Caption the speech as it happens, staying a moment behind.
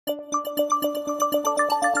For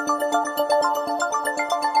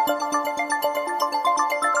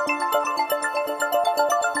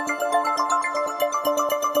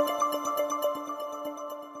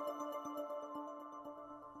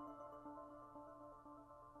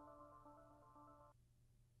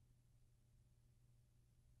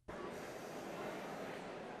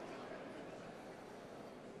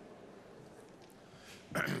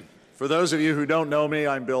those of you who don't know me,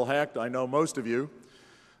 I'm Bill Hecht. I know most of you.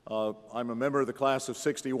 I'm a member of the class of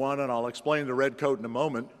 '61, and I'll explain the red coat in a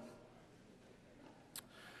moment.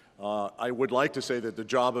 I would like to say that the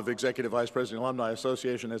job of Executive Vice President of the Alumni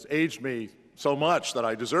Association has aged me so much that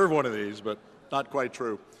I deserve one of these, but not quite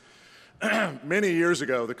true. Many years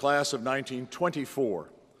ago, the class of 1924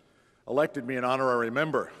 elected me an honorary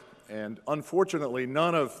member, and unfortunately,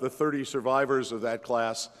 none of the 30 survivors of that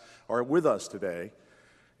class are with us today.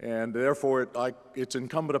 And therefore, it's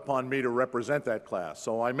incumbent upon me to represent that class.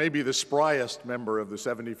 So I may be the spryest member of the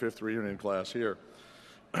 75th reunion class here.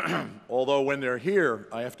 Although when they're here,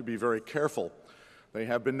 I have to be very careful. They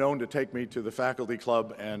have been known to take me to the faculty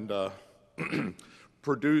club and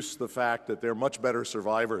produce the fact that they're much better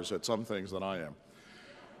survivors at some things than I am.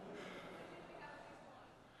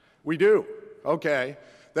 We do? Okay.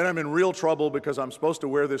 Then I'm in real trouble because I'm supposed to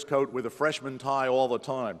wear this coat with a freshman tie all the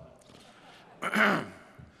time.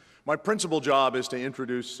 My principal job is to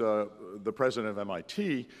introduce the president of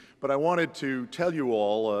MIT, but I wanted to tell you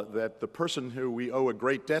all that the person who we owe a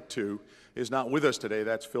great debt to is not with us today.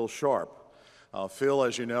 That's Phil Sharp. Phil,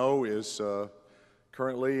 as you know, is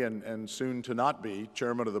currently and soon to not be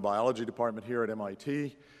chairman of the biology department here at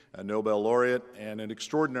MIT, a Nobel laureate, and an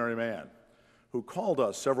extraordinary man who called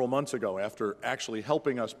us several months ago after actually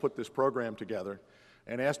helping us put this program together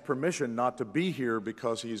and asked permission not to be here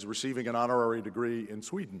because he's receiving an honorary degree in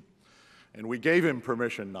Sweden. And we gave him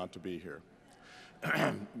permission not to be here.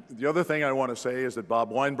 The other thing I want to say is that Bob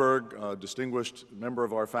Weinberg, a distinguished member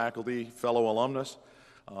of our faculty, fellow alumnus,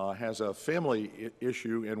 has a family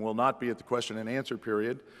issue and will not be at the question and answer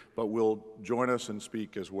period, but will join us and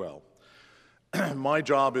speak as well. My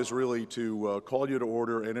job is really to call you to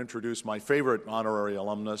order and introduce my favorite honorary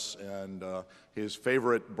alumnus and his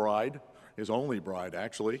favorite bride, his only bride,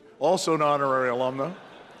 actually, also an honorary alumna.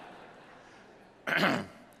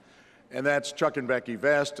 And that's Chuck and Becky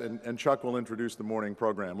Vest, and Chuck will introduce the morning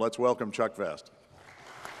program. Let's welcome Chuck Vest.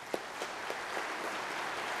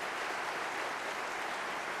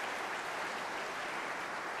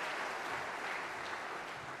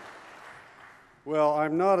 Well,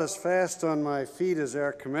 I'm not as fast on my feet as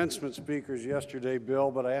our commencement speakers yesterday,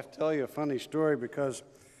 Bill, but I have to tell you a funny story because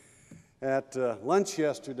at lunch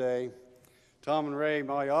yesterday, Tom and Ray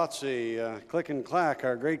Magliozzi, Click and Clack,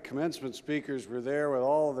 our great commencement speakers, were there with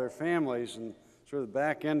all of their families and sort of the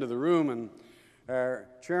back end of the room, and our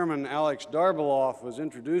chairman, Alex Darbeloff, was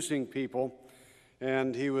introducing people,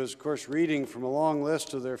 and he was, of course, reading from a long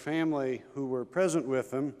list of their family who were present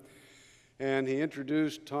with them, and he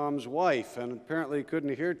introduced Tom's wife, and apparently he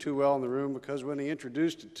couldn't hear too well in the room because when he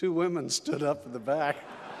introduced it, two women stood up in the back.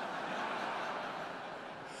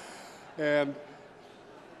 And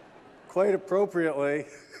quite appropriately,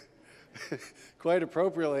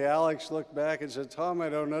 Alex looked back and said, "Tom, I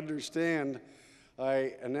don't understand.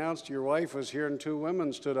 I announced your wife was here and two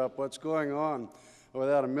women stood up. What's going on?"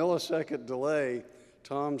 Without a millisecond delay,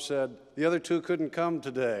 Tom said, "The other two couldn't come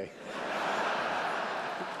today."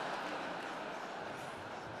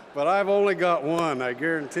 But I've only got one, I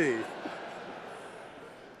guarantee.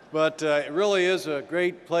 But it really is a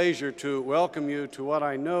great pleasure to welcome you to what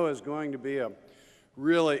I know is going to be a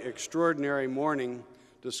really extraordinary morning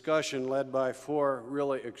discussion led by four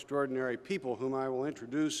really extraordinary people whom I will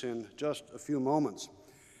introduce in just a few moments.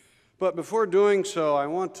 But before doing so, I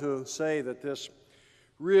want to say that this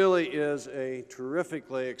really is a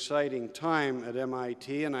terrifically exciting time at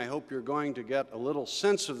MIT, and I hope you're going to get a little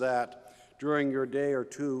sense of that during your day or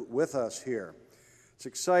two with us here. It's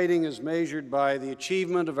exciting as measured by the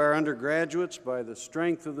achievement of our undergraduates, by the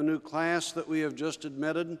strength of the new class that we have just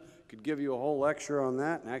admitted. Could give you a whole lecture on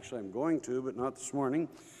that, and actually I'm going to, but not this morning.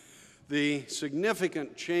 The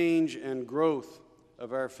significant change and growth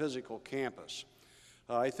of our physical campus.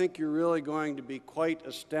 I think you're really going to be quite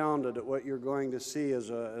astounded at what you're going to see as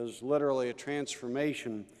literally a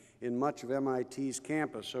transformation in much of MIT's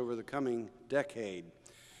campus over the coming decade.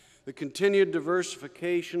 The continued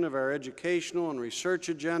diversification of our educational and research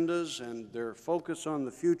agendas and their focus on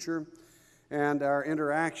the future, and our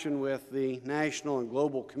interaction with the national and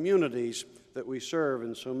global communities that we serve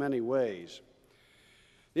in so many ways.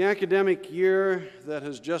 The academic year that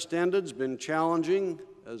has just ended has been challenging,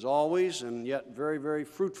 as always, and yet very, very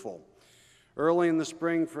fruitful. Early in the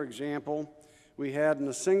spring, for example, we had in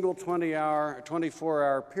a single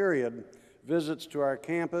 24-hour period visits to our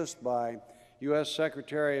campus by U.S.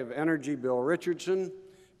 Secretary of Energy Bill Richardson,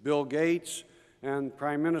 Bill Gates, and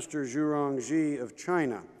Prime Minister Zhu Rongji of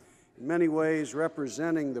China, in many ways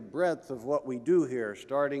representing the breadth of what we do here,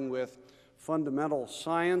 starting with fundamental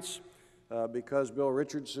science, because Bill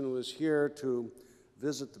Richardson was here to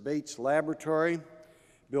visit the Bates Laboratory.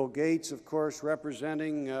 Bill Gates, of course,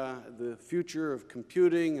 representing the future of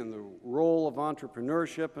computing and the role of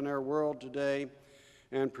entrepreneurship in our world today,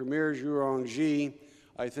 and Premier Zhu Rongji,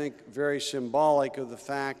 I think very symbolic of the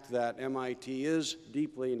fact that MIT is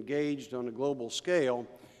deeply engaged on a global scale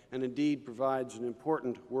and indeed provides an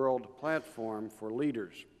important world platform for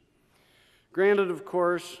leaders. Granted, of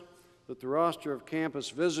course, that the roster of campus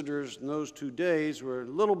visitors in those 2 days were a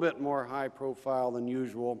little bit more high profile than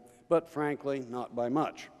usual, but frankly, not by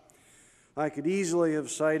much. I could easily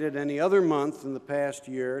have cited any other month in the past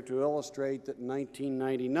year to illustrate that in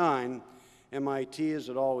 1999, MIT, as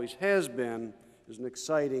it always has been, is an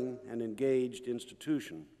exciting and engaged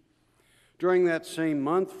institution. During that same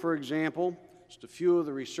month, for example, just a few of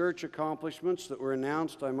the research accomplishments that were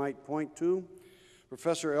announced I might point to.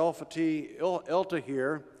 Professor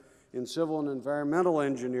Eltahir in Civil and Environmental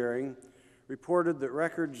Engineering reported that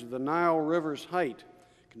records of the Nile River's height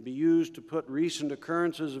can be used to put recent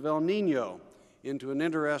occurrences of El Nino into an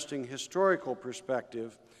interesting historical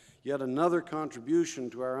perspective, yet another contribution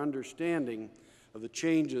to our understanding of the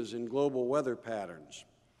changes in global weather patterns.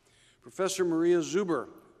 Professor Maria Zuber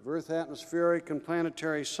of Earth, Atmospheric, and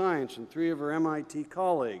Planetary Science and 3 of her MIT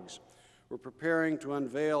colleagues were preparing to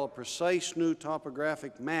unveil a precise new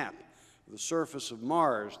topographic map of the surface of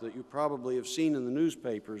Mars that you probably have seen in the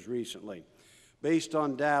newspapers recently, based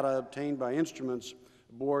on data obtained by instruments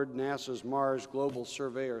aboard NASA's Mars Global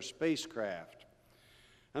Surveyor spacecraft.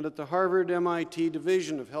 And at the Harvard-MIT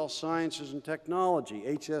Division of Health Sciences and Technology,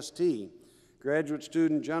 HST, graduate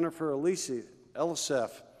student Jennifer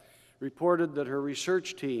Elisef reported that her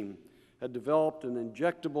research team had developed an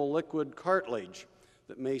injectable liquid cartilage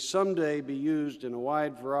that may someday be used in a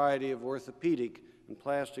wide variety of orthopedic and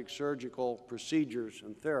plastic surgical procedures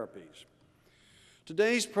and therapies.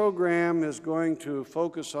 Today's program is going to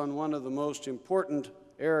focus on one of the most important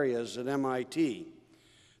areas at MIT,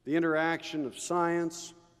 the interaction of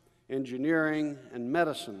science, engineering, and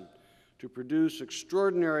medicine to produce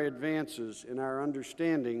extraordinary advances in our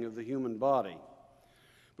understanding of the human body.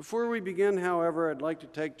 Before we begin, however, I'd like to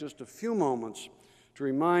take just a few moments to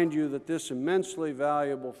remind you that this immensely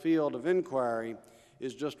valuable field of inquiry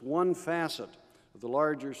is just one facet of the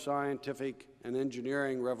larger scientific and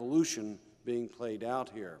engineering revolution being played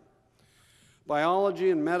out here.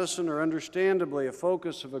 Biology and medicine are understandably a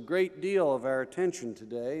focus of a great deal of our attention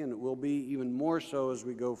today, and it will be even more so as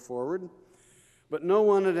we go forward. But no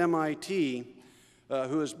one at MIT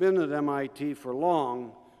who has been at MIT for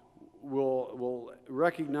long will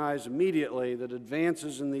recognize immediately that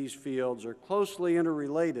advances in these fields are closely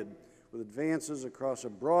interrelated with advances across a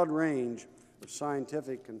broad range of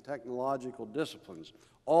scientific and technological disciplines,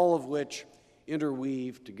 all of which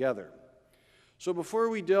interweave together. So before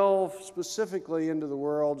we delve specifically into the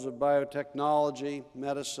worlds of biotechnology,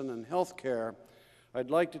 medicine, and healthcare, I'd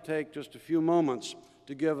like to take just a few moments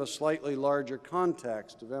to give a slightly larger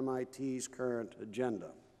context of MIT's current agenda.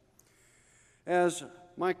 As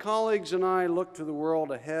my colleagues and I look to the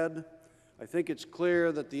world ahead, I think it's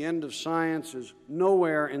clear that the end of science is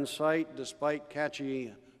nowhere in sight, despite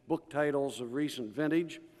catchy book titles of recent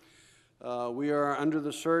vintage. We are under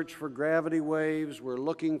the search for gravity waves. We're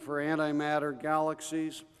looking for antimatter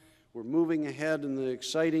galaxies. We're moving ahead in the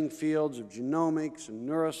exciting fields of genomics and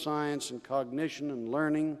neuroscience and cognition and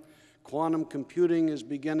learning. Quantum computing is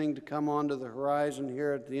beginning to come onto the horizon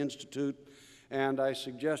here at the Institute, and I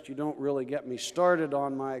suggest you don't really get me started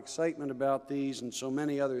on my excitement about these and so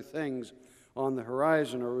many other things on the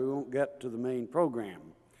horizon, or we won't get to the main program.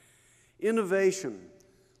 Innovation,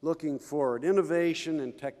 looking forward, innovation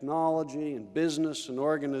in technology and business and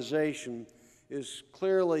organization is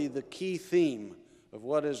clearly the key theme of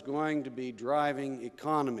what is going to be driving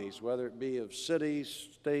economies, whether it be of cities,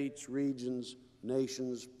 states, regions,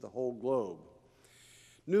 nations, the whole globe.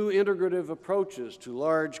 New integrative approaches to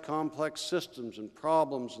large, complex systems and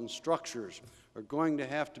problems and structures are going to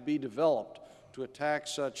have to be developed to attack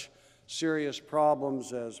such serious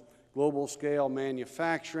problems as global-scale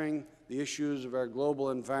manufacturing, the issues of our global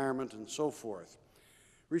environment, and so forth.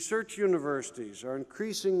 Research universities are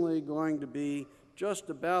increasingly going to be just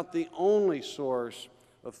about the only source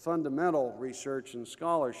of fundamental research and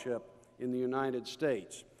scholarship in the United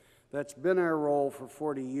States. That's been our role for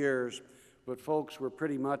 40 years, but folks, we're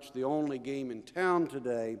pretty much the only game in town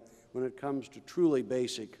today when it comes to truly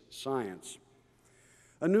basic science.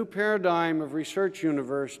 A new paradigm of research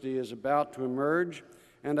university is about to emerge,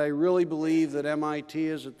 and I really believe that MIT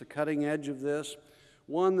is at the cutting edge of this,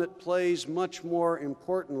 one that plays much more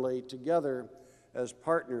importantly together as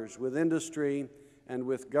partners with industry and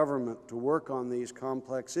with government to work on these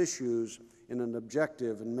complex issues in an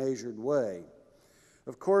objective and measured way.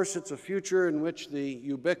 Of course, it's a future in which the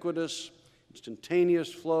ubiquitous,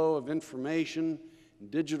 instantaneous flow of information in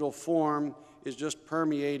digital form is just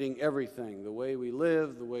permeating everything, the way we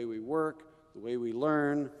live, the way we work, the way we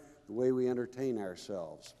learn, the way we entertain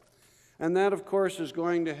ourselves. And that, of course, is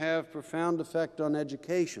going to have profound effect on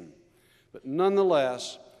education. But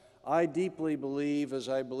nonetheless, I deeply believe, as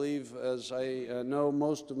I know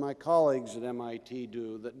most of my colleagues at MIT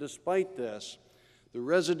do, that despite this, the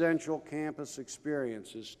residential campus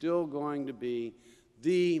experience is still going to be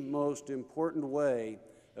the most important way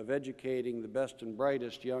of educating the best and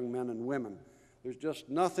brightest young men and women. There's just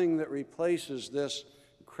nothing that replaces this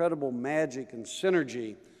incredible magic and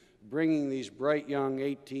synergy bringing these bright young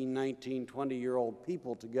 18, 19, 20-year-old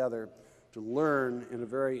people together to learn in a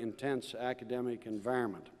very intense academic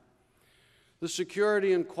environment. The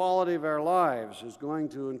security and quality of our lives is going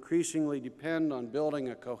to increasingly depend on building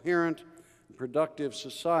a coherent and productive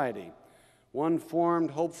society, one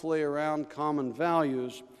formed hopefully around common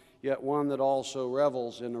values, yet one that also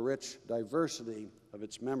revels in a rich diversity of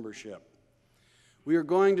its membership. We are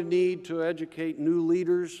going to need to educate new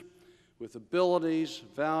leaders with abilities,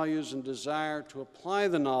 values, and desire to apply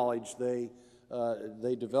the knowledge they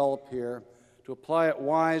develop here, to apply it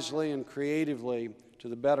wisely and creatively to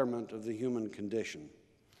the betterment of the human condition.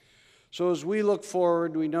 So as we look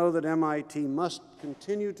forward, we know that MIT must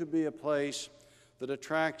continue to be a place that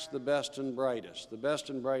attracts the best and brightest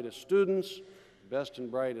students, the best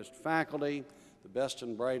and brightest faculty, the best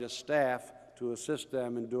and brightest staff to assist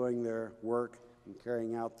them in doing their work and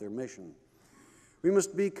carrying out their mission. We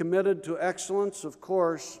must be committed to excellence, of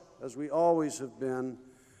course, as we always have been,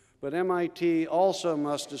 but MIT also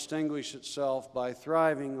must distinguish itself by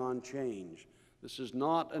thriving on change. This is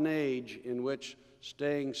not an age in which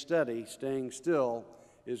staying steady, staying still,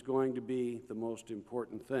 is going to be the most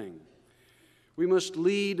important thing. We must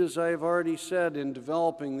lead, as I have already said, in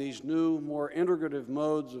developing these new, more integrative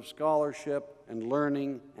modes of scholarship and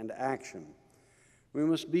learning and action. We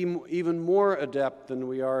must be even more adept than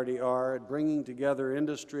we already are at bringing together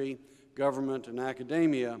industry, government, and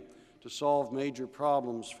academia to solve major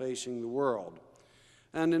problems facing the world.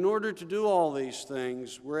 And in order to do all these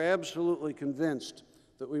things, we're absolutely convinced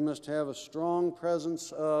that we must have a strong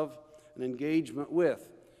presence of and engagement with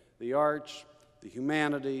the arts, the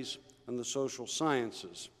humanities, and the social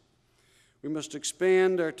sciences. We must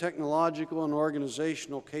expand our technological and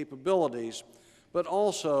organizational capabilities, but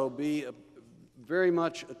also be very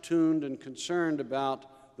much attuned and concerned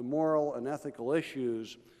about the moral and ethical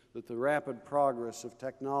issues that the rapid progress of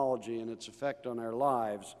technology and its effect on our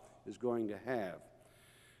lives is going to have.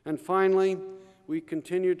 And finally, we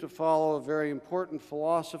continue to follow a very important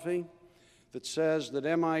philosophy that says that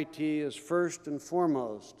MIT is first and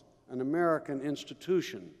foremost an American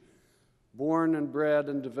institution, born and bred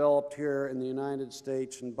and developed here in the United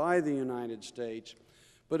States and by the United States,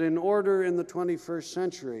 but in order in the 21st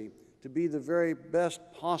century to be the very best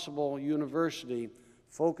possible university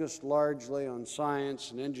focused largely on science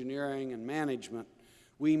and engineering and management,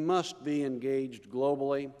 we must be engaged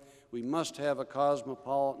globally. We must have a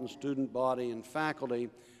cosmopolitan student body and faculty,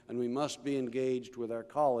 and we must be engaged with our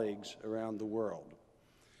colleagues around the world.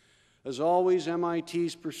 As always,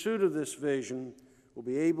 MIT's pursuit of this vision will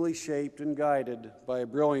be ably shaped and guided by a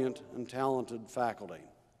brilliant and talented faculty.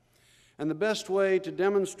 And the best way to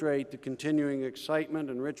demonstrate the continuing excitement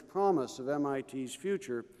and rich promise of MIT's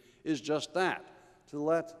future is just that, to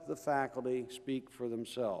let the faculty speak for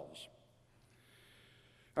themselves.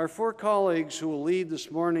 Our four colleagues who will lead this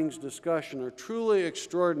morning's discussion are truly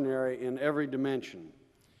extraordinary in every dimension,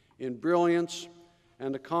 in brilliance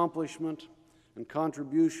and accomplishment and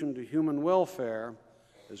contribution to human welfare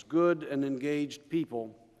as good and engaged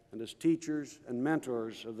people and as teachers and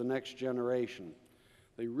mentors of the next generation.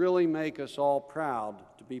 They really make us all proud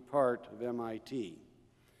to be part of MIT.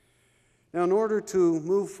 Now, in order to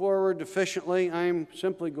move forward efficiently, I'm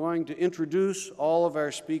simply going to introduce all of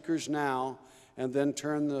our speakers now and then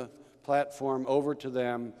turn the platform over to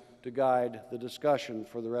them to guide the discussion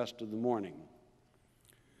for the rest of the morning.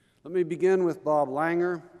 Let me begin with Bob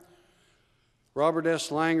Langer. Robert S.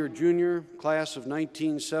 Langer, Jr., class of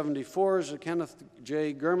 1974, is a Kenneth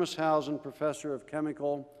J. Germeshausen Professor of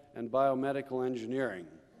Chemical and Biomedical Engineering.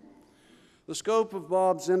 The scope of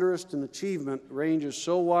Bob's interest and achievement ranges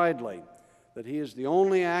so widely that he is the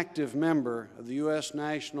only active member of the U.S.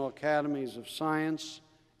 National Academies of Science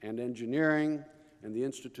and Engineering and the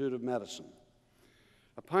Institute of Medicine.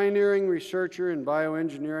 A pioneering researcher in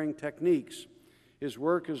bioengineering techniques, his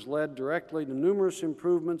work has led directly to numerous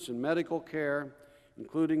improvements in medical care,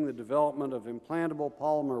 including the development of implantable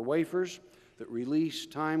polymer wafers that release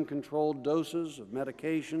time-controlled doses of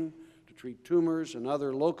medication to treat tumors and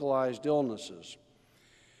other localized illnesses.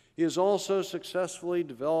 He has also successfully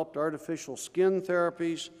developed artificial skin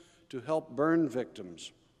therapies to help burn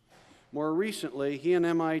victims. More recently, he and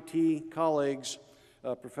MIT colleagues,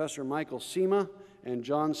 Professor Michael Sima and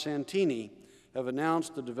John Santini, have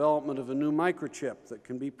announced the development of a new microchip that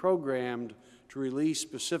can be programmed to release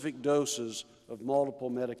specific doses of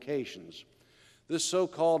multiple medications. This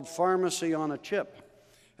so-called pharmacy on a chip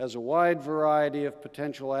has a wide variety of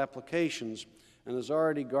potential applications and has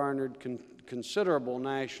already garnered considerable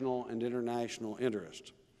national and international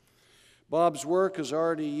interest. Bob's work has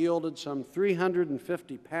already yielded some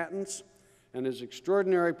 350 patents, and his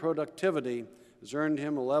extraordinary productivity has earned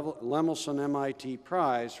him a Lemelson MIT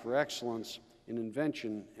Prize for Excellence in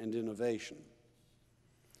Invention and Innovation.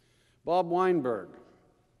 Bob Weinberg.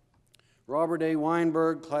 Robert A.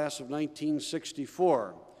 Weinberg, class of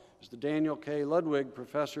 1964, is the Daniel K. Ludwig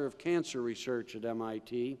Professor of Cancer Research at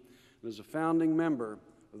MIT and is a founding member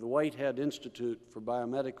of the Whitehead Institute for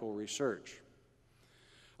Biomedical Research.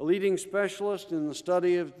 A leading specialist in the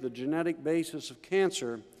study of the genetic basis of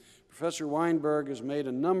cancer, Professor Weinberg has made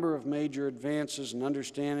a number of major advances in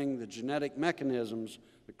understanding the genetic mechanisms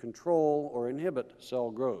that control or inhibit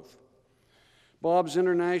cell growth. Bob's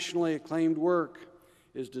internationally acclaimed work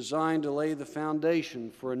is designed to lay the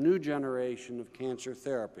foundation for a new generation of cancer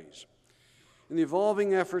therapies. In the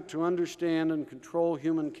evolving effort to understand and control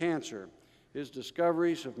human cancer, his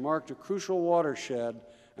discoveries have marked a crucial watershed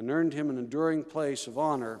and earned him an enduring place of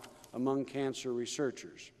honor among cancer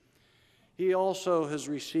researchers. He also has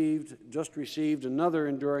just received another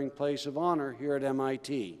enduring place of honor here at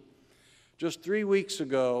MIT. Just 3 weeks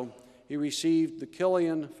ago, he received the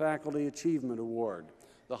Killian Faculty Achievement Award,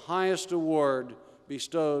 the highest award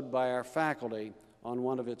bestowed by our faculty on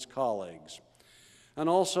one of its colleagues. And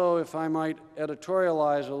also, if I might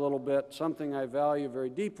editorialize a little bit, something I value very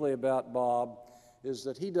deeply about Bob is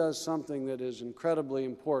that he does something that is incredibly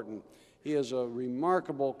important. He is a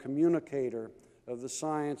remarkable communicator of the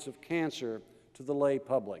science of cancer to the lay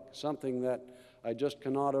public, something that I just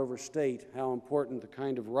cannot overstate how important the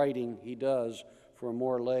kind of writing he does for a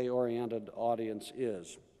more lay-oriented audience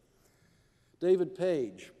is. David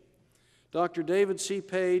Page. Dr. David C.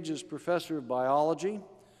 Page is professor of biology,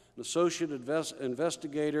 an associate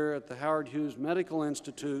investigator at the Howard Hughes Medical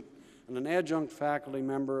Institute, and an adjunct faculty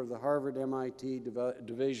member of the Harvard-MIT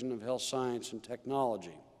Division of Health Science and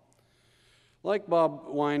Technology. Like Bob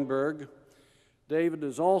Weinberg, David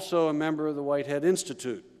is also a member of the Whitehead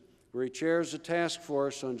Institute, where he chairs a task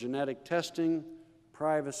force on genetic testing,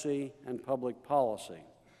 privacy, and public policy.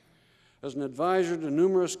 As an advisor to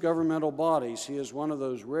numerous governmental bodies, he is one of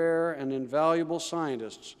those rare and invaluable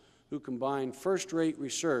scientists who combine first-rate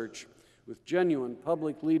research with genuine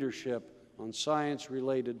public leadership on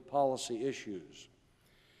science-related policy issues.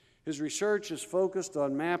 His research is focused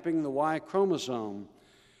on mapping the Y chromosome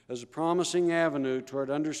as a promising avenue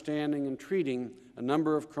toward understanding and treating a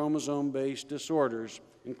number of chromosome-based disorders,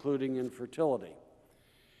 including infertility.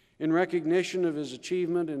 In recognition of his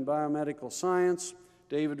achievement in biomedical science,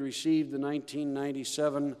 David received the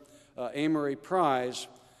 1997 Amory Prize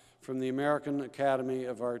from the American Academy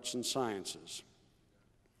of Arts and Sciences.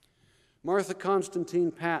 Martha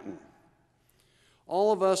Constantine-Paton.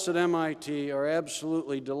 All of us at MIT are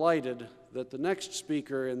absolutely delighted that the next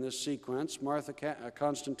speaker in this sequence, Martha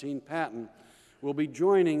Constantine-Paton, will be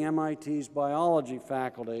joining MIT's biology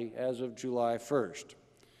faculty as of July 1st.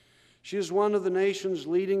 She is one of the nation's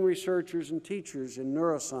leading researchers and teachers in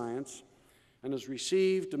neuroscience and has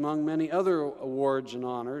received, among many other awards and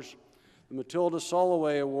honors, the Matilda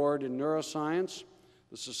Soloway Award in Neuroscience,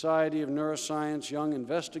 the Society of Neuroscience Young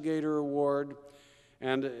Investigator Award,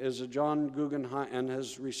 and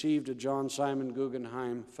has received a John Simon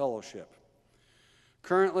Guggenheim Fellowship.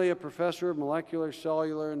 Currently a professor of molecular,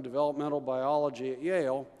 cellular, and developmental biology at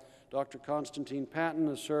Yale, Dr. Constantine-Paton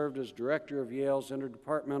has served as director of Yale's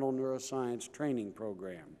Interdepartmental Neuroscience Training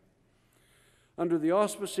Program. Under the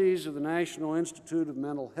auspices of the National Institute of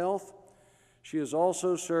Mental Health, she has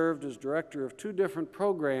also served as director of 2 different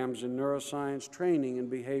programs in neuroscience training and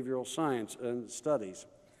behavioral science studies,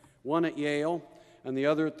 one at Yale and the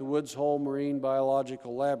other at the Woods Hole Marine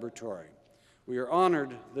Biological Laboratory. We are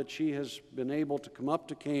honored that she has been able to come up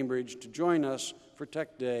to Cambridge to join us for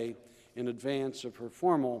Tech Day in advance of her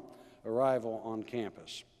formal arrival on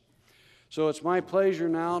campus. So it's my pleasure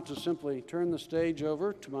now to simply turn the stage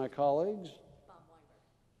over to my colleagues. Bob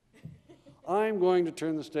Weinberg. I'm going to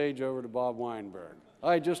turn the stage over to Bob Weinberg.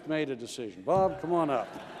 I just made a decision. Bob, come on up.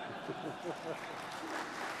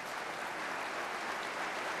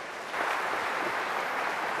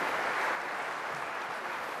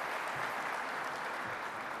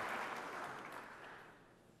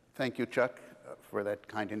 Thank you, Chuck, for that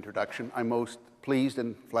kind introduction. I'm most pleased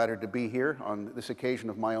and flattered to be here on this occasion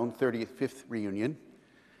of my own 35th reunion.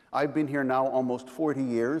 I've been here now almost 40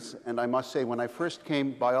 years, and I must say when I first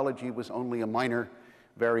came, biology was only a minor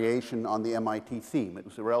variation on the MIT theme. It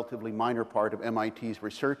was a relatively minor part of MIT's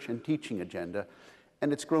research and teaching agenda,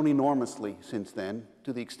 and it's grown enormously since then,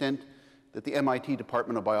 to the extent that the MIT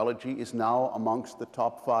Department of Biology is now amongst the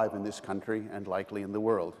top 5 in this country and likely in the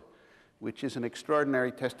world, which is an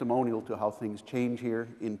extraordinary testimonial to how things change here,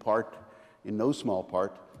 in part, in no small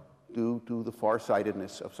part, due to the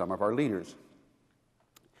farsightedness of some of our leaders.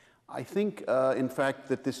 I think, in fact,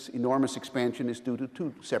 that this enormous expansion is due to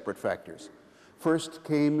 2 separate factors. First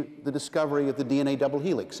came the discovery of the DNA double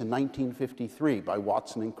helix in 1953 by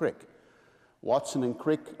Watson and Crick. Watson and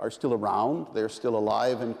Crick are still around. They're still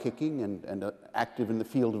alive and kicking and active in the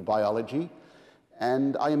field of biology.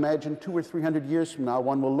 And I imagine 200 or 300 years from now,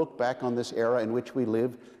 one will look back on this era in which we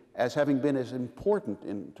live as having been as important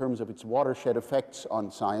in terms of its watershed effects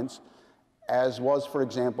on science as was, for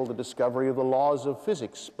example, the discovery of the laws of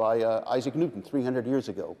physics by Isaac Newton 300 years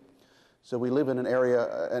ago. So we live in an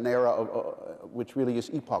era which really is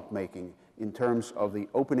epoch-making in terms of the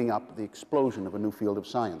opening up, the explosion of a new field of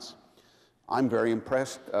science. I'm very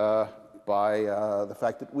impressed by the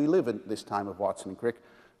fact that we live in this time of Watson and Crick,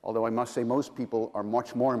 although I must say most people are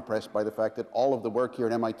much more impressed by the fact that all of the work here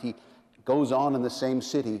at MIT goes on in the same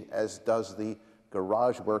city as does the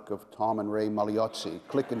garage work of Tom and Ray Magliozzi,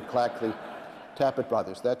 click and clack the Tappet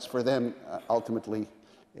brothers. That's for them ultimately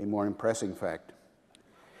a more impressive fact.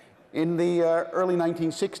 In the early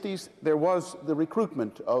 1960s, there was the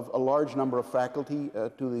recruitment of a large number of faculty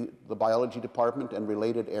to the biology department and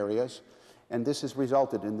related areas, and this has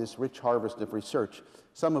resulted in this rich harvest of research,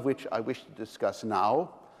 some of which I wish to discuss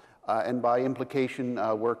now, and by implication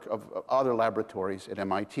work of other laboratories at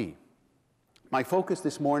MIT. My focus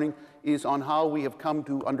this morning is on how we have come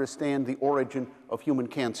to understand the origin of human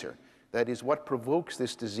cancer. That is, what provokes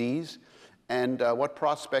this disease, and what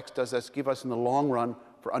prospects does this give us in the long run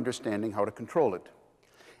for understanding how to control it.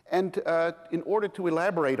 And in order to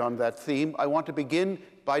elaborate on that theme, I want to begin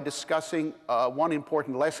by discussing one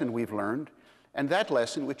important lesson we've learned, and that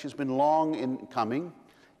lesson, which has been long in coming,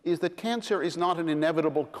 is that cancer is not an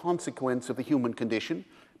inevitable consequence of the human condition,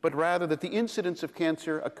 but rather that the incidence of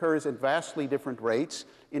cancer occurs at vastly different rates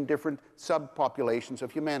in different subpopulations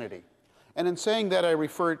of humanity. And in saying that, I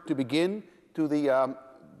refer to begin to the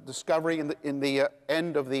discovery in the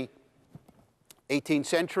end of the 18th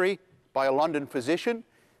century by a London physician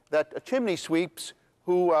that chimney sweeps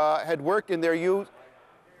who had worked in their youth.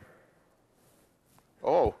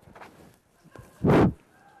 Oh.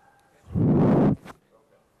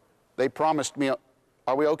 They promised me.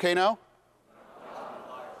 Are we okay now?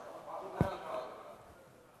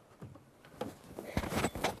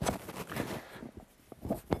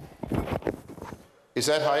 Is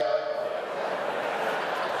that high?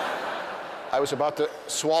 I was about to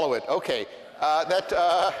swallow it. Okay.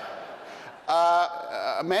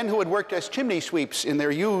 Men who had worked as chimney sweeps in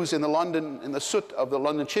their youths in the soot of the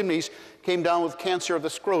London chimneys came down with cancer of the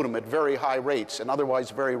scrotum at very high rates, an otherwise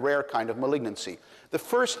very rare kind of malignancy. The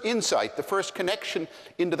first insight, the first connection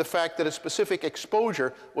into the fact that a specific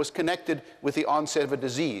exposure was connected with the onset of a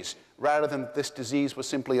disease, rather than this disease was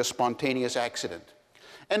simply a spontaneous accident.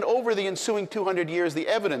 And over the ensuing 200 years, the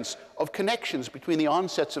evidence of connections between the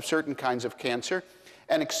onsets of certain kinds of cancer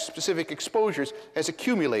and specific exposures has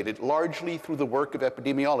accumulated largely through the work of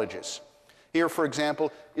epidemiologists. Here, for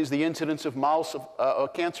example, is the incidence of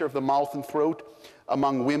cancer of the mouth and throat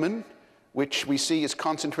among women, which we see is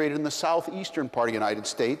concentrated in the southeastern part of the United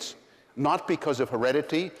States, not because of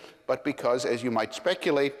heredity, but because, as you might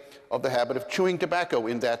speculate, of the habit of chewing tobacco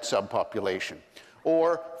in that subpopulation.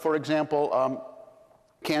 Or, for example,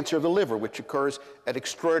 cancer of the liver, which occurs at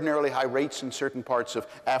extraordinarily high rates in certain parts of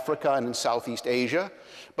Africa and in Southeast Asia,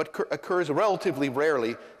 but occurs relatively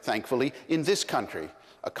rarely, thankfully, in this country,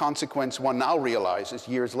 a consequence one now realizes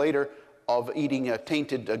years later of eating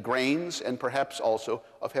tainted grains and perhaps also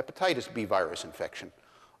of hepatitis B virus infection.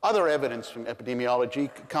 Other evidence from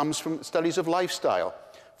epidemiology comes from studies of lifestyle.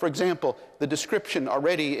 For example, the description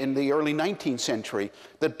already in the early 19th century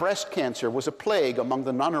that breast cancer was a plague among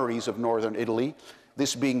the nunneries of northern Italy,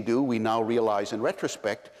 this being due, we now realize in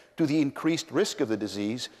retrospect, to the increased risk of the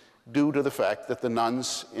disease due to the fact that the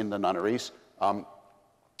nuns in the nunneries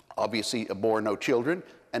obviously bore no children,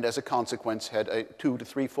 and as a consequence had a 2- to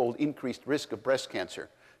 3-fold increased risk of breast cancer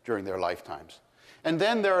during their lifetimes. And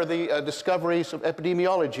then there are the discoveries of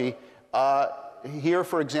epidemiology. Here,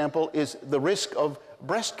 for example, is the risk of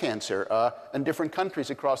breast cancer in different countries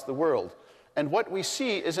across the world. And what we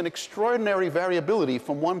see is an extraordinary variability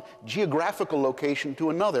from one geographical location to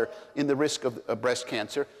another in the risk of breast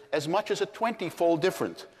cancer, as much as a 20-fold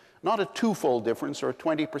difference. Not a 2-fold difference or a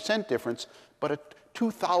 20% difference, but a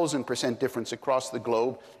 2,000% difference across the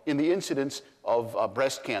globe in the incidence of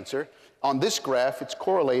breast cancer. On this graph, it's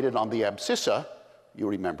correlated on the abscissa, you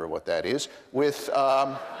remember what that is, with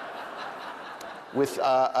a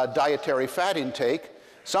dietary fat intake.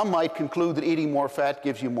 Some might conclude that eating more fat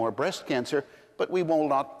gives you more breast cancer, but we will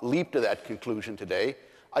not leap to that conclusion today.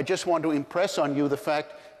 I just want to impress on you the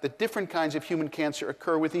fact that different kinds of human cancer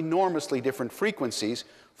occur with enormously different frequencies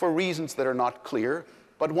for reasons that are not clear.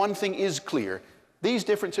 But one thing is clear. These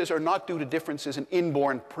differences are not due to differences in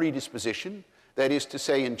inborn predisposition, that is to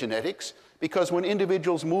say in genetics, because when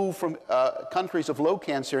individuals move from countries of low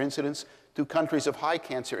cancer incidence to countries of high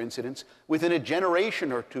cancer incidence, within a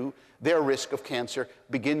generation or two, their risk of cancer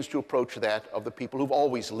begins to approach that of the people who've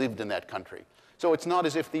always lived in that country. So it's not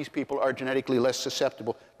as if these people are genetically less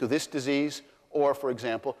susceptible to this disease or, for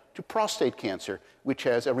example, to prostate cancer, which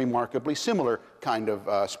has a remarkably similar kind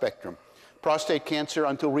of spectrum. Prostate cancer,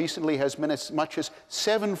 until recently, has been as much as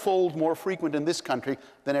 7-fold more frequent in this country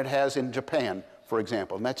than it has in Japan, for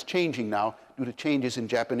example. And that's changing now due to changes in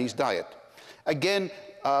Japanese diet. Again,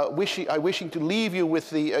 wishing to leave you with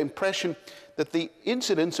the impression that the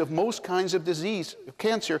incidence of most kinds of disease,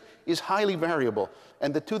 cancer, is highly variable,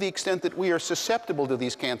 and that to the extent that we are susceptible to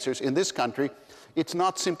these cancers in this country, it's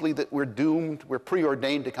not simply that we're doomed, we're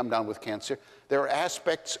preordained to come down with cancer. There are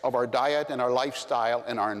aspects of our diet and our lifestyle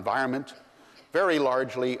and our environment, very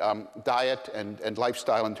largely diet and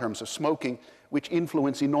lifestyle in terms of smoking, which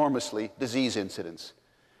influence enormously disease incidence.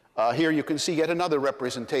 Here you can see yet another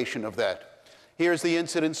representation of that. Here's the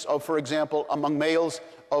incidence of, for example, among males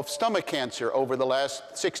of stomach cancer over the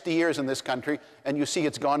last 60 years in this country, and you see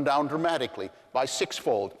it's gone down dramatically by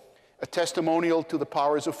 6-fold. A testimonial to the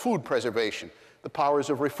powers of food preservation, the powers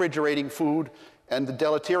of refrigerating food, and the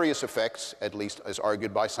deleterious effects, at least as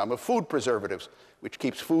argued by some, of food preservatives, which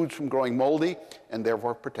keeps foods from growing moldy and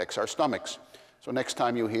therefore protects our stomachs. So next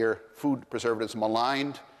time you hear food preservatives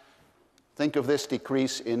maligned, think of this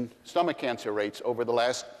decrease in stomach cancer rates over the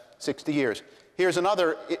last 60 years. Here's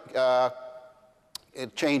another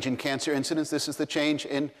change in cancer incidence. This is the change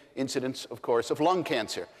in incidence, of course, of lung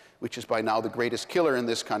cancer, which is by now the greatest killer in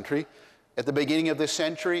this country. At the beginning of this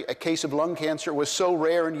century, a case of lung cancer was so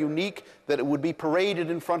rare and unique that it would be paraded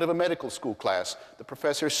in front of a medical school class, the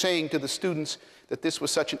professor saying to the students that this was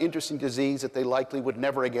such an interesting disease that they likely would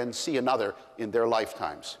never again see another in their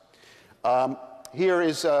lifetimes. Here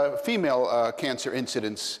is female cancer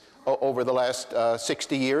incidence over the last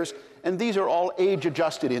 60 years, and these are all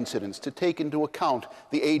age-adjusted incidents to take into account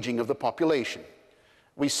the aging of the population.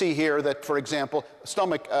 We see here that, for example,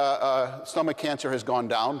 stomach cancer has gone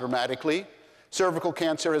down dramatically. Cervical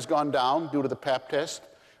cancer has gone down due to the Pap test.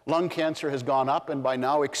 Lung cancer has gone up and by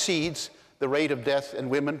now exceeds the rate of death in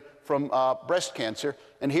women from breast cancer.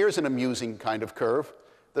 And here's an amusing kind of curve.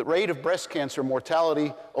 The rate of breast cancer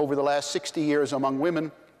mortality over the last 60 years among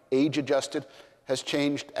women, age-adjusted, has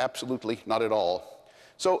changed absolutely not at all.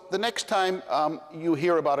 So the next time you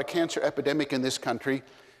hear about a cancer epidemic in this country,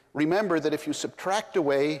 remember that if you subtract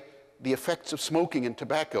away the effects of smoking and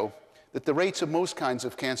tobacco, that the rates of most kinds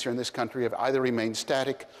of cancer in this country have either remained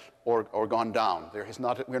static or gone down.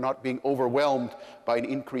 We're not being overwhelmed by an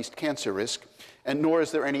increased cancer risk, and nor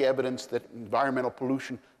is there any evidence that environmental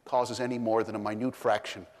pollution causes any more than a minute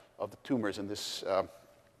fraction of the tumors in this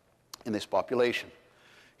population.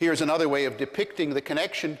 Here's another way of depicting the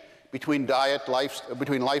connection between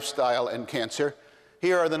between lifestyle and cancer.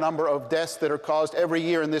 Here are the number of deaths that are caused every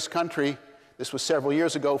year in this country. This was several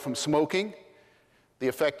years ago from smoking. The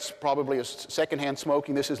effects probably of secondhand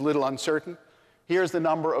smoking. This is little uncertain. Here's the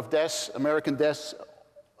number of deaths, American deaths,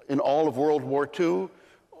 in all of World War II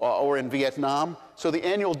or in Vietnam. So the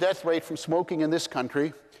annual death rate from smoking in this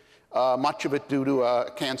country, much of it due to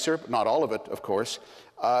cancer, but not all of it, of course,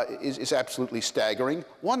 is absolutely staggering.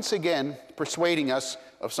 Once again, persuading us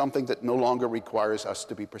of something that no longer requires us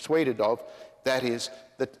to be persuaded of. That is,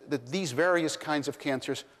 that these various kinds of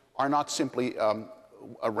cancers are not simply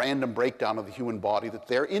a random breakdown of the human body, that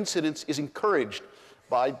their incidence is encouraged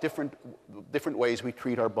by different ways we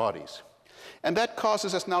treat our bodies. And that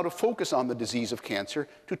causes us now to focus on the disease of cancer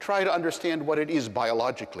to try to understand what it is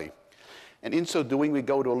biologically. And in so doing, we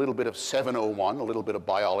go to a little bit of 701, a little bit of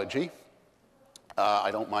biology.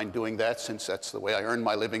 I don't mind doing that since that's the way I earn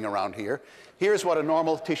my living around here. Here's what a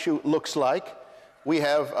normal tissue looks like. We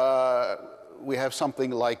have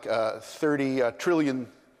something like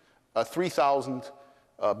 3,000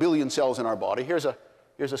 billion cells in our body. Here's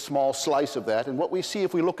a small slice of that. And what we see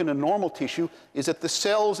if we look in a normal tissue is that the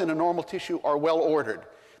cells in a normal tissue are well ordered,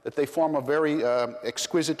 that they form a very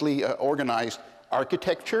exquisitely organized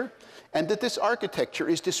architecture, and that this architecture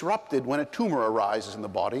is disrupted when a tumor arises in the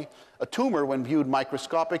body. A tumor, when viewed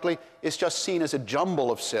microscopically, is just seen as a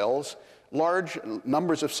jumble of cells, large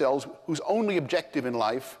numbers of cells whose only objective in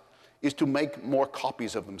life is to make more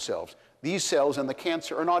copies of themselves. These cells in the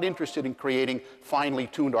cancer are not interested in creating finely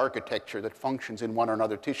tuned architecture that functions in one or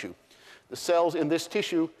another tissue. The cells in this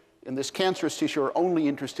tissue, in this cancerous tissue, are only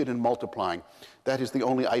interested in multiplying. That is the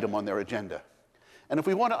only item on their agenda. And if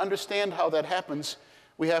we want to understand how that happens,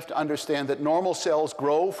 we have to understand that normal cells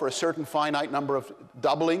grow for a certain finite number of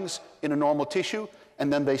doublings in a normal tissue,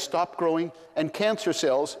 and then they stop growing. And cancer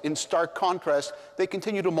cells, in stark contrast, they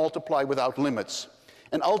continue to multiply without limits,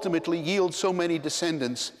 and ultimately yield so many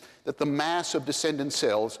descendants that the mass of descendant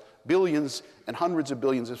cells, billions and hundreds of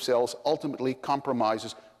billions of cells, ultimately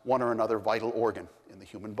compromises one or another vital organ in the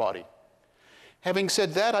human body. Having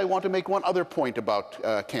said that, I want to make one other point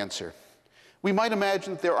about cancer. We might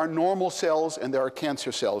imagine that there are normal cells and there are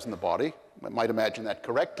cancer cells in the body. I might imagine that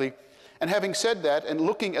correctly. And having said that, and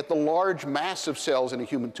looking at the large mass of cells in a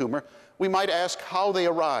human tumor, we might ask how they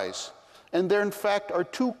arise. And there, in fact, are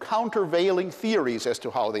two countervailing theories as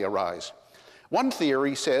to how they arise. One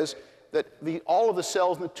theory says that all of the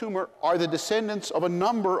cells in the tumor are the descendants of a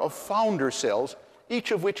number of founder cells,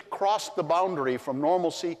 each of which crossed the boundary from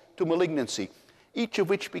normalcy to malignancy, each of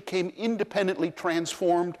which became independently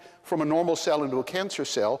transformed from a normal cell into a cancer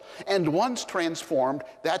cell. And once transformed,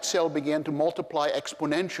 that cell began to multiply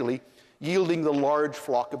exponentially, yielding the large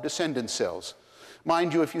flock of descendant cells.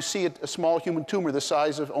 Mind you, if you see a small human tumor the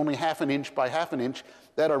size of only ½ an inch by ½ an inch,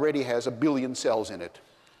 that already has 1 billion cells in it.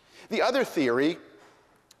 The other theory,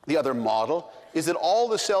 the other model, is that all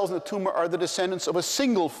the cells in the tumor are the descendants of a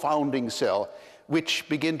single founding cell, which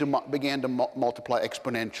began to multiply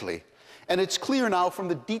exponentially. And it's clear now from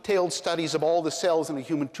the detailed studies of all the cells in a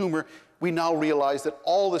human tumor, we now realize that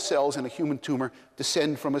all the cells in a human tumor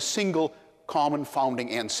descend from a single common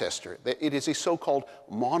founding ancestor. It is a so-called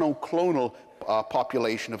monoclonal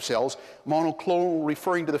population of cells, monoclonal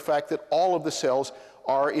referring to the fact that all of the cells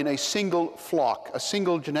are in a single flock, a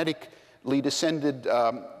single genetically descended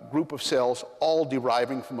group of cells, all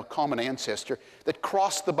deriving from a common ancestor that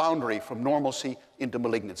crossed the boundary from normalcy into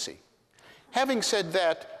malignancy. Having said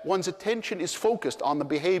that, one's attention is focused on the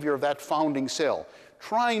behavior of that founding cell,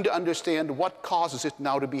 trying to understand what causes it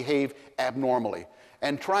now to behave abnormally,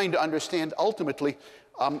 and trying to understand ultimately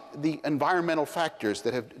the environmental factors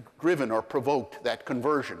that have driven or provoked that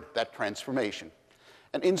conversion, that transformation.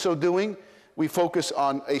 And in so doing, we focus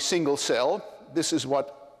on a single cell. This is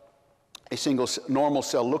what a single normal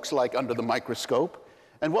cell looks like under the microscope.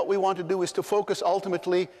 And what we want to do is to focus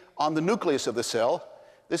ultimately on the nucleus of the cell.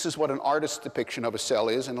 This is what an artist's depiction of a cell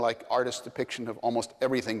is, and like artist's depiction of almost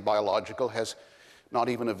everything biological, has not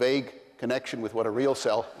even a vague connection with what a real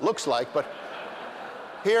cell looks like. But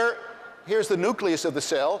here's the nucleus of the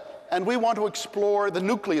cell, and we want to explore the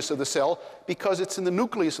nucleus of the cell because it's in the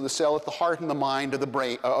nucleus of the cell that the heart and the mind of the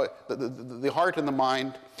brain, the heart and the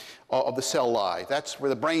mind of the cell lie. That's where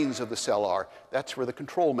the brains of the cell are. That's where the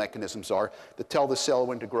control mechanisms are that tell the cell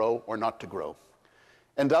when to grow or not to grow.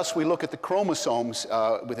 And thus, we look at the chromosomes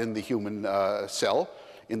within the human cell,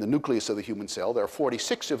 in the nucleus of the human cell. There are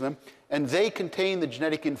 46 of them, and they contain the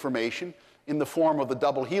genetic information in the form of the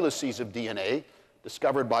double helices of DNA,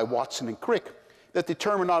 discovered by Watson and Crick, that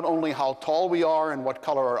determine not only how tall we are and what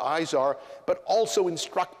color our eyes are, but also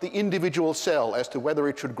instruct the individual cell as to whether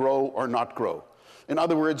it should grow or not grow. In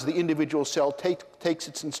other words, the individual cell takes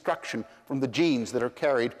its instruction from the genes that are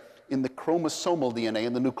carried in the chromosomal DNA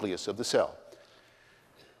in the nucleus of the cell.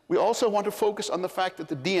 We also want to focus on the fact that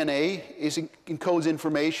the DNA encodes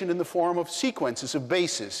information in the form of sequences of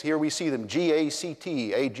bases. Here we see them, GACT,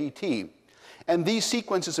 AGT. And these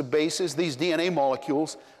sequences of bases, these DNA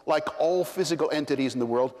molecules, like all physical entities in the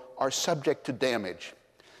world, are subject to damage.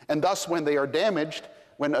 And thus, when they are damaged,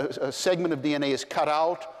 when a segment of DNA is cut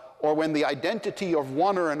out, or when the identity of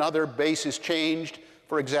one or another base is changed,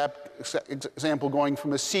 for example, going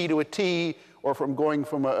from a C to a T, or from going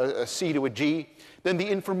from a C to a G, then the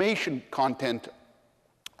information content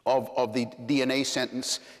of the DNA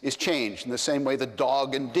sentence is changed. In the same way, the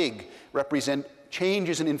dog and dig represent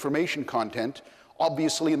changes in information content.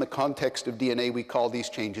 Obviously, in the context of DNA, we call these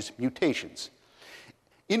changes mutations.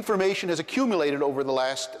 Information has accumulated over the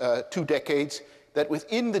last 2 decades that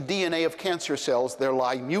within the DNA of cancer cells, there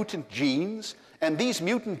lie mutant genes, and these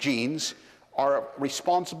mutant genes are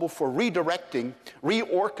responsible for redirecting,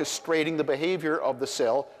 reorchestrating the behavior of the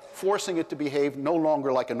cell, forcing it to behave no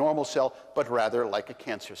longer like a normal cell, but rather like a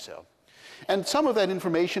cancer cell. And some of that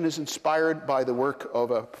information is inspired by the work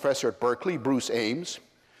of a professor at Berkeley, Bruce Ames,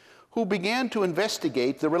 who began to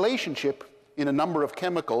investigate the relationship in a number of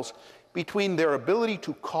chemicals between their ability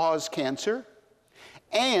to cause cancer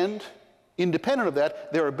and, independent of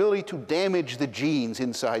that, their ability to damage the genes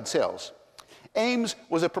inside cells. Ames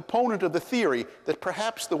was a proponent of the theory that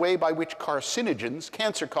perhaps the way by which carcinogens,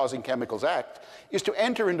 cancer-causing chemicals, act is to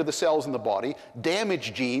enter into the cells in the body,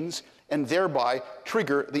 damage genes, and thereby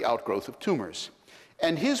trigger the outgrowth of tumors.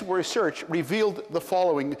 And his research revealed the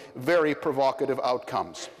following very provocative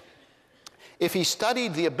outcomes. If he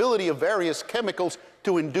studied the ability of various chemicals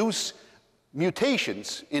to induce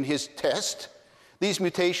mutations in his test, these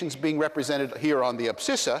mutations being represented here on the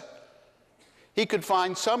abscissa, he could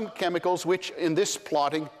find some chemicals which, in this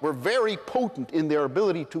plotting, were very potent in their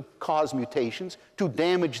ability to cause mutations, to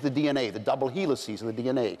damage the DNA, the double helices of the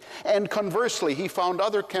DNA. And conversely, he found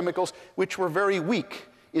other chemicals which were very weak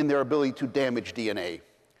in their ability to damage DNA.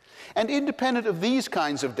 And independent of these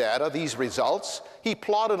kinds of data, these results, he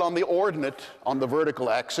plotted on the ordinate, on the vertical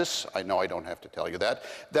axis, I know I don't have to tell you that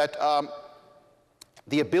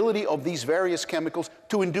the ability of these various chemicals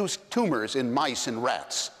to induce tumors in mice and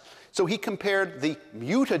rats. So he compared the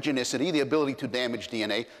mutagenicity, the ability to damage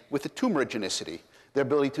DNA, with the tumorigenicity, the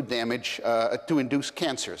ability to damage, to induce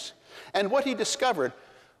cancers. And what he discovered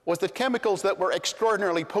was that chemicals that were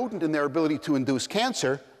extraordinarily potent in their ability to induce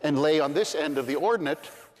cancer and lay on this end of the ordinate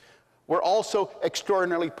were also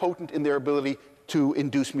extraordinarily potent in their ability to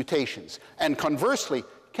induce mutations. And conversely,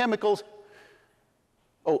 chemicals,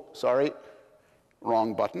 oh, sorry,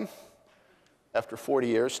 wrong button. After 40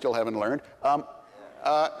 years, still haven't learned.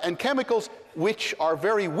 And chemicals which are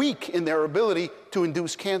very weak in their ability to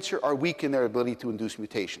induce cancer are weak in their ability to induce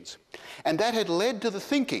mutations. And that had led to the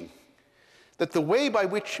thinking that the way by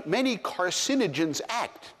which many carcinogens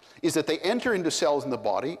act is that they enter into cells in the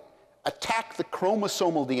body, attack the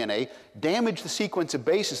chromosomal DNA, damage the sequence of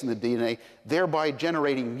bases in the DNA, thereby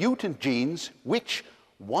generating mutant genes which,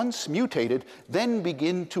 once mutated, then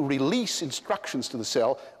begin to release instructions to the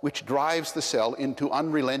cell, which drives the cell into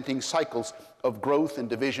unrelenting cycles of growth and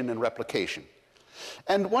division and replication.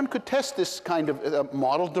 And one could test this kind of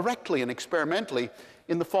model directly and experimentally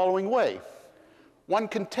in the following way. One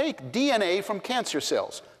can take DNA from cancer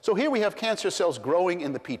cells. So here we have cancer cells growing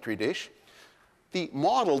in the Petri dish. The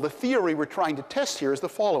model, the theory we're trying to test here is the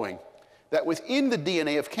following, that within the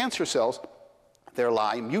DNA of cancer cells, there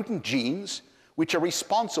lie mutant genes which are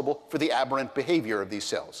responsible for the aberrant behavior of these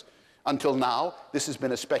cells. Until now, this has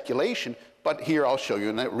been a speculation, but here I'll show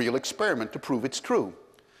you a real experiment to prove it's true.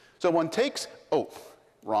 So one takes, oh,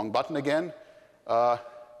 wrong button again.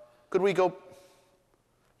 Could we go?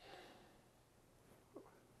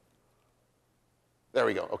 There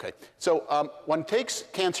we go, okay. So one takes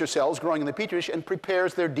cancer cells growing in the Petri dish and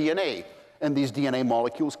prepares their DNA. And these DNA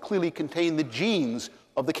molecules clearly contain the genes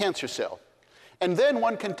of the cancer cell. And then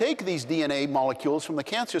one can take these DNA molecules from the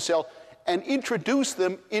cancer cell and introduce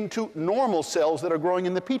them into normal cells that are growing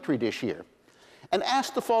in the Petri dish here. And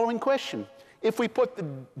ask the following question. If we put the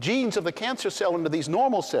genes of the cancer cell into these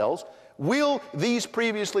normal cells, will these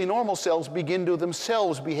previously normal cells begin to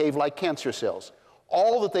themselves behave like cancer cells?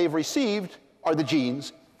 All that they've received are the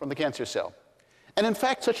genes from the cancer cell. And in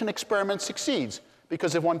fact, such an experiment succeeds,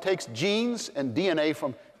 because if one takes genes and DNA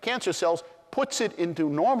from cancer cells, puts it into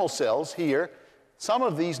normal cells here, some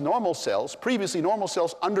of these normal cells, previously normal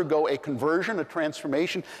cells, undergo a conversion, a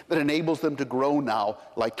transformation that enables them to grow now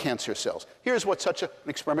like cancer cells. Here's what such an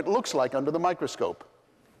experiment looks like under the microscope.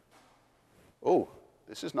 Oh,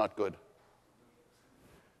 this is not good.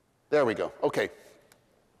 There we go. Okay.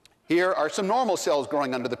 Here are some normal cells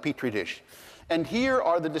growing under the Petri dish. And here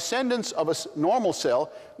are the descendants of a normal cell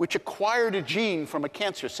which acquired a gene from a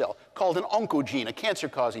cancer cell called an oncogene, a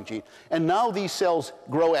cancer-causing gene. And now these cells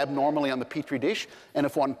grow abnormally on the Petri dish. And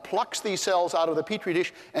if one plucks these cells out of the Petri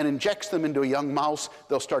dish and injects them into a young mouse,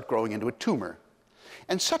 they'll start growing into a tumor.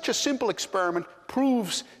 And such a simple experiment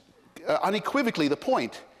proves unequivocally the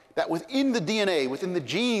point that within the DNA, within the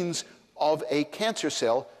genes of a cancer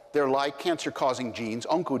cell, there lie cancer-causing genes,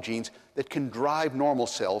 oncogenes, that can drive normal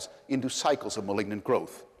cells into cycles of malignant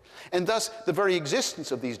growth. And thus, the very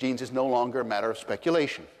existence of these genes is no longer a matter of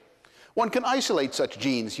speculation. One can isolate such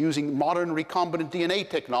genes using modern recombinant DNA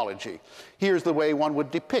technology. Here's the way one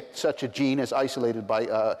would depict such a gene as isolated by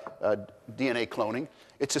DNA cloning.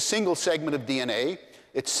 It's a single segment of DNA.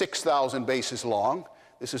 It's 6,000 bases long.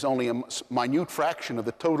 This is only a minute fraction of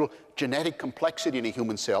the total genetic complexity in a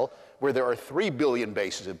human cell, where there are 3 billion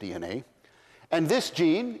bases of DNA. And this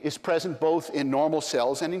gene is present both in normal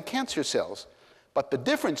cells and in cancer cells. But the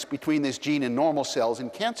difference between this gene in normal cells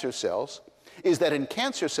and cancer cells is that in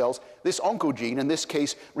cancer cells, this oncogene, in this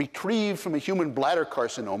case retrieved from a human bladder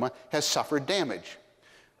carcinoma, has suffered damage.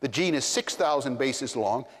 The gene is 6,000 bases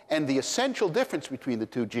long, and the essential difference between the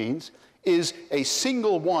two genes is a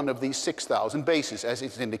single one of these 6,000 bases, as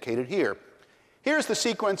is indicated here. Here's the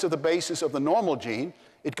sequence of the bases of the normal gene.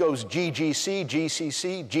 It goes GGC,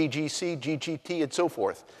 GCC, GGC, GGT, and so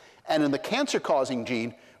forth. And in the cancer-causing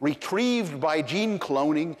gene, retrieved by gene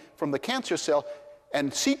cloning from the cancer cell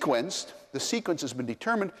and sequenced, the sequence has been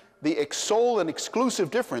determined, the sole and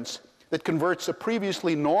exclusive difference that converts a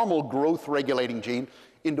previously normal growth-regulating gene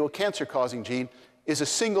into a cancer-causing gene is a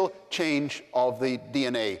single change of the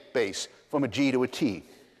DNA base from a G to a T.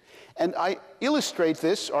 And I illustrate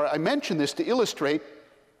this, or I mention this to illustrate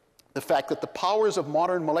the fact that the powers of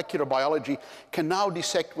modern molecular biology can now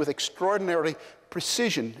dissect with extraordinary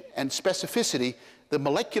precision and specificity the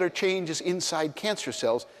molecular changes inside cancer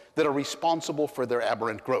cells that are responsible for their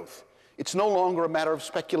aberrant growth. It's no longer a matter of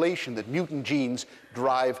speculation that mutant genes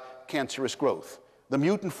drive cancerous growth. The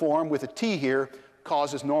mutant form with a T here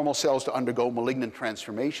causes normal cells to undergo malignant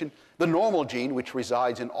transformation. The normal gene, which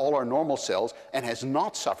resides in all our normal cells and has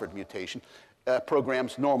not suffered mutation,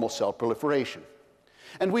 programs normal cell proliferation.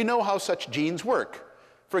 And we know how such genes work.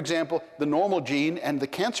 For example, the normal gene and the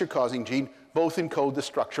cancer-causing gene both encode the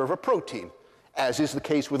structure of a protein. As is the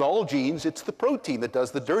case with all genes, it's the protein that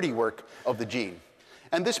does the dirty work of the gene.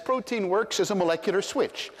 And this protein works as a molecular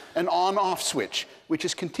switch, an on-off switch, which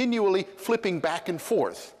is continually flipping back and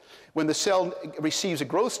forth. When the cell receives a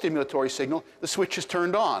growth stimulatory signal, the switch is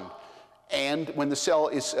turned on. And when the cell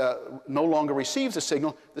no longer receives a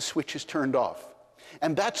signal, the switch is turned off.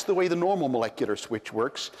 And that's the way the normal molecular switch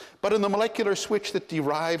works. But in the molecular switch that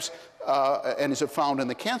derives and is found in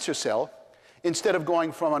the cancer cell, instead of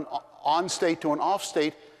going from an on state to an off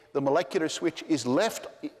state, the molecular switch is left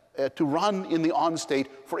to run in the on state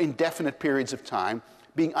for indefinite periods of time,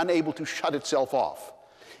 being unable to shut itself off.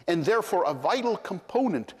 And therefore, a vital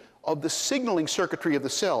component of the signaling circuitry of the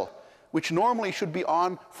cell, which normally should be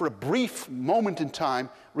on for a brief moment in time,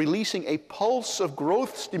 releasing a pulse of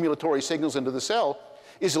growth stimulatory signals into the cell,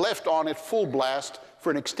 is left on at full blast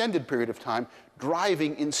for an extended period of time,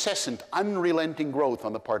 driving incessant, unrelenting growth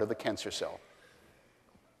on the part of the cancer cell.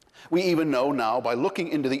 We even know now, by looking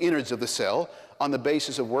into the innards of the cell, on the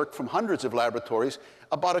basis of work from hundreds of laboratories,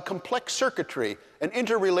 about a complex circuitry, an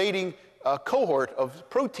interrelating cohort of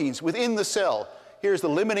proteins within the cell. Here's the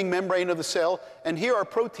limiting membrane of the cell, and here are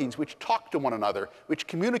proteins which talk to one another, which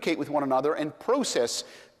communicate with one another and process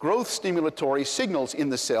growth stimulatory signals in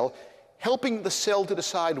the cell, helping the cell to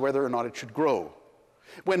decide whether or not it should grow.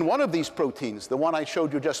 When one of these proteins, the one I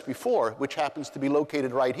showed you just before, which happens to be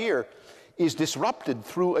located right here, is disrupted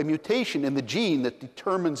through a mutation in the gene that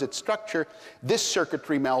determines its structure, this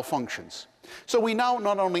circuitry malfunctions. So we now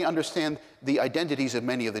not only understand the identities of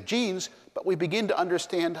many of the genes, but we begin to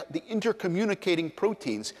understand the intercommunicating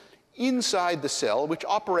proteins inside the cell, which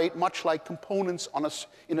operate much like components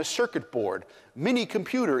in a circuit board, mini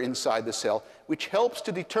computer inside the cell, which helps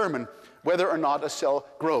to determine whether or not a cell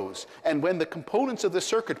grows. And when the components of the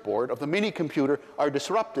circuit board, of the mini computer, are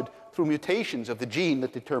disrupted through mutations of the gene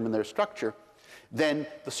that determine their structure, then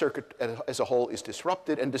the circuit as a whole is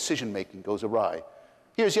disrupted and decision-making goes awry.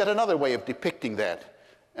 Here's yet another way of depicting that.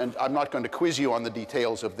 And I'm not going to quiz you on the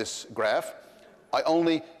details of this graph. I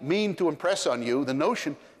only mean to impress on you the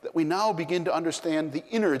notion that we now begin to understand the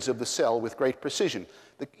innards of the cell with great precision,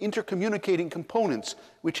 the intercommunicating components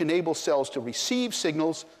which enable cells to receive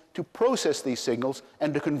signals, to process these signals,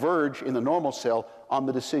 and to converge in the normal cell on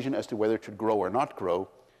the decision as to whether it should grow or not grow.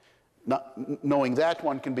 Knowing that,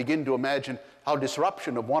 one can begin to imagine how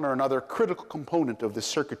disruption of one or another critical component of this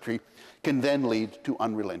circuitry can then lead to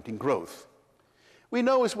unrelenting growth. We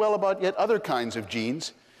know as well about yet other kinds of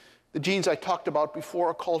genes. The genes I talked about before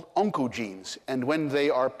are called oncogenes, and when they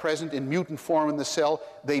are present in mutant form in the cell,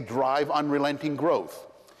 they drive unrelenting growth.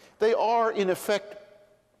 They are, in effect,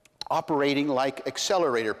 operating like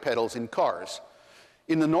accelerator pedals in cars.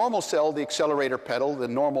 In the normal cell, the accelerator pedal, the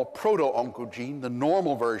normal proto-oncogene, the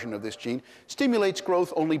normal version of this gene, stimulates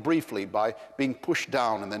growth only briefly by being pushed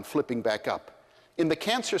down and then flipping back up. In the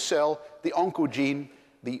cancer cell, the oncogene,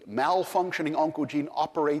 the malfunctioning oncogene,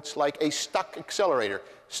 operates like a stuck accelerator,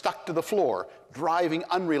 stuck to the floor, driving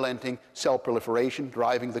unrelenting cell proliferation,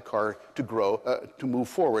 driving the car to grow, to move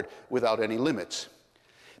forward without any limits.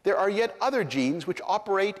 There are yet other genes which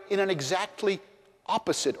operate in an exactly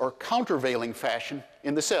opposite or countervailing fashion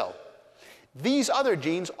in the cell. These other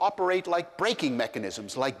genes operate like braking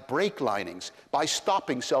mechanisms, like brake linings, by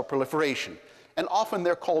stopping cell proliferation. And often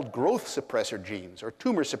they're called growth suppressor genes or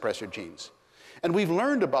tumor suppressor genes. And we've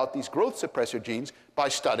learned about these growth suppressor genes by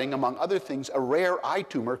studying, among other things, a rare eye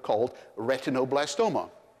tumor called retinoblastoma.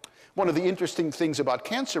 One of the interesting things about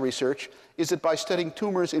cancer research is that by studying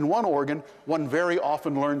tumors in one organ, one very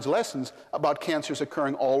often learns lessons about cancers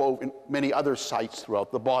occurring all over in many other sites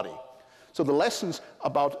throughout the body. So the lessons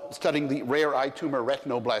about studying the rare eye tumor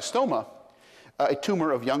retinoblastoma, a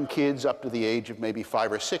tumor of young kids up to the age of maybe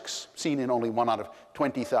 5 or 6, seen in only 1 out of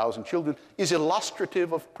 20,000 children, is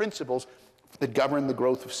illustrative of principles that govern the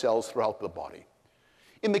growth of cells throughout the body.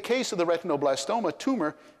 In the case of the retinoblastoma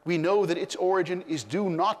tumor, we know that its origin is due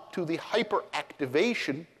not to the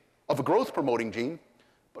hyperactivation of a growth-promoting gene,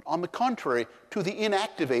 but on the contrary, to the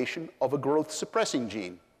inactivation of a growth-suppressing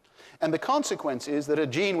gene. And the consequence is that a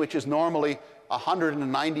gene which is normally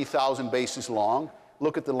 190,000 bases long,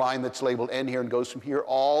 look at the line that's labeled N here and goes from here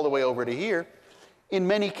all the way over to here, in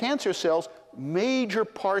many cancer cells, major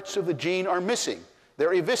parts of the gene are missing.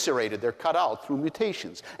 They're eviscerated, they're cut out through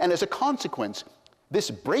mutations. And as a consequence, this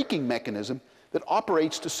braking mechanism that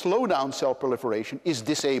operates to slow down cell proliferation is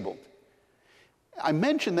disabled. I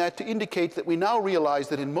mention that to indicate that we now realize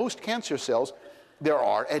that in most cancer cells, there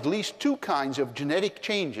are at least 2 kinds of genetic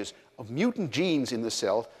changes of mutant genes in the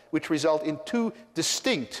cell which result in 2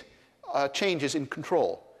 distinct changes in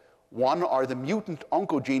control. One are the mutant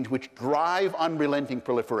oncogenes which drive unrelenting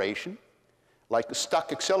proliferation, like the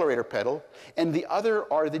stuck accelerator pedal, and the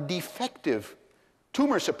other are the defective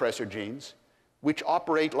tumor suppressor genes which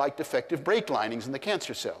operate like defective brake linings in the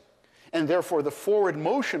cancer cell. And therefore, the forward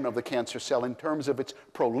motion of the cancer cell in terms of its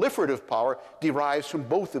proliferative power derives from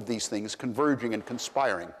both of these things converging and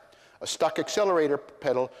conspiring. A stuck accelerator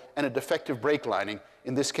pedal and a defective brake lining,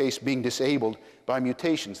 in this case being disabled by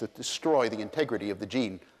mutations that destroy the integrity of the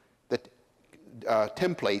gene that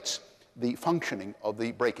templates the functioning of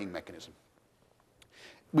the braking mechanism.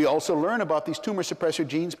 We also learn about these tumor suppressor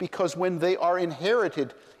genes because when they are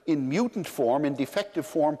inherited in mutant form, in defective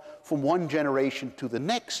form, from one generation to the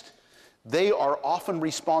next, they are often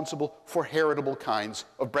responsible for heritable kinds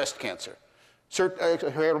of breast cancer.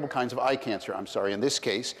 Heritable kinds of eye cancer, I'm sorry, in this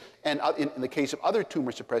case, and in the case of other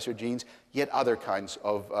tumor suppressor genes, yet other kinds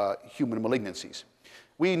of human malignancies.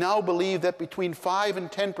 We now believe that between 5 and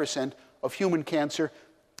 10% of human cancer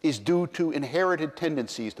is due to inherited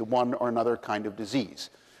tendencies to one or another kind of disease.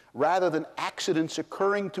 Rather than accidents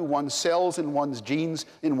occurring to one's cells and one's genes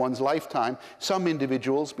in one's lifetime, some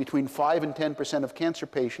individuals, between 5 and 10% of cancer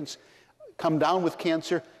patients, come down with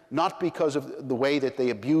cancer not because of the way that they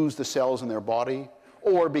abuse the cells in their body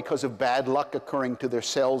or because of bad luck occurring to their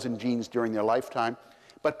cells and genes during their lifetime,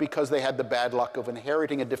 but because they had the bad luck of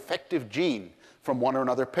inheriting a defective gene from one or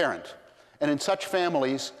another parent. And in such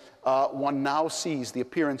families, one now sees the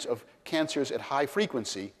appearance of cancers at high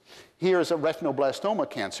frequency. Here's a retinoblastoma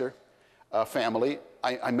cancer family.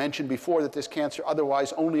 I mentioned before that this cancer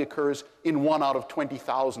otherwise only occurs in 1 out of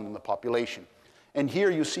 20,000 in the population. And here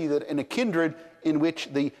you see that in a kindred in which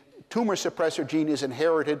the tumor suppressor gene is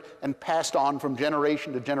inherited and passed on from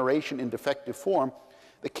generation to generation in defective form,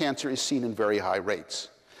 the cancer is seen in very high rates.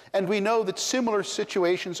 And we know that similar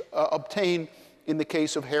situations obtain in the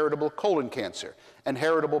case of heritable colon cancer and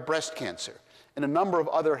heritable breast cancer and a number of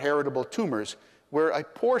other heritable tumors where a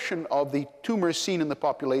portion of the tumors seen in the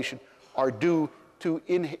population are due to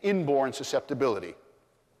inborn susceptibility.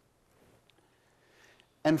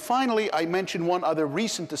 And finally, I mentioned one other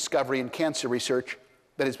recent discovery in cancer research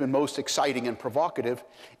that has been most exciting and provocative,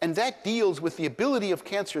 and that deals with the ability of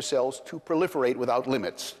cancer cells to proliferate without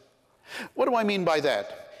limits. What do I mean by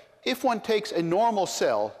that? If one takes a normal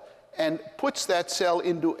cell and puts that cell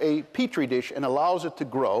into a petri dish and allows it to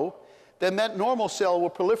grow, then that normal cell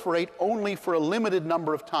will proliferate only for a limited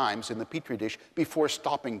number of times in the petri dish before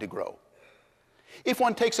stopping to grow. If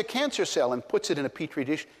one takes a cancer cell and puts it in a petri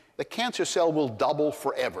dish, the cancer cell will double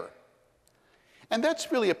forever. And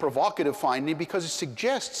that's really a provocative finding because it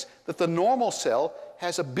suggests that the normal cell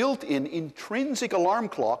has a built-in intrinsic alarm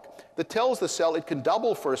clock that tells the cell it can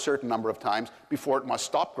double for a certain number of times before it must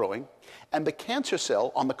stop growing. And the cancer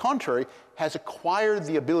cell, on the contrary, has acquired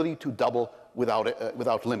the ability to double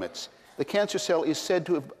without limits. The cancer cell is said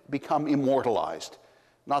to have become immortalized.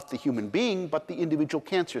 Not the human being, but the individual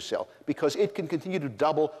cancer cell, because it can continue to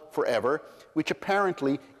double forever, which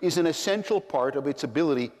apparently is an essential part of its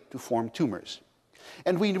ability to form tumors.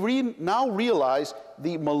 And we now realize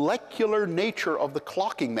the molecular nature of the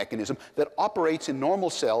clocking mechanism that operates in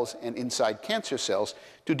normal cells and inside cancer cells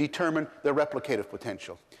to determine their replicative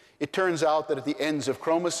potential. It turns out that at the ends of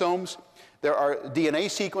chromosomes, there are DNA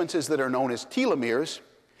sequences that are known as telomeres,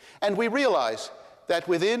 and we realize that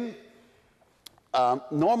within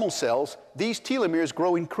normal cells, these telomeres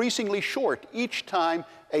grow increasingly short each time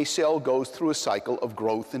a cell goes through a cycle of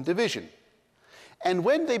growth and division. And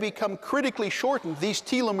when they become critically shortened, these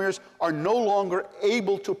telomeres are no longer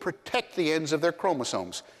able to protect the ends of their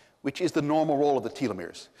chromosomes, which is the normal role of the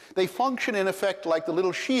telomeres. They function, in effect, like the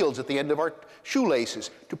little shields at the end of our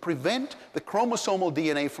shoelaces to prevent the chromosomal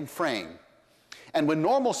DNA from fraying. And when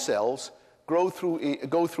normal cells go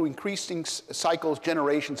through increasing cycles,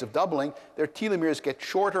 generations of doubling, their telomeres get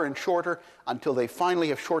shorter and shorter until they finally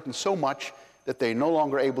have shortened so much that they're no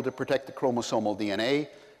longer able to protect the chromosomal DNA.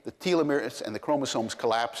 The telomeres and the chromosomes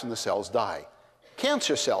collapse and the cells die.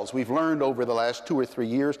 Cancer cells, we've learned over the last 2 or 3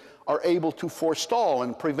 years, are able to forestall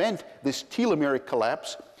and prevent this telomeric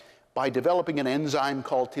collapse by developing an enzyme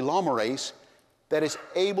called telomerase that is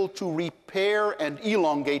able to repair and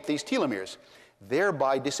elongate these telomeres,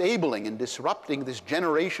 thereby disabling and disrupting this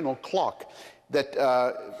generational clock that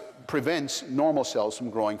prevents normal cells from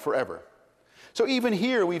growing forever. So even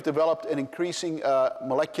here, we've developed an increasing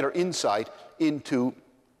molecular insight into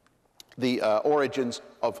the origins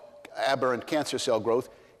of aberrant cancer cell growth.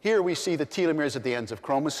 Here we see the telomeres at the ends of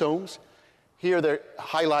chromosomes. Here they're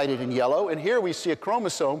highlighted in yellow. And here we see a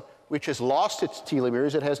chromosome which has lost its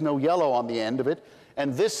telomeres. It has no yellow on the end of it.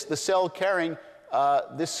 And the cell carrying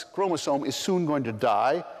this chromosome is soon going to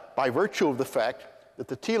die by virtue of the fact that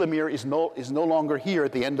the telomere is no longer here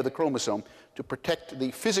at the end of the chromosome to protect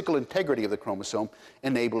the physical integrity of the chromosome,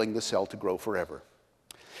 enabling the cell to grow forever.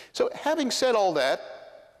 So having said all that,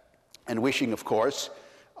 and wishing, of course,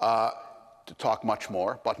 to talk much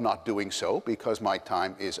more, but not doing so because my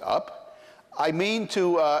time is up, I mean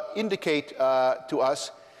to indicate to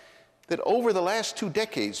us that over the last 2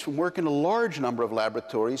 decades, from work in a large number of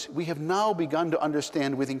laboratories, we have now begun to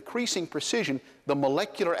understand with increasing precision the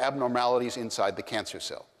molecular abnormalities inside the cancer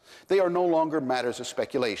cell. They are no longer matters of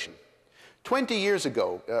speculation. 20 years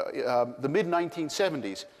ago, the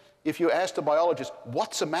mid-1970s, if you asked a biologist,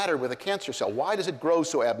 what's the matter with a cancer cell? Why does it grow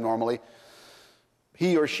so abnormally?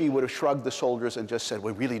 He or she would have shrugged the shoulders and just said,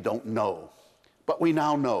 we really don't know. But we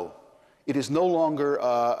now know. It is no longer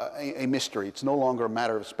a mystery. It's no longer a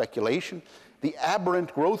matter of speculation. The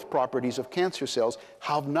aberrant growth properties of cancer cells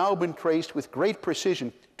have now been traced with great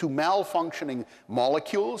precision to malfunctioning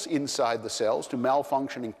molecules inside the cells, to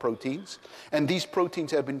malfunctioning proteins. And these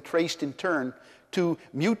proteins have been traced in turn to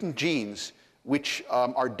mutant genes which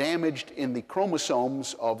are damaged in the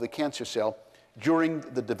chromosomes of the cancer cell during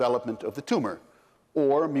the development of the tumor,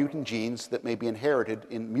 or mutant genes that may be inherited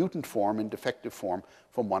in mutant form and defective form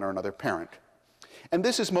from one or another parent. And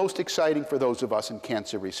this is most exciting for those of us in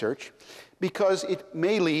cancer research because it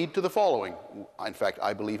may lead to the following. In fact,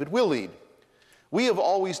 I believe it will lead. We have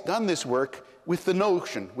always done this work with the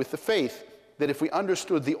notion, with the faith, that if we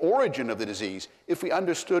understood the origin of the disease, if we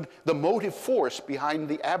understood the motive force behind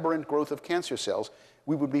the aberrant growth of cancer cells,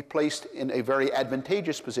 we would be placed in a very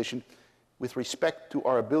advantageous position with respect to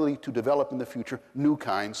our ability to develop in the future new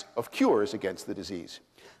kinds of cures against the disease.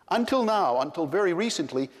 Until now, until very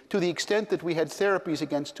recently, to the extent that we had therapies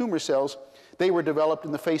against tumor cells, they were developed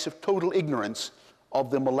in the face of total ignorance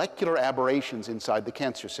of the molecular aberrations inside the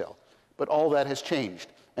cancer cell. But all that has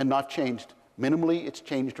changed, and not changed minimally, it's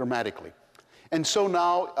changed dramatically. And so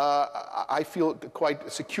now I feel quite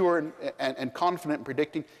secure and confident in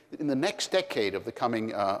predicting that in the next decade of the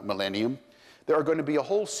coming millennium, there are going to be a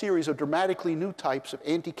whole series of dramatically new types of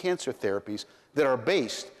anti-cancer therapies that are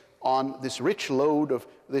based on this rich load of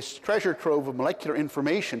this treasure trove of molecular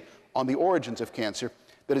information on the origins of cancer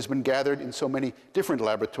that has been gathered in so many different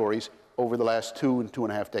laboratories over the last 2 and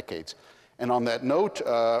 2.5 decades. And on that note,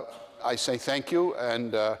 I say thank you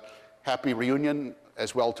and happy reunion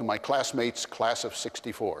as well to my classmates, class of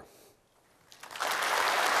 '64.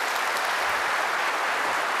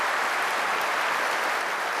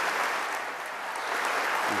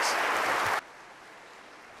 Thanks.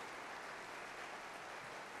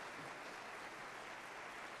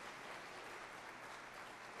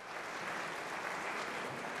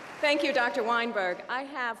 Thank you, Dr. Weinberg. I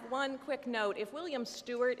have one quick note. If William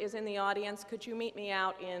Stewart is in the audience, could you meet me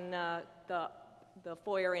out in the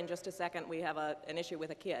foyer in just a second? We have an issue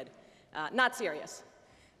with a kid. Not serious.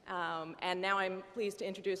 And now I'm pleased to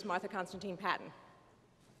introduce Martha Constantine-Paton.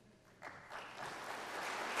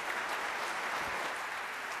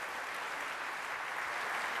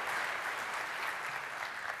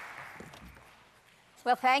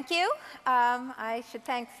 Well, thank you. I should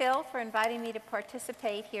thank Phil for inviting me to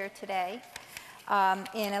participate here today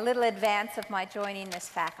in a little advance of my joining this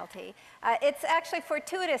faculty. It's actually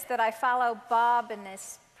fortuitous that I follow Bob in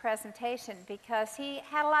this presentation because he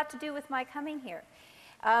had a lot to do with my coming here.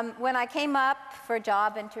 When I came up for a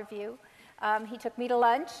job interview, he took me to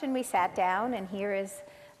lunch and we sat down, and here is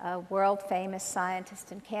a world-famous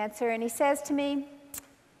scientist in cancer, and he says to me,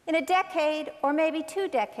 in a decade or maybe 2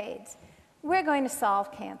 decades, we're going to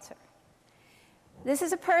solve cancer. This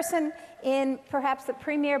is a person in perhaps the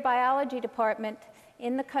premier biology department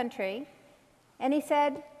in the country, and he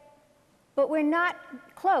said, but we're not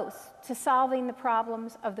close to solving the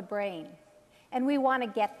problems of the brain, and we want to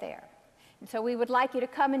get there. And so we would like you to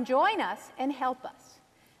come and join us and help us.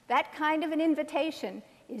 That kind of an invitation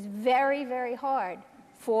is very, very hard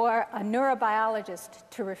for a neurobiologist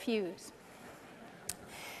to refuse.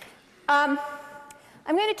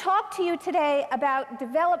 I'm going to talk to you today about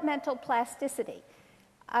developmental plasticity.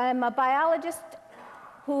 I'm a biologist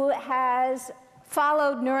who has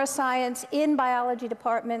followed neuroscience in biology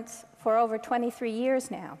departments for over 23 years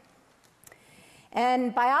now.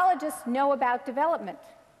 And biologists know about development.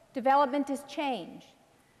 Development is change.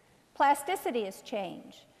 Plasticity is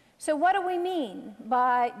change. So what do we mean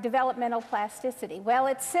by developmental plasticity? Well,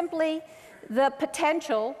 it's simply the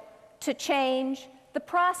potential to change the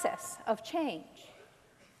process of change.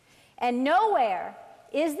 And nowhere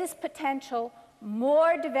is this potential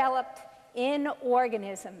more developed in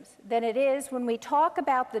organisms than it is when we talk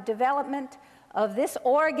about the development of this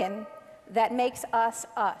organ that makes us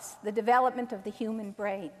us, the development of the human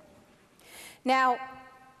brain. Now,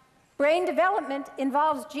 brain development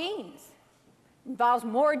involves genes. It involves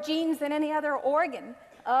more genes than any other organ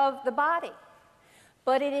of the body.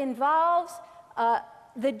 But it involves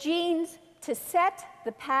the genes to set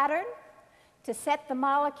the pattern, to set the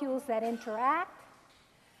molecules that interact,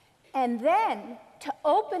 and then to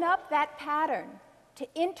open up that pattern to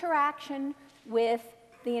interaction with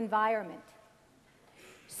the environment.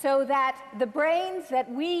 So that the brains that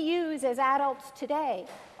we use as adults today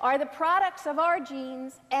are the products of our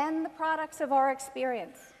genes and the products of our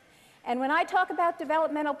experience. And when I talk about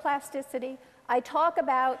developmental plasticity, I talk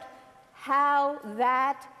about how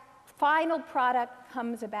that final product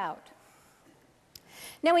comes about.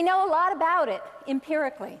 Now, we know a lot about it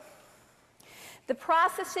empirically. The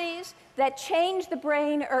processes that change the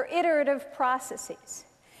brain are iterative processes.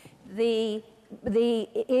 The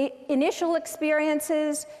initial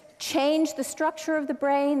experiences change the structure of the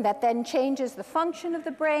brain, that then changes the function of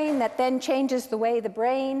the brain, that then changes the way the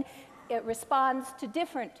brain responds to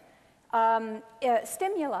different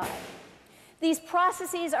stimuli. These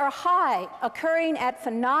processes are high, occurring at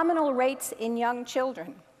phenomenal rates in young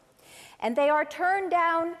children. And they are turned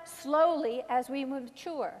down slowly as we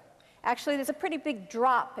mature. Actually, there's a pretty big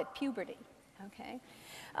drop at puberty. Okay?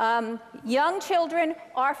 Young children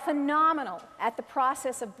are phenomenal at the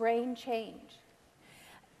process of brain change.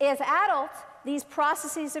 As adults, these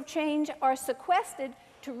processes of change are sequestered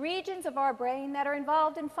to regions of our brain that are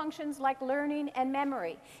involved in functions like learning and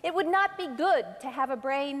memory. It would not be good to have a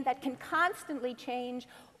brain that can constantly change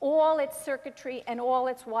all its circuitry and all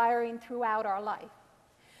its wiring throughout our life.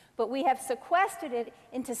 But we have sequestered it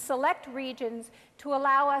into select regions to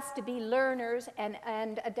allow us to be learners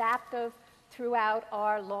and adaptive throughout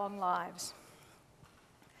our long lives.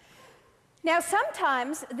 Now,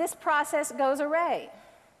 sometimes this process goes awry.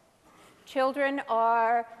 Children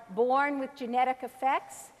are born with genetic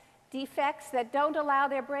defects that don't allow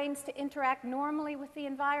their brains to interact normally with the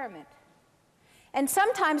environment. And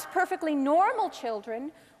sometimes perfectly normal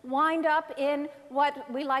children wind up in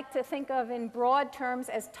what we like to think of in broad terms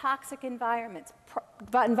as toxic environments,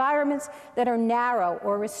 environments that are narrow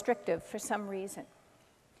or restrictive for some reason.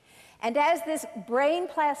 And as this brain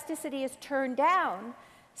plasticity is turned down,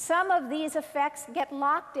 some of these effects get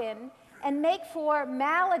locked in and make for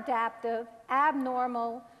maladaptive,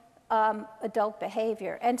 abnormal adult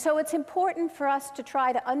behavior. And so it's important for us to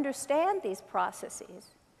try to understand these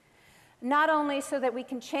processes, not only so that we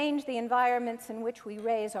can change the environments in which we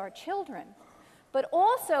raise our children, but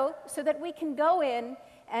also so that we can go in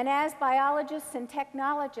and, as biologists and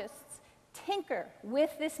technologists, tinker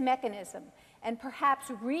with this mechanism and perhaps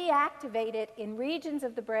reactivate it in regions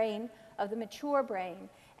of the brain, of the mature brain,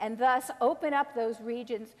 and thus open up those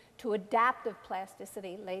regions to adaptive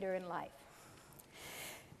plasticity later in life.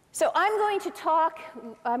 So I'm going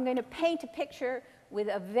to paint a picture with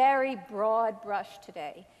a very broad brush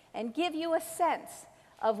today and give you a sense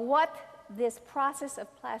of what this process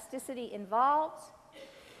of plasticity involves.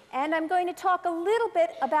 And I'm going to talk a little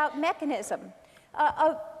bit about mechanism,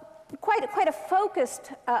 quite a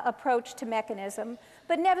focused approach to mechanism,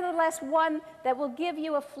 but nevertheless one that will give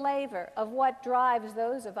you a flavor of what drives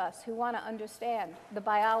those of us who want to understand the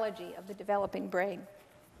biology of the developing brain.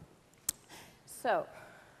 So,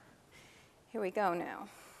 here we go now.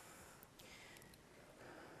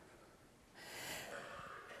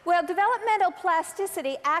 Well, developmental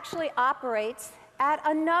plasticity actually operates at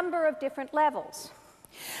a number of different levels.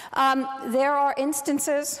 There are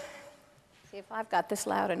instances, see if I've got this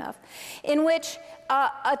loud enough, in which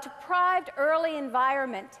a deprived early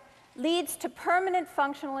environment leads to permanent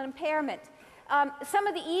functional impairment. Some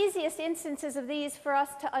of the easiest instances of these for us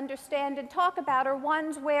to understand and talk about are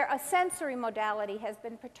ones where a sensory modality has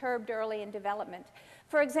been perturbed early in development.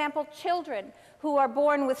 For example, children who are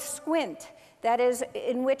born with squint, that is,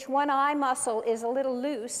 in which one eye muscle is a little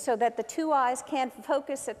loose so that the two eyes can't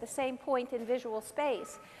focus at the same point in visual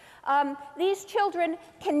space. These children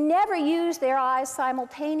can never use their eyes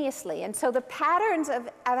simultaneously, and so the patterns of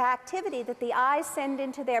activity that the eyes send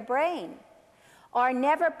into their brain are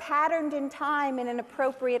never patterned in time in an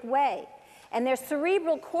appropriate way. And their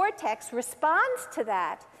cerebral cortex responds to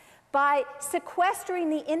that by sequestering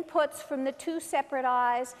the inputs from the two separate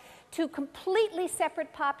eyes to completely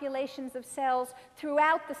separate populations of cells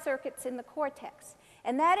throughout the circuits in the cortex.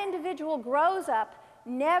 And that individual grows up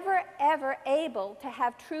never, ever able to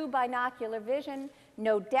have true binocular vision,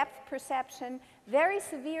 no depth perception, very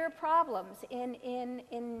severe problems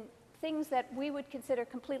in things that we would consider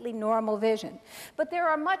completely normal vision. But there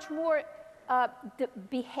are much more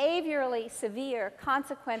behaviorally severe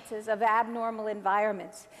consequences of abnormal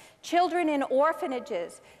environments. Children in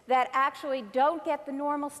orphanages that actually don't get the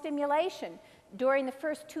normal stimulation during the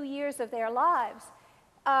first 2 years of their lives.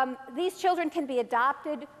 These children can be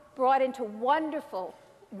adopted, brought into wonderful,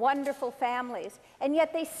 wonderful families, and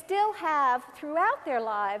yet they still have, throughout their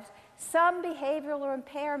lives, some behavioral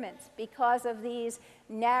impairments because of these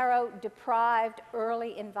narrow, deprived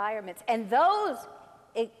early environments. And those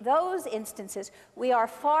instances, we are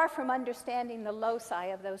far from understanding the loci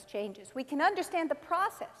of those changes. We can understand the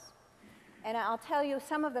process, and I'll tell you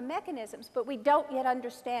some of the mechanisms, but we don't yet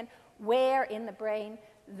understand where in the brain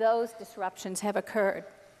those disruptions have occurred.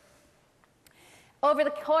 Over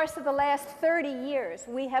the course of the last 30 years,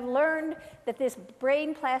 we have learned that this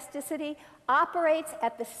brain plasticity operates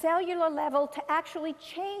at the cellular level to actually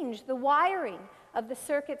change the wiring of the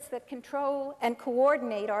circuits that control and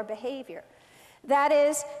coordinate our behavior. That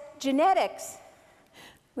is, genetics,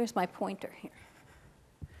 where's my pointer here,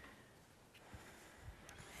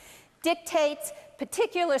 dictates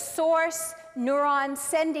particular source neurons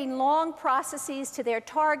sending long processes to their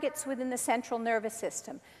targets within the central nervous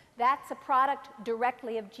system. That's a product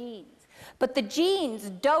directly of genes. But the genes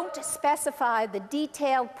don't specify the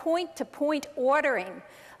detailed point-to-point ordering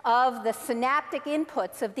of the synaptic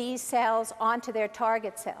inputs of these cells onto their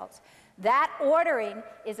target cells. That ordering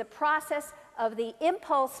is a process of the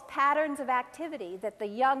impulse patterns of activity that the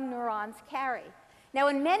young neurons carry. Now,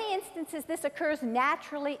 in many instances, this occurs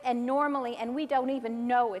naturally and normally, and we don't even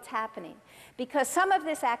know it's happening, because some of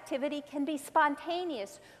this activity can be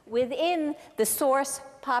spontaneous within the source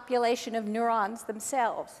population of neurons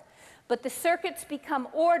themselves. But the circuits become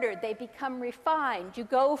ordered, they become refined. You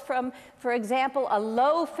go from, for example, a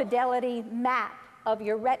low-fidelity map of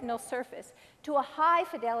your retinal surface to a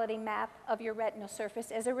high-fidelity map of your retinal surface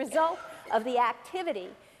as a result of the activity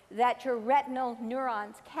that your retinal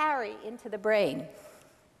neurons carry into the brain.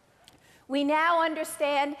 We now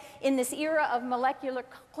understand, in this era of molecular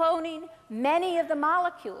cloning, many of the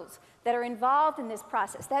molecules that are involved in this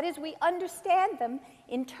process. That is, we understand them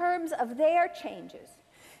in terms of their changes.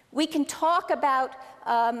 We can talk about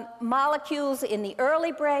molecules in the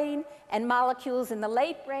early brain and molecules in the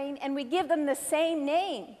late brain, and we give them the same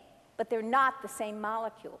name, but they're not the same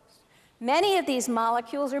molecules. Many of these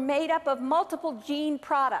molecules are made up of multiple gene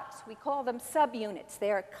products. We call them subunits.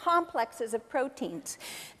 They are complexes of proteins.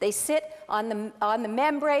 They sit on the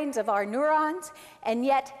membranes of our neurons, and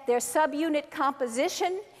yet their subunit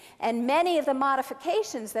composition and many of the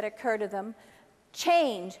modifications that occur to them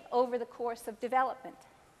change over the course of development.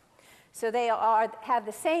 So they have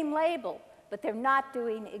the same label, but they're not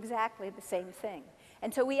doing exactly the same thing.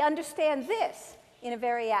 And so we understand this in a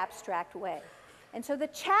very abstract way. And so the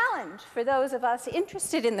challenge for those of us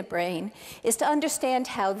interested in the brain is to understand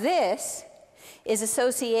how this is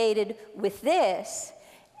associated with this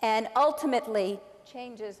and ultimately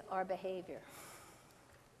changes our behavior.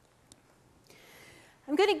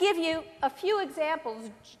 I'm going to give you a few examples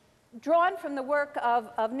drawn from the work of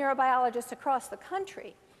neurobiologists across the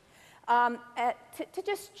country to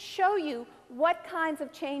just show you what kinds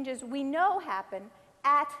of changes we know happen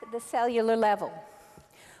at the cellular level.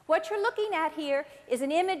 What you're looking at here is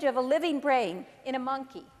an image of a living brain in a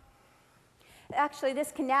monkey. Actually,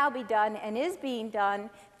 this can now be done and is being done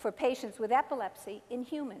for patients with epilepsy in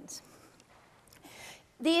humans.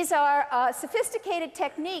 These are sophisticated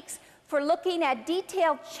techniques for looking at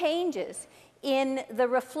detailed changes in the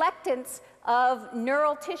reflectance of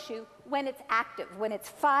neural tissue when it's active, when it's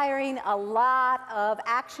firing a lot of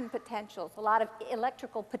action potentials, a lot of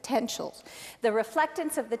electrical potentials. The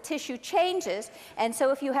reflectance of the tissue changes, and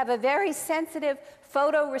so if you have a very sensitive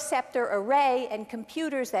photoreceptor array and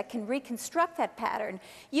computers that can reconstruct that pattern,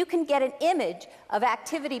 you can get an image of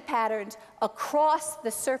activity patterns across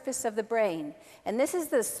the surface of the brain. And this is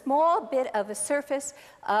the small bit of a surface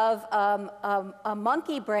of a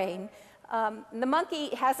monkey brain. The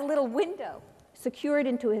monkey has a little window secured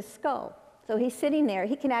into his skull. So he's sitting there.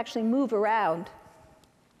 He can actually move around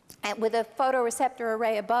and with a photoreceptor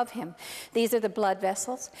array above him. These are the blood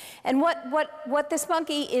vessels. And what this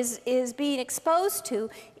monkey is being exposed to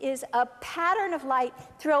is a pattern of light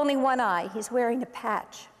through only one eye. He's wearing a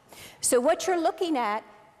patch. So what you're looking at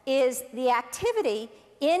is the activity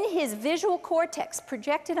in his visual cortex,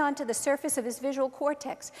 projected onto the surface of his visual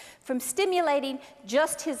cortex, from stimulating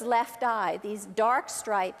just his left eye. These dark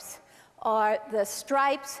stripes are the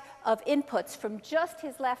stripes of inputs from just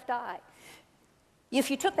his left eye.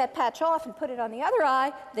 If you took that patch off and put it on the other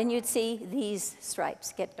eye, then you'd see these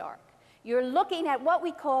stripes get dark. You're looking at what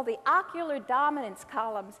we call the ocular dominance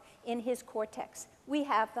columns in his cortex. We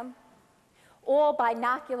have them. All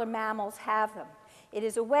binocular mammals have them. It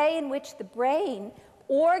is a way in which the brain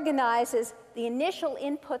organizes the initial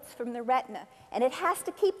inputs from the retina. And it has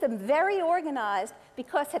to keep them very organized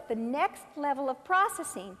because at the next level of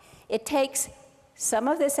processing, it takes some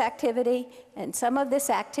of this activity and some of this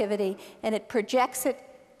activity, and it projects it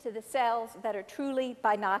to the cells that are truly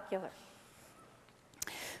binocular.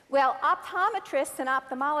 Well, optometrists and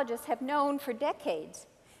ophthalmologists have known for decades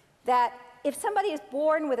that if somebody is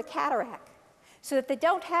born with a cataract, so that they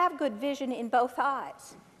don't have good vision in both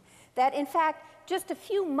eyes, that in fact, just a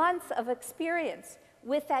few months of experience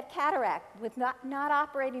with that cataract, with not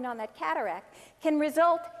operating on that cataract, can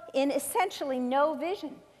result in essentially no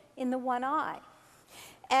vision in the one eye.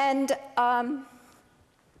 And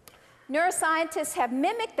neuroscientists have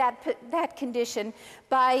mimicked that condition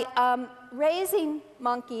by raising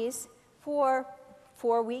monkeys for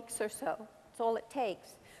 4 weeks or so, that's all it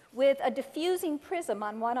takes, with a diffusing prism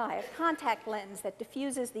on one eye, a contact lens that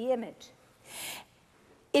diffuses the image.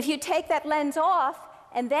 If you take that lens off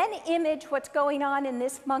and then image what's going on in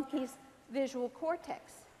this monkey's visual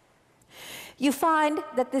cortex, you find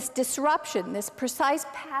that this disruption, this precise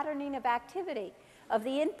patterning of activity of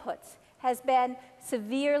the inputs has been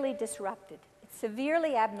severely disrupted. It's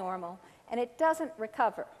severely abnormal, and it doesn't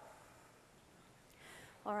recover.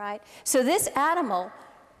 All right? So this animal,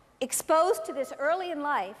 exposed to this early in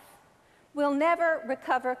life, will never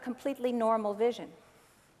recover completely normal vision.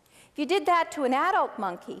 If you did that to an adult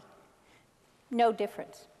monkey, no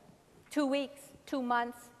difference. 2 weeks, 2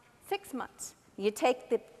 months, 6 months. You take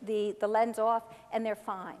the lens off, and they're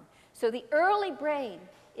fine. So the early brain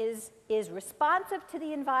is responsive to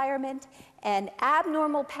the environment, and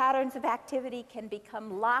abnormal patterns of activity can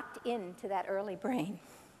become locked into that early brain.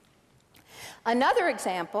 Another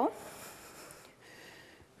example,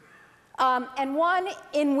 and one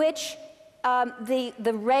in which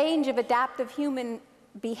the range of adaptive human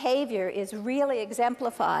behavior is really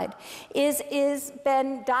exemplified, is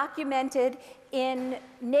been documented in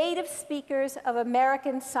native speakers of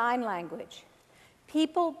American Sign Language.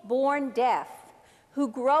 People born deaf who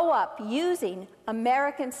grow up using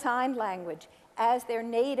American Sign Language as their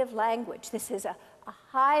native language. This is a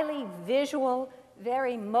highly visual,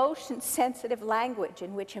 very motion-sensitive language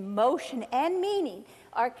in which emotion and meaning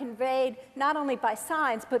are conveyed not only by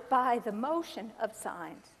signs, but by the motion of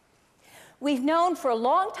signs. We've known for a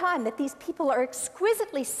long time that these people are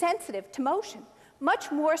exquisitely sensitive to motion,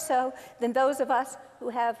 much more so than those of us who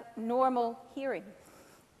have normal hearing.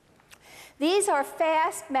 These are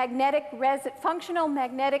fast functional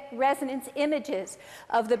magnetic resonance images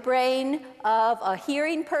of the brain of a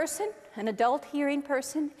hearing person, an adult hearing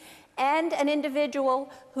person, and an individual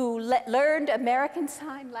who learned American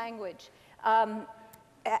Sign Language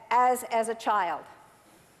as a child.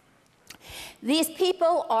 These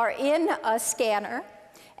people are in a scanner,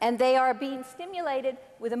 and they are being stimulated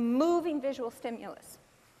with a moving visual stimulus.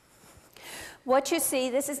 What you see,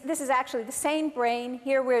 this is actually the same brain.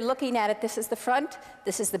 Here we're looking at it. This is the front,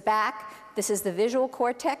 this is the back, this is the visual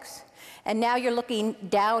cortex, and now you're looking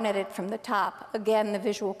down at it from the top. Again, the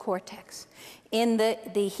visual cortex. In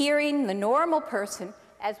the hearing, the normal person,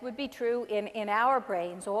 as would be true in our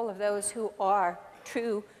brains, all of those who are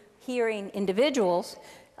true hearing individuals,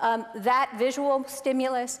 that visual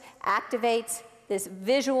stimulus activates this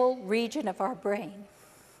visual region of our brain.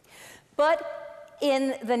 But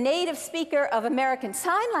in the native speaker of American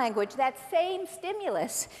Sign Language, that same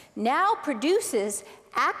stimulus now produces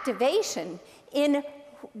activation in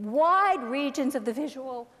wide regions of the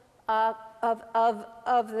visual of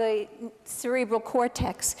the cerebral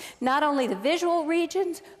cortex. Not only the visual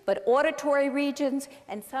regions, but auditory regions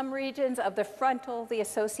and some regions of the frontal, the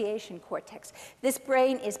association cortex. This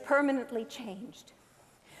brain is permanently changed.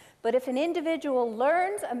 But if an individual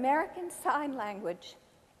learns American Sign Language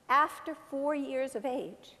after 4 years of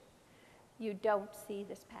age, you don't see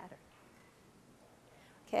this pattern.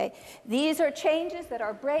 Okay? These are changes that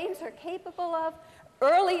our brains are capable of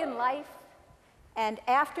early in life, and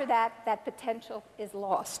after that, that potential is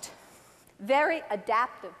lost. Very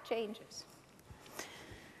adaptive changes.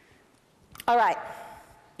 All right.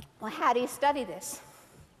 Well, how do you study this?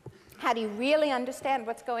 How do you really understand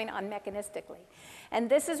what's going on mechanistically? And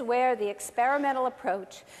this is where the experimental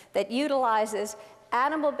approach that utilizes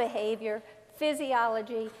animal behavior,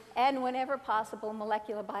 physiology, and whenever possible,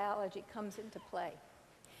 molecular biology comes into play.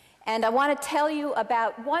 And I want to tell you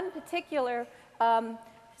about one particular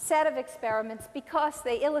set of experiments because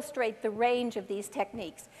they illustrate the range of these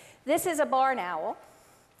techniques. This is a barn owl.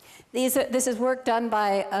 This is work done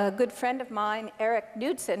by a good friend of mine, Eric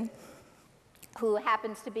Knudsen, who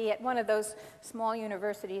happens to be at one of those small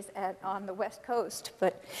universities on the West Coast.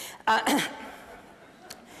 But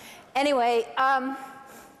anyway, barn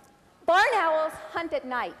owls hunt at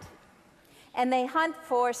night, and they hunt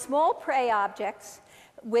for small prey objects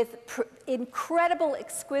with incredible,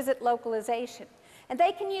 exquisite localization. And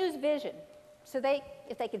they can use vision. So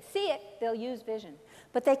if they can see it, they'll use vision.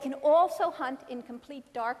 But they can also hunt in complete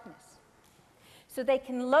darkness. So they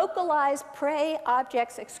can localize prey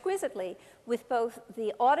objects exquisitely with both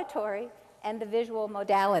the auditory and the visual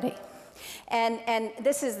modality. And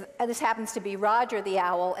this happens to be Roger the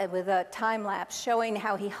owl, and with a time lapse showing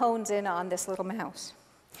how he hones in on this little mouse.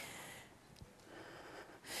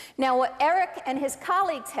 Now, what Eric and his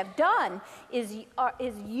colleagues have done is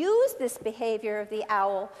use this behavior of the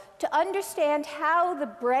owl to understand how the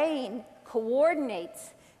brain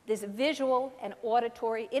coordinates this visual and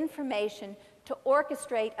auditory information to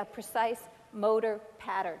orchestrate a precise motor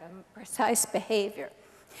pattern, a precise behavior.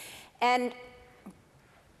 And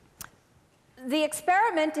the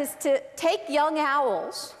experiment is to take young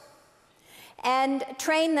owls and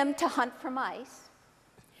train them to hunt for mice,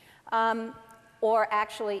 or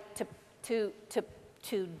actually to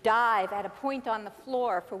dive at a point on the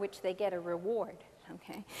floor for which they get a reward.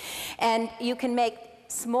 Okay? And you can make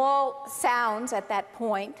small sounds at that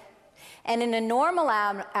point. And in a normal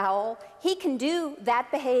owl, he can do that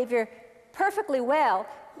behavior perfectly well,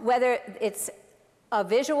 whether it's a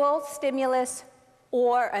visual stimulus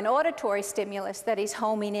or an auditory stimulus that he's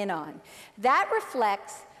homing in on. That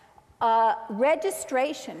reflects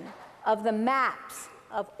registration of the maps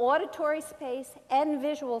of auditory space and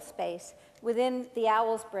visual space within the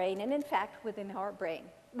owl's brain, and in fact, within our brain.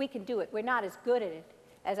 We can do it. We're not as good at it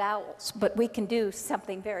as owls, but we can do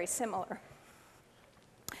something very similar.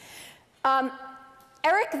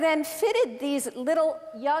 Eric then fitted these little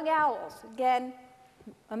young owls, again,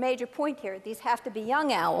 a major point here, these have to be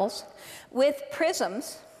young owls, with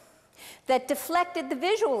prisms that deflected the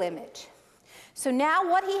visual image. So now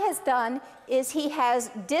what he has done is he has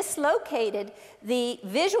dislocated the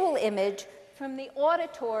visual image from the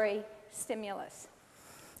auditory stimulus.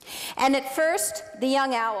 And at first, the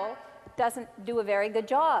young owl doesn't do a very good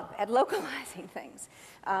job at localizing things.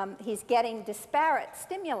 He's getting disparate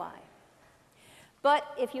stimuli. But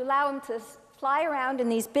if you allow him to fly around in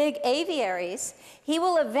these big aviaries, he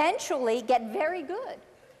will eventually get very good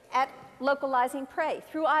at localizing prey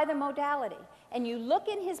through either modality. And you look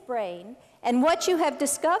in his brain, and what you have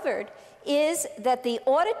discovered is that the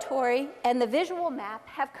auditory and the visual map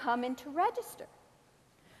have come into register.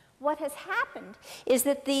 What has happened is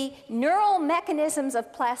that the neural mechanisms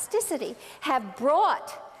of plasticity have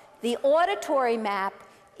brought the auditory map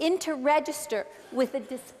into register with a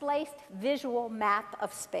displaced visual map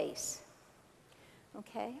of space.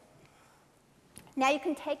 Okay? Now you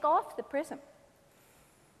can take off the prism.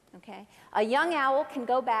 Okay? A young owl can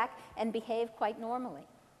go back and behave quite normally.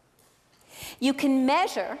 You can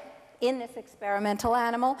measure in this experimental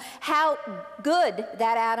animal how good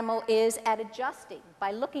that animal is at adjusting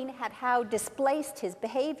by looking at how displaced his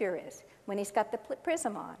behavior is when he's got the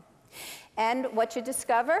prism on. And what you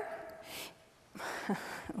discover,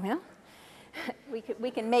 well,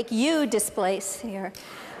 we can make you displace here.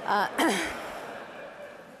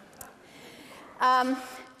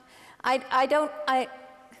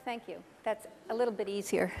 Thank you. That's a little bit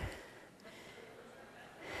easier.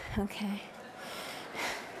 Okay.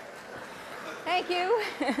 Thank you.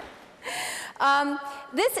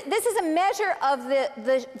 This is a measure of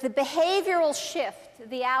the behavioral shift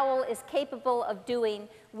the owl is capable of doing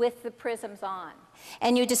with the prisms on.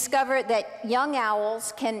 And you discover that young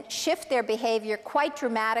owls can shift their behavior quite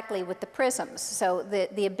dramatically with the prisms. So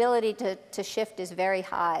the ability to shift is very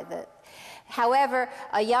high. However,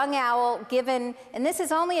 a young owl given, and this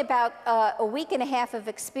is only about a week and a half of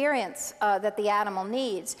experience that the animal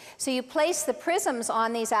needs. So you place the prisms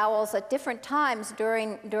on these owls at different times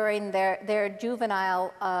during their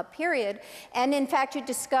juvenile period. And in fact, you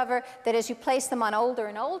discover that as you place them on older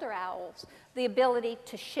and older owls, the ability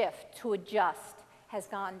to shift, to adjust, has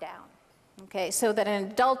gone down. Okay, so that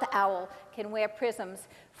an adult owl can wear prisms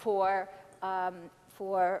for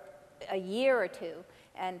a year or two,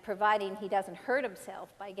 and providing he doesn't hurt himself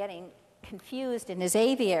by getting confused in his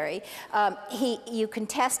aviary, you can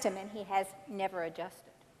test him, and he has never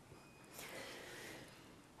adjusted.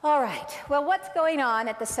 All right, well, what's going on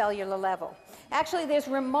at the cellular level? Actually, there's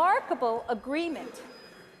remarkable agreement.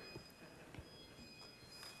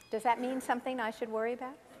 Does that mean something I should worry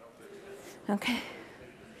about? Okay,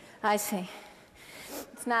 I see.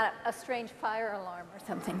 It's not a strange fire alarm or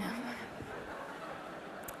something.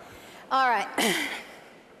 All right.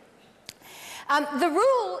 The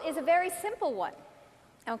rule is a very simple one,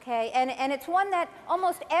 okay? And it's one that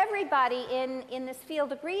almost everybody in this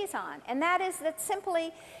field agrees on, and that is that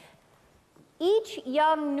simply each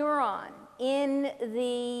young neuron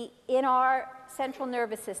in our central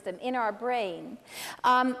nervous system, in our brain,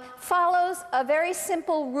 follows a very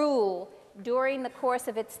simple rule during the course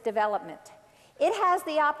of its development. It has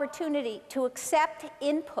the opportunity to accept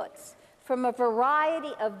inputs from a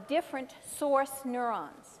variety of different source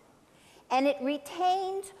neurons. And it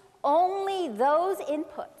retains only those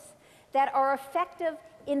inputs that are effective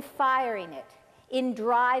in firing it, in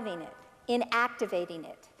driving it, in activating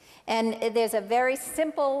it. And there's a very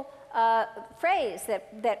simple phrase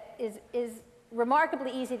that is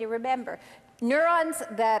remarkably easy to remember. Neurons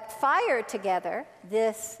that fire together,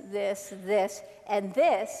 this, and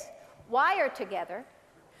this, wire together,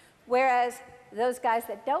 whereas those guys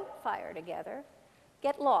that don't fire together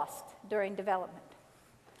get lost during development.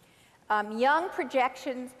 Young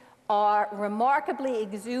projections are remarkably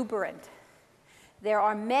exuberant. There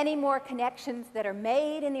are many more connections that are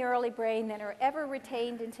made in the early brain than are ever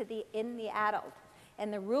retained in the adult.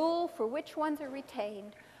 And the rule for which ones are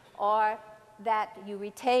retained are that you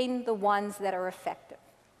retain the ones that are effective.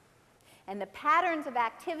 And the patterns of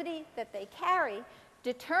activity that they carry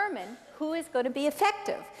determine who is going to be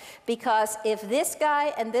effective. Because if this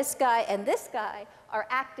guy and this guy and this guy are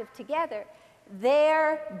active together,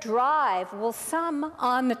 their drive will sum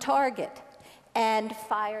on the target and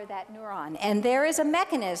fire that neuron. And there is a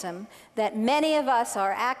mechanism that many of us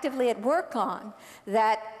are actively at work on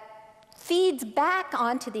that feeds back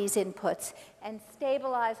onto these inputs and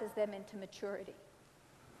stabilizes them into maturity.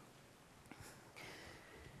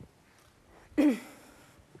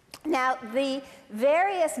 Now, the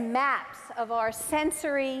various maps of our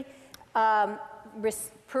sensory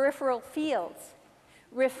peripheral fields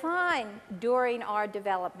refine during our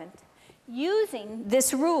development using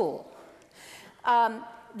this rule. The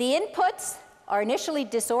inputs are initially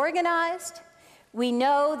disorganized. We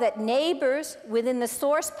know that neighbors within the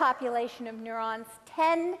source population of neurons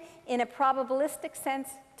tend, in a probabilistic sense,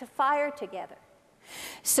 to fire together.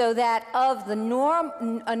 So that of the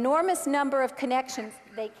enormous number of connections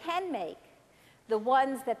they can make, the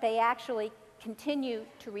ones that they actually continue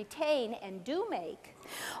to retain and do make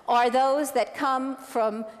are those that come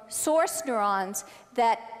from source neurons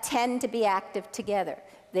that tend to be active together.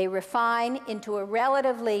 They refine into a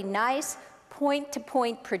relatively nice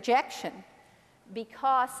point-to-point projection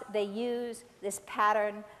because they use this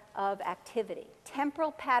pattern of activity,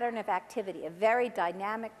 temporal pattern of activity, a very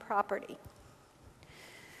dynamic property.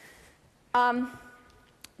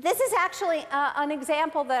 This is actually an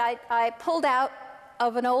example that I pulled out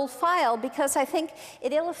of an old file because I think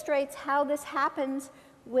it illustrates how this happens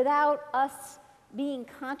without us being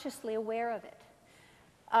consciously aware of it.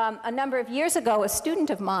 A number of years ago, a student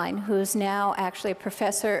of mine, who's now actually a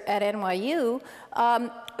professor at NYU,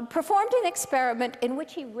 performed an experiment in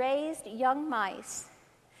which he raised young mice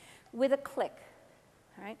with a click,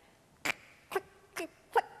 all right? Click, click,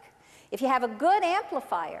 click. If you have a good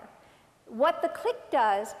amplifier, what the click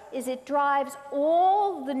does is it drives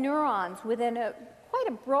all the neurons within quite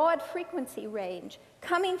a broad frequency range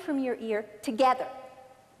coming from your ear together,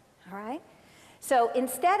 all right? So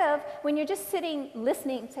instead of, when you're just sitting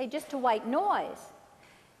listening, say, just to white noise,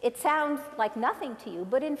 it sounds like nothing to you.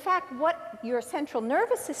 But in fact, what your central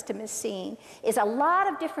nervous system is seeing is a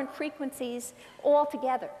lot of different frequencies all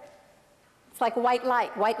together. It's like white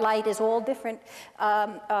light. White light is all different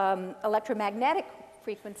electromagnetic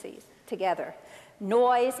frequencies together.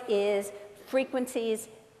 Noise is frequencies,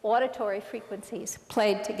 auditory frequencies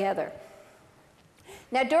played together.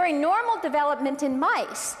 Now, during normal development in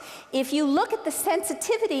mice, if you look at the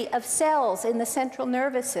sensitivity of cells in the central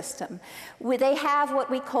nervous system, they have what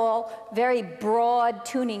we call very broad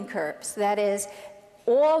tuning curves. That is,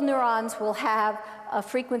 all neurons will have a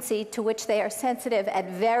frequency to which they are sensitive at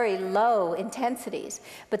very low intensities.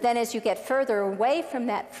 But then as you get further away from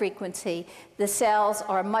that frequency, the cells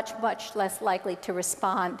are much, much less likely to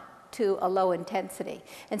respond to a low intensity.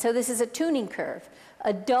 And so this is a tuning curve.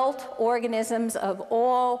 Adult organisms of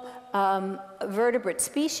all vertebrate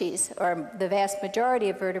species, or the vast majority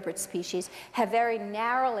of vertebrate species, have very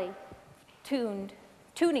narrowly tuned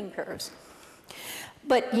tuning curves.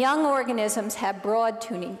 But young organisms have broad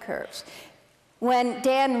tuning curves. When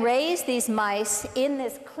Dan raised these mice in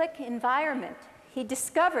this click environment, he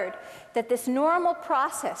discovered that this normal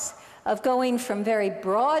process of going from very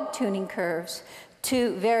broad tuning curves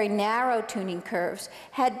to very narrow tuning curves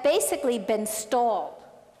had basically been stalled,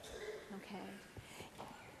 okay,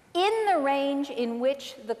 in the range in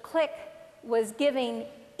which the click was giving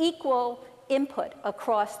equal input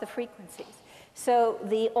across the frequencies. So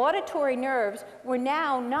the auditory nerves were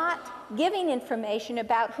now not giving information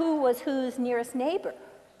about who was whose nearest neighbor,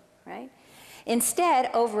 right?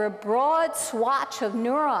 Instead, over a broad swatch of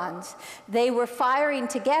neurons, they were firing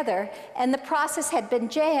together, and the process had been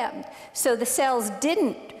jammed. So the cells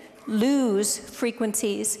didn't lose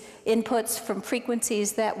frequencies, inputs from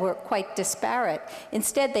frequencies that were quite disparate.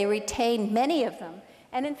 Instead, they retained many of them.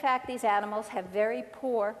 And in fact, these animals have very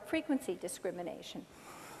poor frequency discrimination.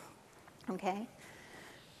 Okay?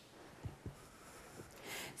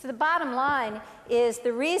 So the bottom line is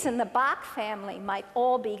the reason the Bach family might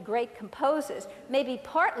all be great composers may be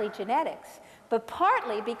partly genetics, but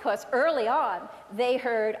partly because early on they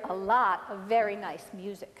heard a lot of very nice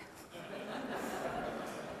music.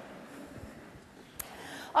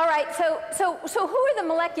 All right, so who are the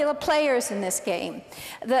molecular players in this game?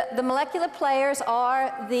 The molecular players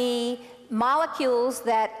are the molecules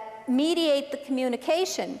that mediate the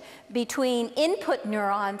communication between input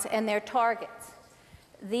neurons and their targets.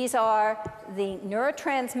 These are the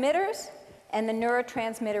neurotransmitters and the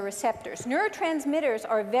neurotransmitter receptors. Neurotransmitters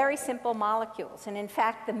are very simple molecules, and in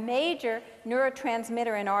fact, the major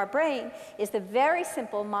neurotransmitter in our brain is the very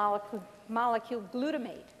simple molecule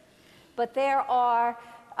glutamate. But there are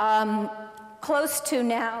close to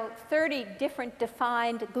now 30 different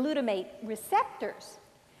defined glutamate receptors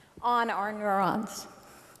on our neurons.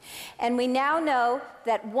 And we now know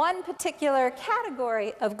that one particular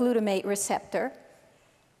category of glutamate receptor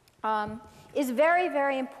is very,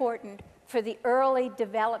 very important for the early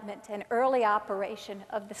development and early operation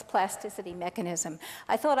of this plasticity mechanism.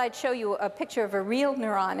 I thought I'd show you a picture of a real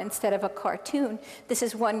neuron instead of a cartoon. This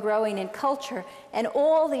is one growing in culture, and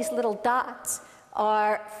all these little dots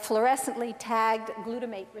are fluorescently tagged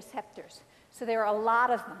glutamate receptors. So there are a lot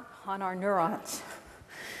of them on our neurons.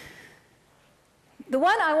 The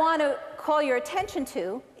one I want to call your attention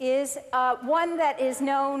to is one that is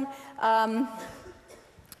known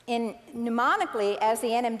mnemonically as the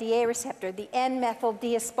NMDA receptor, the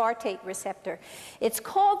N-methyl-D-aspartate receptor. It's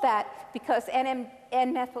called that because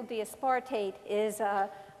N-methyl-D-aspartate is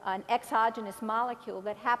an exogenous molecule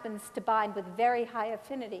that happens to bind with very high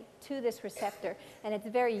affinity to this receptor, and it's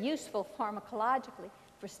very useful pharmacologically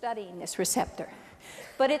for studying this receptor.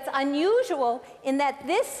 But it's unusual in that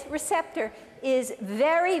this receptor is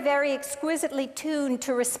very, very exquisitely tuned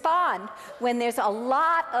to respond when there's a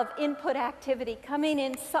lot of input activity coming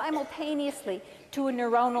in simultaneously to a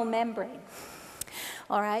neuronal membrane.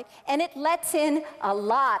 All right? And it lets in a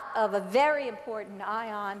lot of a very important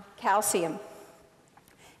ion, calcium.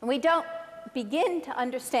 And we don't begin to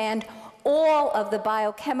understand all of the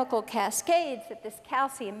biochemical cascades that this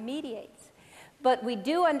calcium mediates. But we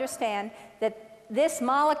do understand that this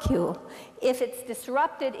molecule, if it's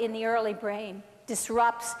disrupted in the early brain,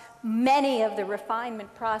 disrupts many of the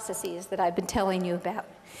refinement processes that I've been telling you about.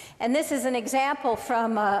 And this is an example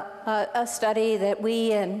from a study that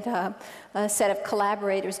we and a set of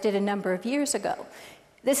collaborators did a number of years ago.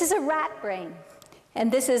 This is a rat brain,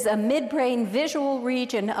 and this is a midbrain visual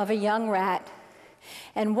region of a young rat.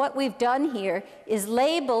 And what we've done here is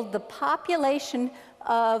labeled the population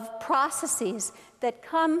of processes that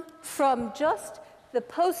come from just the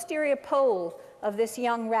posterior pole of this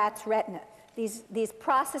young rat's retina. These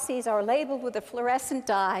processes are labeled with a fluorescent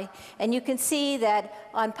dye, and you can see that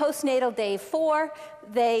on postnatal day 4,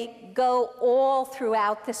 they go all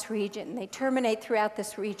throughout this region. They terminate throughout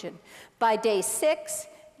this region. By day 6,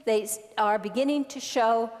 they are beginning to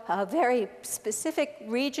show a very specific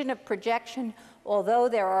region of projection, although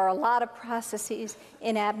there are a lot of processes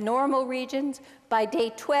in abnormal regions. By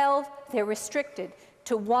day 12, they're restricted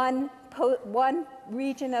to one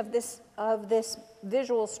region of this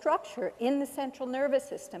visual structure in the central nervous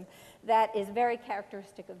system that is very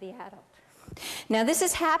characteristic of the adult. Now, this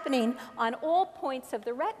is happening on all points of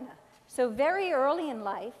the retina. So very early in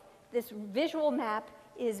life, this visual map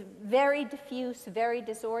is very diffuse, very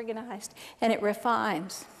disorganized, and it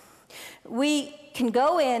refines. We can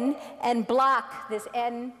go in and block this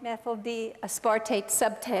N-methyl-D-aspartate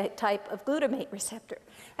subtype of glutamate receptor.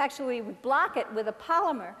 Actually, we block it with a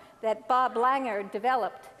polymer that Bob Langer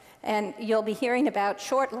developed, and you'll be hearing about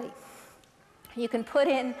shortly. You can put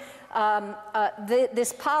in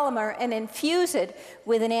this polymer and infuse it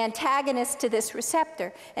with an antagonist to this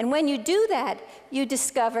receptor. And when you do that, you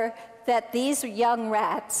discover that these young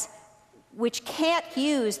rats, which can't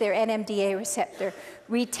use their NMDA receptor,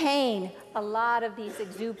 retain a lot of these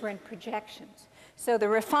exuberant projections. So the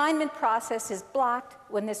refinement process is blocked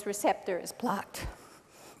when this receptor is blocked.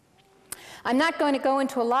 I'm not going to go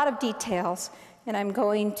into a lot of details, and I'm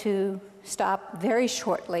going to stop very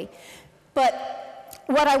shortly. But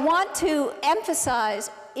what I want to emphasize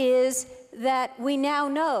is that we now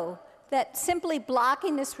know that simply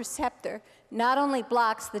blocking this receptor not only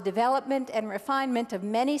blocks the development and refinement of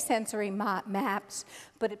many sensory maps,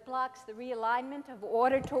 but it blocks the realignment of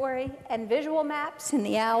auditory and visual maps in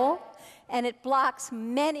the owl, and it blocks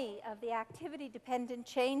many of the activity-dependent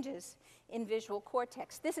changes in visual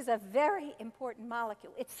cortex. This is a very important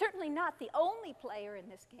molecule. It's certainly not the only player in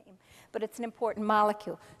this game, but it's an important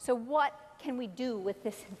molecule. So what can we do with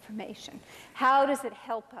this information? How does it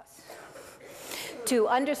help us to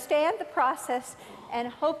understand the process and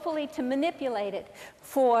hopefully to manipulate it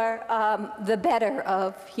for the better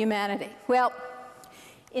of humanity? Well,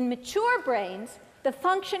 in mature brains, the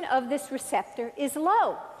function of this receptor is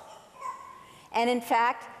low. And in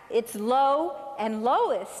fact, it's low and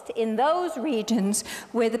lowest in those regions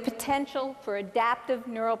where the potential for adaptive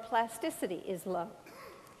neuroplasticity is low.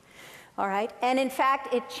 All right? And in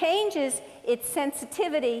fact, it changes its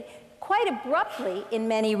sensitivity quite abruptly in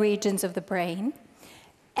many regions of the brain.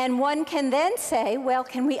 And one can then say, well,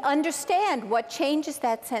 can we understand what changes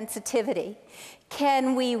that sensitivity?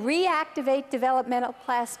 Can we reactivate developmental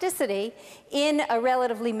plasticity in a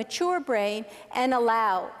relatively mature brain and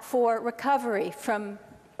allow for recovery from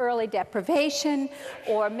early deprivation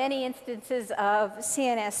or many instances of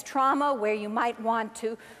CNS trauma where you might want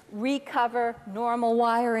to recover normal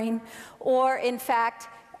wiring, or in fact,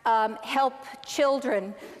 help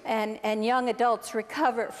children and young adults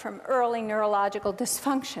recover from early neurological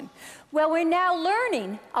dysfunction? Well, we're now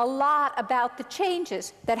learning a lot about the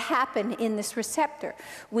changes that happen in this receptor.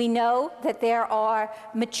 We know that there are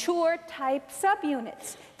mature type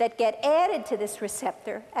subunits that get added to this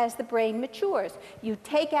receptor as the brain matures. You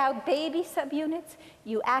take out baby subunits,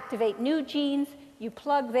 you activate new genes, you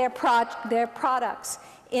plug their products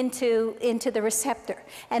into the receptor,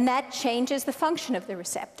 and that changes the function of the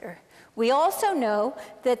receptor. We also know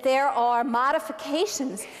that there are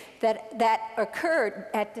modifications that occurred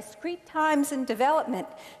at discrete times in development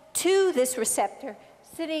to this receptor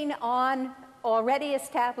sitting on already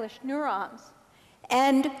established neurons.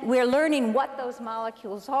 And we're learning what those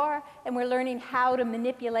molecules are, and we're learning how to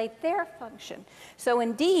manipulate their function. So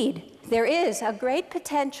indeed, there is a great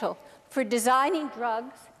potential for designing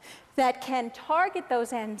drugs that can target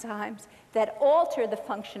those enzymes that alter the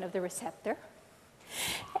function of the receptor.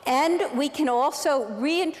 And we can also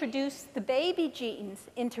reintroduce the baby genes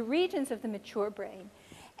into regions of the mature brain.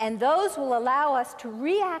 And those will allow us to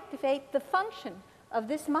reactivate the function of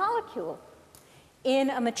this molecule in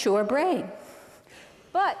a mature brain.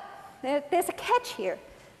 But there's a catch here,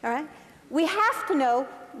 all right? We have to know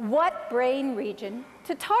what brain region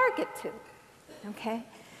to target to, okay?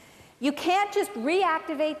 You can't just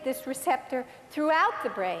reactivate this receptor throughout the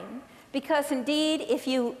brain, because indeed, if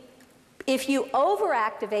you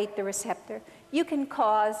overactivate the receptor, you can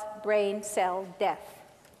cause brain cell death.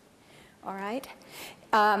 All right?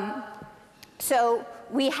 So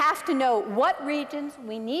we have to know what regions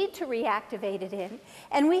we need to reactivate it in,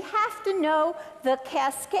 and we have to know the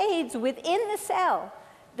cascades within the cell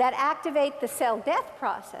that activate the cell death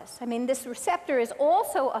process. I mean, this receptor is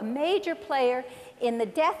also a major player in the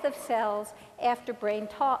death of cells after brain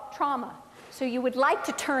trauma. So you would like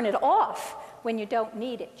to turn it off when you don't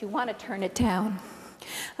need it. You want to turn it down.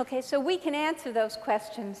 Okay, so we can answer those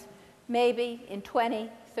questions maybe in 20,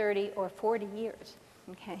 30, or 40 years.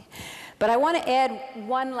 Okay, but I want to add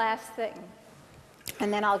one last thing,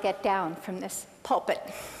 and then I'll get down from this pulpit.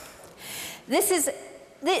 These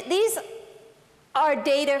are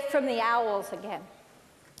data from the owls again.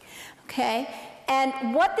 Okay,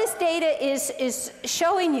 and what this data is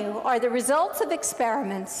showing you are the results of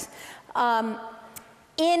experiments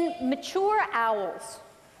in mature owls.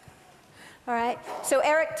 All right, so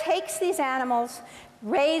Eric takes these animals,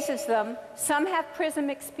 raises them. Some have PRISM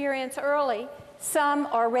experience early. Some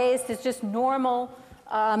are raised as just normal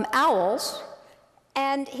owls.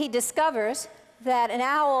 And he discovers that an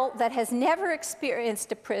owl that has never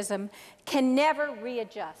experienced a PRISM can never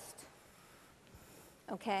readjust.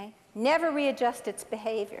 Okay? Never readjust its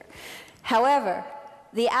behavior. However,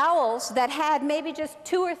 the owls that had maybe just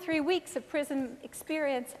 2 or 3 weeks of PRISM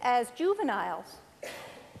experience as juveniles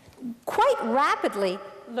quite rapidly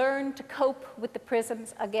learn to cope with the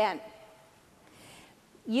PRISMs again.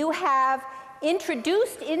 You have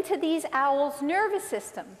introduced into these owls' nervous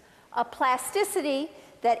system a plasticity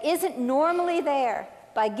that isn't normally there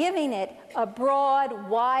by giving it a broad,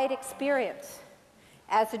 wide experience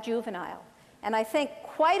as a juvenile. And I think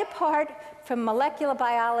quite apart from molecular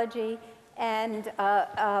biology and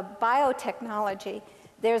biotechnology,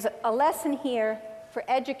 there's a lesson here for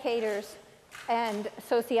educators and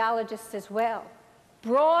sociologists as well.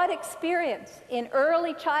 Broad experience in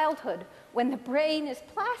early childhood when the brain is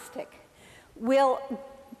plastic will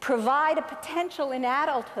provide a potential in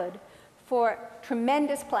adulthood for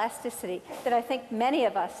tremendous plasticity that I think many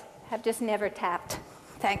of us have just never tapped.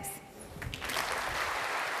 Thanks.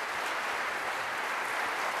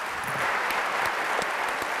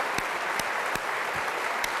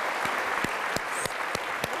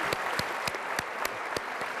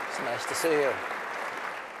 It's nice to see you.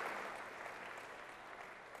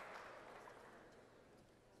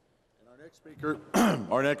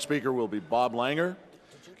 Our next speaker will be Bob Langer,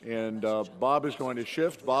 and Bob is going to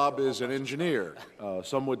shift. Bob is an engineer,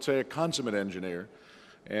 some would say a consummate engineer,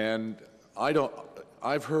 and had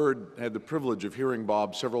the privilege of hearing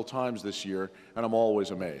Bob several times this year, and I'm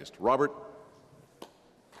always amazed. Robert?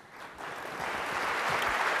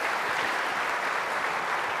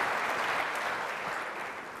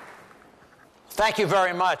 Thank you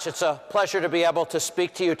very much. It's a pleasure to be able to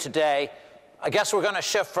speak to you today. I guess we're going to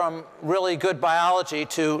shift from really good biology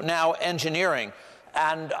to now engineering.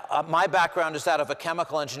 And my background is that of a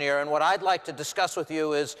chemical engineer. And what I'd like to discuss with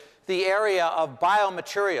you is the area of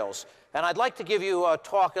biomaterials. And I'd like to give you a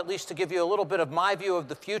talk, at least to give you a little bit of my view of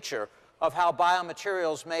the future of how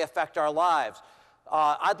biomaterials may affect our lives.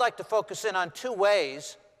 I'd like to focus in on 2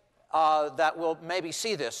 ways that will maybe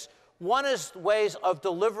see this. One is ways of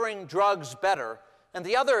delivering drugs better, and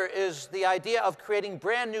the other is the idea of creating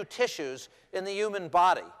brand new tissues in the human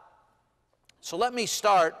body. So let me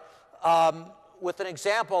start with an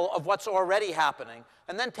example of what's already happening,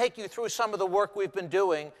 and then take you through some of the work we've been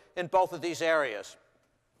doing in both of these areas.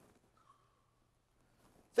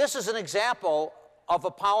 This is an example of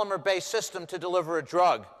a polymer-based system to deliver a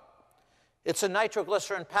drug. It's a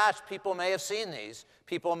nitroglycerin patch. People may have seen these.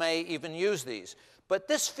 People may even use these. But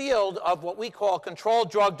this field of what we call controlled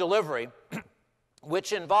drug delivery,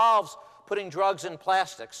 which involves putting drugs in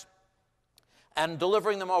plastics and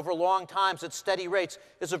delivering them over long times at steady rates,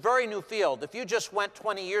 is a very new field. If you just went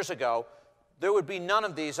 20 years ago, there would be none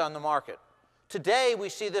of these on the market. Today, we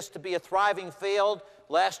see this to be a thriving field.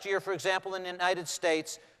 Last year, for example, in the United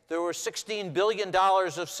States, there were $16 billion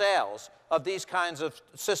of sales of these kinds of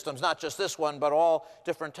systems, not just this one, but all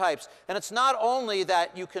different types. And it's not only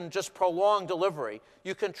that you can just prolong delivery,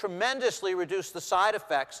 you can tremendously reduce the side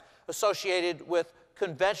effects associated with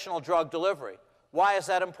conventional drug delivery. Why is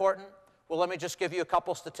that important? Well, let me just give you a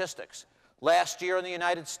couple statistics. Last year in the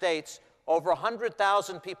United States, over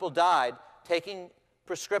 100,000 people died taking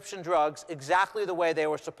prescription drugs exactly the way they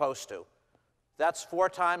were supposed to. That's 4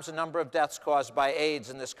 times the number of deaths caused by AIDS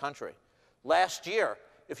in this country. Last year,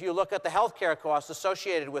 if you look at the healthcare costs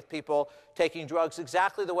associated with people taking drugs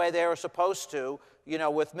exactly the way they were supposed to,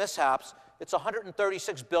 with mishaps, it's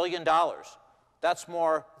 $136 billion. That's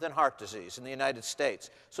more than heart disease in the United States.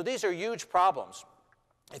 So these are huge problems.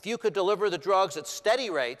 if you could deliver the drugs at steady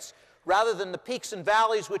rates, rather than the peaks and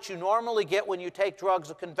valleys which you normally get when you take drugs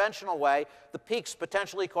a conventional way, the peaks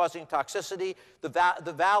potentially causing toxicity,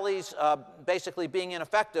 the valleys basically being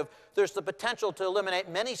ineffective, there's the potential to eliminate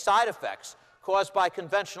many side effects caused by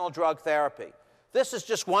conventional drug therapy. This is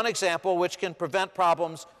just one example which can prevent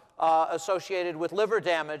problems associated with liver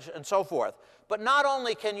damage and so forth. But not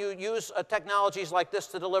only can you use technologies like this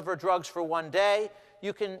to deliver drugs for one day,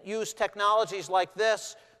 you can use technologies like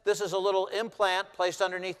this. This is a little implant placed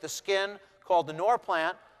underneath the skin called the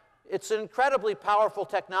Norplant. It's an incredibly powerful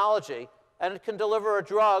technology, and it can deliver a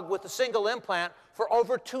drug with a single implant for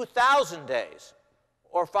over 2,000 days,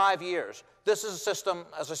 or 5 years. This is a system,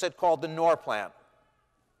 as I said, called the Norplant.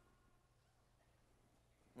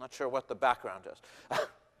 I'm not sure what the background is.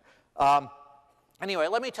 Anyway,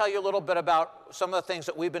 let me tell you a little bit about some of the things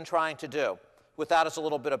that we've been trying to do with that as a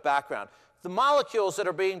little bit of background. The molecules that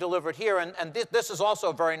are being delivered here, and this is also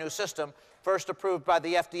a very new system, first approved by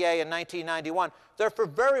the FDA in 1991, they're for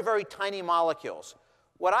very, very tiny molecules.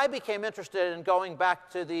 What I became interested in going back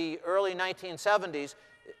to the early 1970s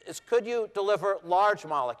is, could you deliver large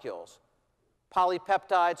molecules?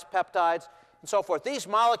 Polypeptides, peptides, and so forth. These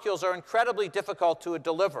molecules are incredibly difficult to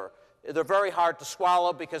deliver. They're very hard to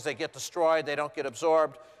swallow because they get destroyed, they don't get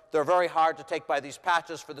absorbed. They're very hard to take by these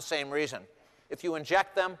patches for the same reason. If you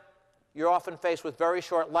inject them, you're often faced with very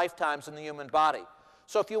short lifetimes in the human body.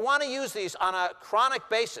 So if you want to use these on a chronic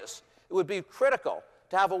basis, it would be critical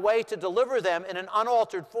to have a way to deliver them in an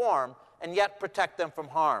unaltered form and yet protect them from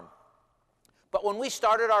harm. But when we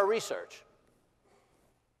started our research,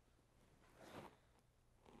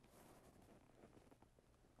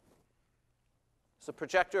 is the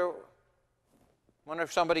projector, I wonder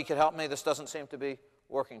if somebody could help me. This doesn't seem to be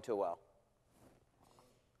working too well.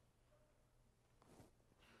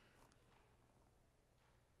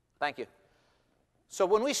 Thank you. So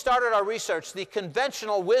when we started our research, the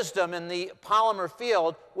conventional wisdom in the polymer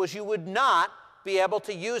field was you would not be able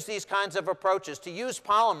to use these kinds of approaches, to use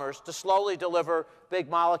polymers to slowly deliver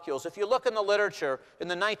big molecules. If you look in the literature in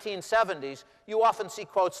the 1970s, you often see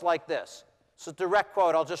quotes like this. It's a direct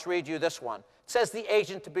quote. I'll just read you this one. It says the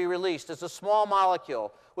agent to be released is a small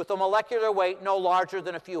molecule with a molecular weight no larger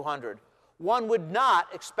than a few hundred. One would not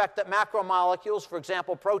expect that macromolecules, for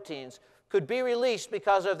example proteins, could be released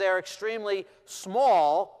because of their extremely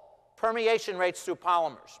small permeation rates through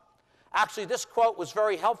polymers. Actually, this quote was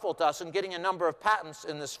very helpful to us in getting a number of patents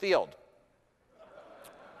in this field.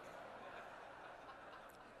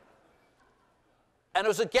 And it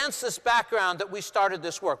was against this background that we started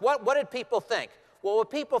this work. What did people think? Well, what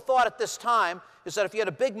people thought at this time is that if you had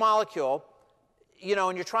a big molecule,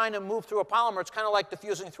 and you're trying to move through a polymer, it's kind of like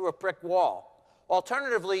diffusing through a brick wall.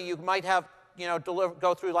 Alternatively, you might have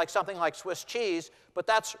go through like something like Swiss cheese, but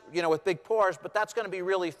that's, with big pores, but that's going to be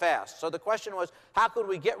really fast. So the question was, how could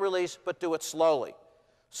we get release but do it slowly?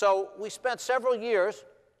 So we spent several years.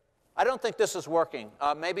 I don't think this is working.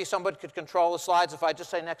 Maybe somebody could control the slides if I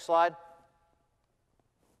just say next slide.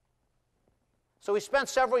 So we spent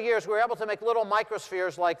several years. We were able to make little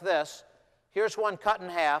microspheres like this. Here's one cut in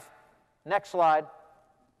half. Next slide.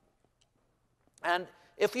 And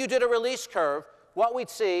if you did a release curve, what we'd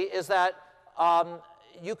see is that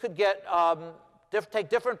you could get, take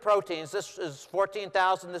different proteins. This is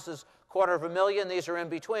 14,000. This is 250,000. These are in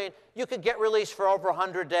between. You could get release for over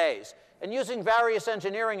 100 days. And using various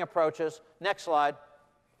engineering approaches, next slide,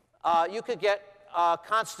 you could get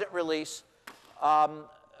constant release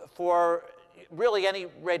for really any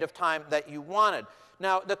rate of time that you wanted.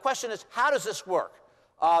 Now, the question is, how does this work?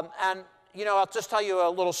 And, I'll just tell you a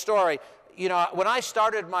little story. When I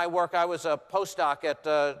started my work, I was a postdoc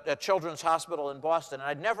at Children's Hospital in Boston, and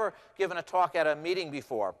I'd never given a talk at a meeting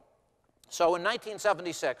before. So in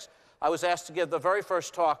 1976, I was asked to give the very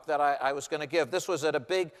first talk that I was going to give. This was at a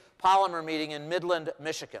big polymer meeting in Midland,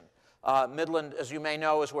 Michigan. Midland, as you may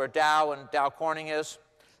know, is where Dow and Dow Corning is,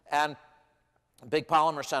 and a big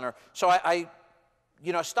polymer center. So I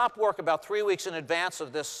stopped work about 3 weeks in advance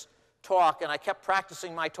of this talk, and I kept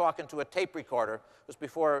practicing my talk into a tape recorder. It was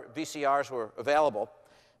before VCRs were available.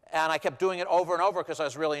 And I kept doing it over and over because I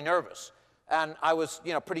was really nervous. And I was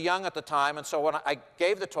pretty young at the time, and so when I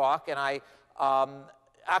gave the talk, and I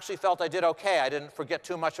actually felt I did okay. I didn't forget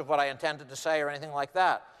too much of what I intended to say or anything like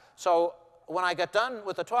that. So when I got done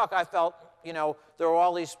with the talk, I felt there were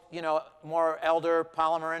all these more elder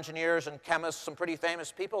polymer engineers and chemists, some pretty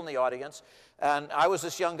famous people in the audience. And I was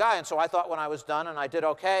this young guy, and so I thought when I was done and I did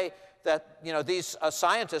okay, that these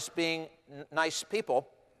scientists, being nice people,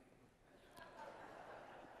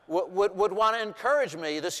 would want to encourage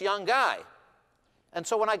me, this young guy. And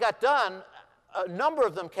so when I got done, a number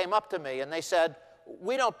of them came up to me and they said,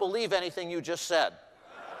 "We don't believe anything you just said."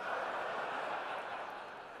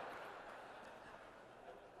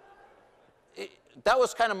 That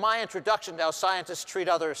was kind of my introduction to how scientists treat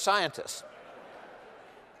other scientists.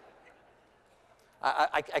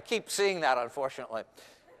 I keep seeing that, unfortunately.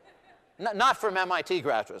 Not from MIT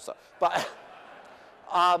graduates, though. But,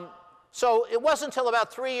 so it wasn't until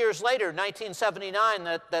about 3 years later, 1979,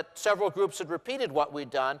 that several groups had repeated what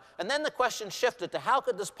we'd done. And then the question shifted to how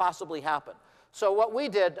could this possibly happen? So what we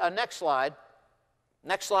did, next slide,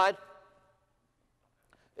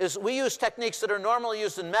 is we used techniques that are normally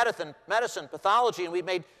used in medicine, pathology, and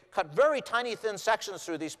we cut very tiny thin sections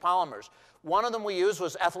through these polymers. One of them we used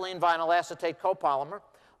was ethylene vinyl acetate copolymer,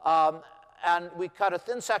 and we cut a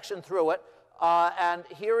thin section through it. And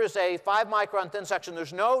here is a 5-micron thin section.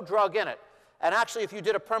 There's no drug in it. And actually, if you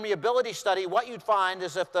did a permeability study, what you'd find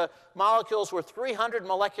is if the molecules were 300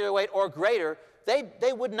 molecular weight or greater,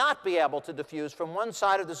 they would not be able to diffuse from one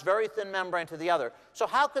side of this very thin membrane to the other. So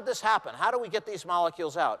how could this happen? How do we get these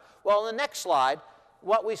molecules out? Well, in the next slide,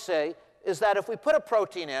 what we say is that if we put a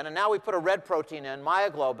protein in, and now we put a red protein in,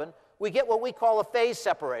 myoglobin, we get what we call a phase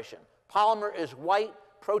separation. Polymer is white,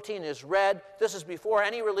 protein is red. This is before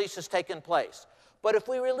any release has taken place. But if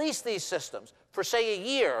we release these systems for, say, a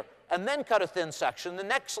year and then cut a thin section, the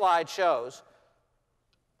next slide shows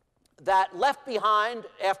that left behind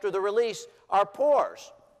after the release are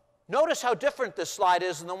pores. Notice how different this slide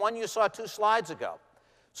is than the one you saw 2 slides ago.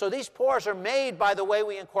 So these pores are made by the way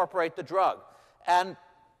we incorporate the drug. And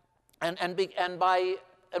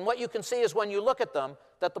what you can see is when you look at them,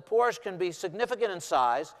 that the pores can be significant in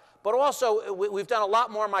size, but also we've done a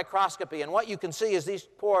lot more microscopy. And what you can see is these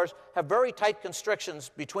pores have very tight constrictions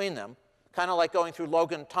between them, kind of like going through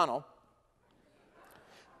Logan Tunnel.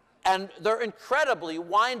 And they're incredibly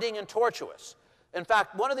winding and tortuous. In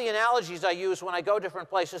fact, one of the analogies I use when I go different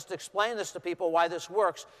places to explain this to people why this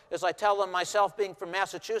works is I tell them, myself being from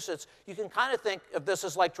Massachusetts, you can kind of think of this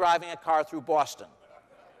as like driving a car through Boston.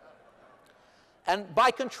 And by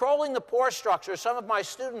controlling the pore structure, some of my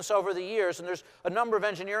students over the years, and there's a number of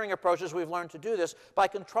engineering approaches we've learned to do this, by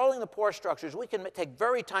controlling the pore structures, we can take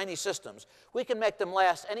very tiny systems. We can make them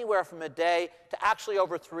last anywhere from a day to actually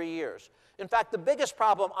over 3 years. In fact, the biggest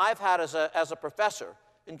problem I've had as a professor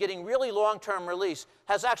in getting really long-term release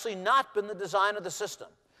has actually not been the design of the system.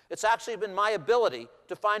 It's actually been my ability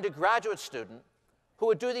to find a graduate student who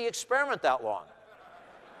would do the experiment that long.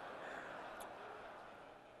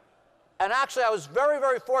 And actually, I was very,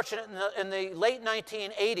 very fortunate in the late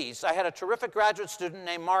 1980s. I had a terrific graduate student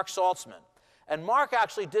named Mark Saltzman. And Mark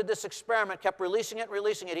actually did this experiment, kept releasing it,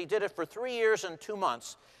 releasing it. He did it for 3 years and 2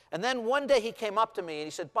 months. And then one day he came up to me and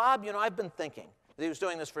he said, "Bob, you know, I've been thinking." He was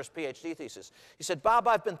doing this for his PhD thesis. He said, "Bob,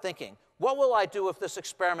 I've been thinking, what will I do if this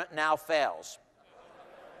experiment now fails?"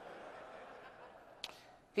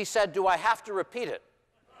 He said, "Do I have to repeat it?"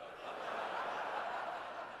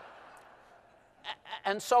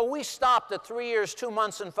 And so we stopped at 3 years, 2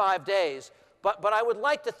 months, and 5 days. But I would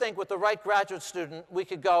like to think with the right graduate student, we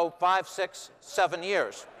could go 5, 6, 7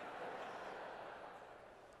 years.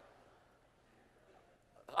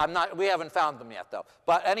 We haven't found them yet, though.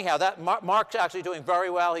 But anyhow, Mark's actually doing very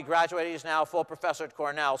well. He graduated. He's now a full professor at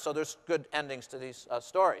Cornell. So there's good endings to these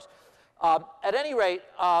stories. At any rate,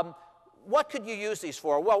 what could you use these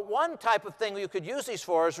for? Well, one type of thing you could use these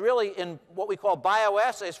for is really in what we call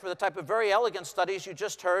bioassays for the type of very elegant studies you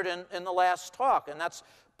just heard in the last talk. And that's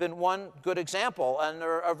been one good example. And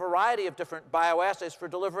there are a variety of different bioassays for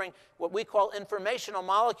delivering what we call informational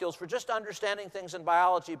molecules for just understanding things in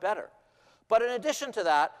biology better. But in addition to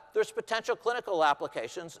that, there's potential clinical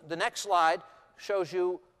applications. The next slide shows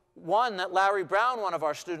you one that Larry Brown, one of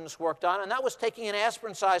our students, worked on, and that was taking an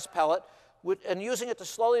aspirin-sized pellet and using it to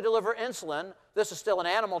slowly deliver insulin, this is still in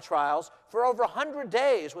animal trials, for over 100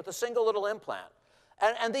 days with a single little implant.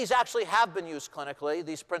 And these actually have been used clinically,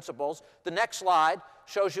 these principles. The next slide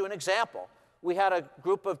shows you an example. We had a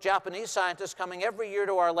group of Japanese scientists coming every year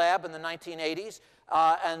to our lab in the 1980s,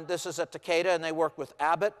 and this is at Takeda, and they worked with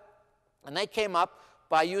Abbott. And they came up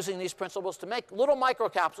by using these principles to make little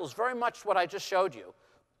microcapsules, very much what I just showed you.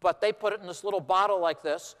 But they put it in this little bottle like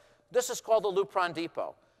this. This is called the Lupron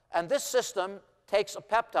Depot. And this system takes a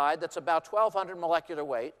peptide that's about 1,200 molecular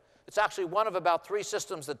weight. It's actually one of about 3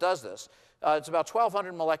 systems that does this. It's about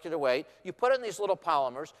 1,200 molecular weight. You put it in these little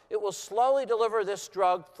polymers. It will slowly deliver this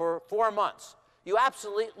drug for 4 months. You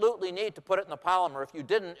absolutely need to put it in the polymer. If you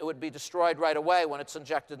didn't, it would be destroyed right away when it's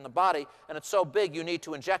injected in the body. And it's so big, you need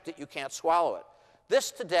to inject it. You can't swallow it. This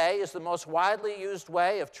today is the most widely used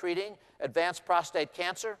way of treating advanced prostate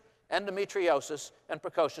cancer, endometriosis, and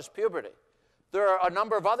precocious puberty. There are a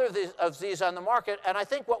number of other of these on the market, and I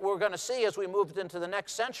think what we're going to see as we move into the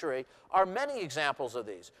next century are many examples of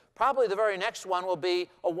these. Probably the very next one will be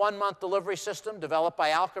a 1-month delivery system developed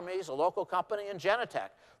by Alkermes, a local company, and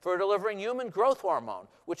Genentech for delivering human growth hormone,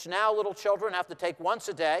 which now little children have to take once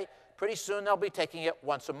a day. Pretty soon they'll be taking it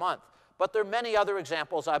once a month. But there are many other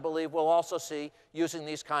examples I believe we'll also see using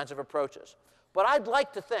these kinds of approaches. But I'd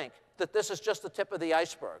like to think that this is just the tip of the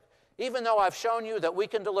iceberg. Even though I've shown you that we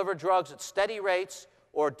can deliver drugs at steady rates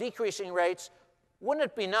or decreasing rates, wouldn't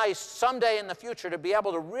it be nice someday in the future to be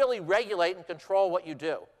able to really regulate and control what you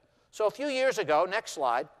do? So a few years ago, next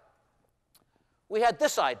slide, we had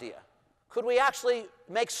this idea. Could we actually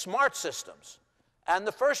make smart systems? And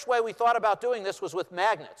the first way we thought about doing this was with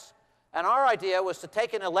magnets. And our idea was to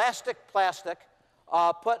take an elastic plastic,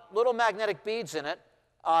 put little magnetic beads in it.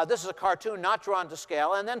 This is a cartoon not drawn to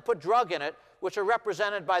scale, and then put drug in it, which are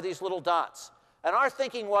represented by these little dots. And our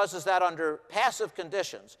thinking was that under passive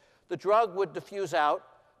conditions, the drug would diffuse out,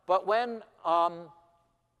 but when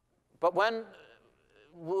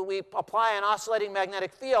we apply an oscillating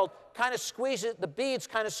magnetic field, kind of squeeze it, the beads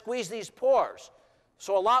kind of squeeze these pores.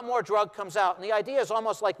 So a lot more drug comes out. And the idea is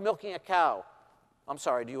almost like milking a cow. I'm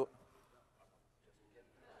sorry, do you?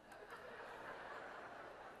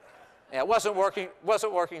 Yeah, it wasn't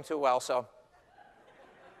working too well, so.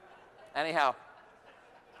 Anyhow,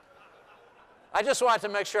 I just wanted to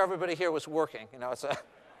make sure everybody here was working. You know, it's a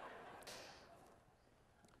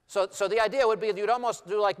so the idea would be that you'd almost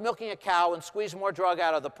do like milking a cow and squeeze more drug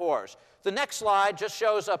out of the pores. The next slide just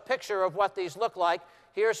shows a picture of what these look like.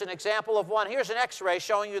 Here's an example of one. Here's an X-ray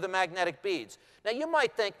showing you the magnetic beads. Now you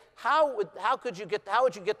might think, how would you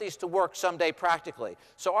get these to work someday practically?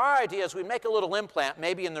 So our idea is we make a little implant,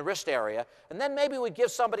 maybe in the wrist area, and then maybe we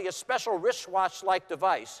give somebody a special wristwatch-like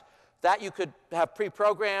device that you could have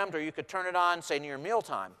pre-programmed, or you could turn it on, say, near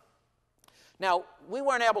mealtime. Now, we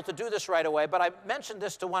weren't able to do this right away, but I mentioned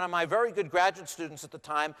this to one of my very good graduate students at the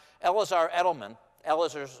time, Elazar Edelman.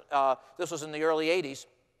 This was in the early 80s.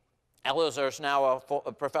 Elazar's now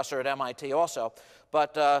a professor at MIT also.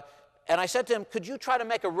 And I said to him, could you try to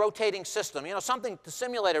make a rotating system, you know, something to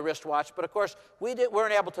simulate a wristwatch? But of course, we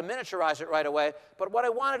weren't able to miniaturize it right away. But what I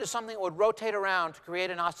wanted is something that would rotate around to create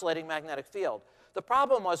an oscillating magnetic field. The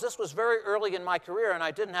problem was this was very early in my career, and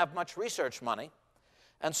I didn't have much research money.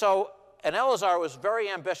 And Elazar was a very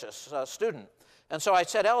ambitious student. And so I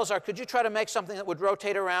said, Elazar, could you try to make something that would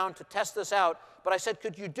rotate around to test this out? But I said,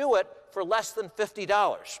 could you do it for less than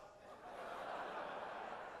 $50?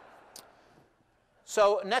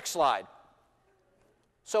 So next slide.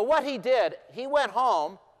 So what he did, he went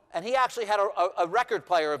home, and he actually had a record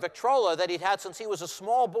player, a Victrola, that he'd had since he was a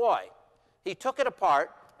small boy. He took it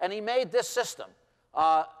apart, and he made this system.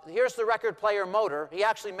 Here's the record player motor. He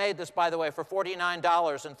actually made this, by the way, for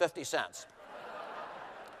 $49.50.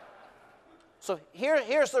 So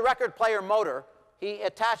here's the record player motor. He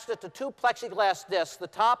attached it to 2 plexiglass discs. The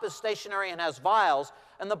top is stationary and has vials,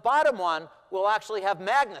 and the bottom one will actually have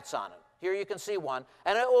magnets on it. Here you can see one,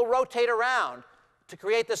 and it will rotate around to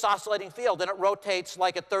create this oscillating field, and it rotates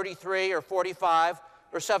like at 33 or 45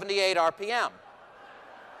 or 78 RPM.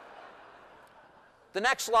 The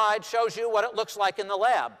next slide shows you what it looks like in the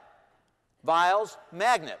lab. Vials,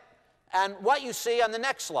 magnet. And what you see on the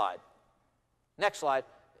next slide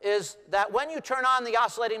is that when you turn on the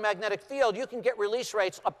oscillating magnetic field, you can get release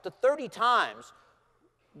rates up to 30 times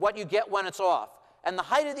what you get when it's off. And the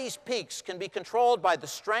height of these peaks can be controlled by the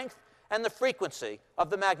strength and the frequency of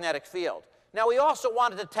the magnetic field. Now, we also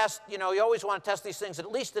wanted to test, you know, you always want to test these things,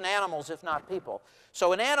 at least in animals, if not people.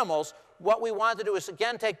 So in animals, what we wanted to do is,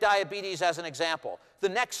 again, take diabetes as an example. The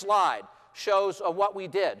next slide shows what we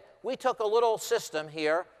did. We took a little system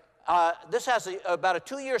here. This has about a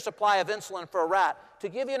 2-year supply of insulin for a rat. To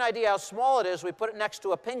give you an idea how small it is, we put it next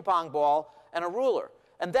to a ping pong ball and a ruler.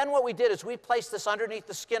 And then what we did is we placed this underneath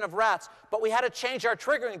the skin of rats, but we had to change our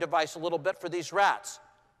triggering device a little bit for these rats.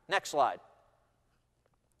 Next slide.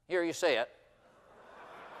 Here you see it.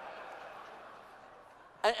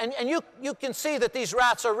 And you can see that these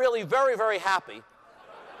rats are really very, very happy.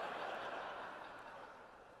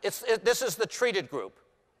 This is the treated group.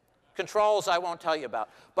 Controls I won't tell you about.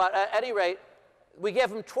 But at any rate, we give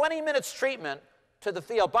them 20 minutes treatment to the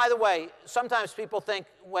field. By the way, sometimes people think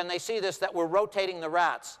when they see this that we're rotating the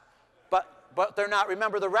rats. But they're not.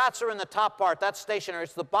 Remember, the rats are in the top part. That's stationary.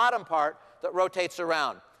 It's the bottom part that rotates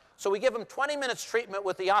around. So we give them 20 minutes treatment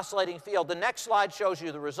with the oscillating field. The next slide shows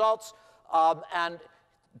you the results. And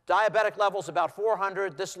diabetic levels about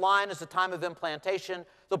 400. This line is the time of implantation.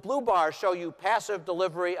 The blue bars show you passive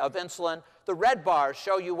delivery of insulin. The The red bars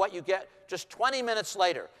show you what you get just 20 minutes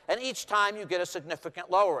later. And each time you get a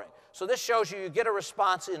significant lowering. So this shows you get a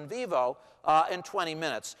response in vivo in 20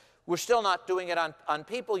 minutes. We're still not doing it on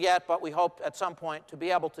people yet, but we hope at some point to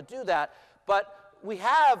be able to do that. But we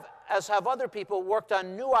have, as have other people, worked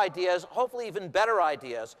on new ideas, hopefully even better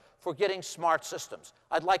ideas, for getting smart systems.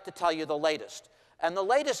 I'd like to tell you the latest. And the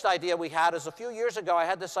latest idea we had is a few years ago, I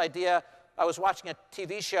had this idea. I was watching a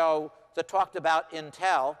TV show that talked about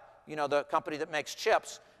Intel, you know, the company that makes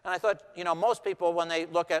chips. And I thought, you know, most people, when they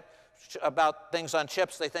look at about things on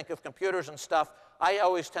chips, they think of computers and stuff. I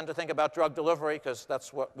always tend to think about drug delivery because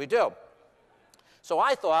that's what we do. So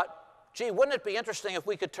I thought, gee, wouldn't it be interesting if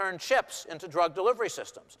we could turn chips into drug delivery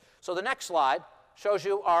systems? So the next slide shows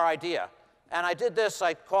you our idea. And I did this.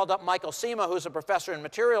 I called up Michael Sema, who's a professor in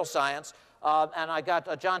material science, and I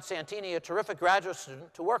got John Santini, a terrific graduate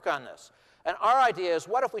student, to work on this. And our idea is,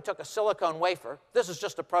 what if we took a silicone wafer? This is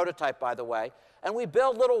just a prototype, by the way. And we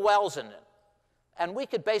build little wells in it. And we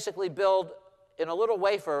could basically build, in a little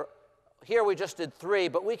wafer, here we just did 3,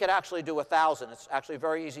 but we could actually do 1,000. It's actually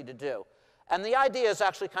very easy to do. And the idea is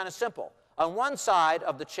actually kind of simple. On one side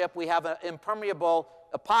of the chip, we have an impermeable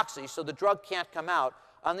epoxy, so the drug can't come out.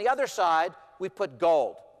 On the other side, we put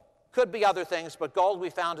gold. Could be other things, but gold we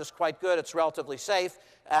found is quite good. It's relatively safe.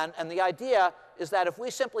 And the idea is that if we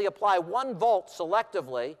simply apply 1 volt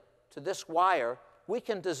selectively to this wire, we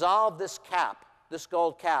can dissolve this cap, this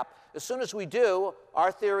gold cap. As soon as we do,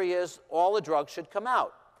 our theory is all the drugs should come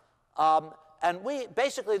out. And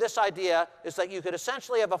basically, this idea is that you could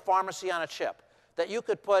essentially have a pharmacy on a chip, that you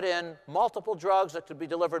could put in multiple drugs that could be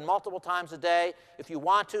delivered multiple times a day. If you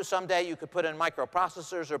want to, someday you could put in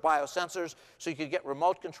microprocessors or biosensors so you could get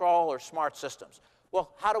remote control or smart systems.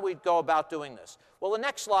 Well, how do we go about doing this? Well, the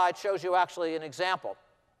next slide shows you actually an example.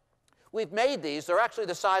 We've made these. They're actually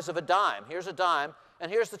the size of a dime. Here's a dime,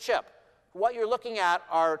 and here's the chip. What you're looking at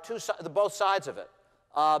are both sides of it.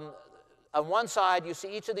 On one side, you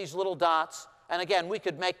see each of these little dots. And again, we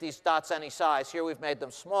could make these dots any size. Here we've made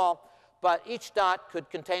them small. But each dot could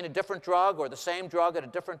contain a different drug or the same drug at a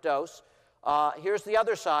different dose. Here's the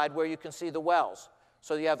other side where you can see the wells.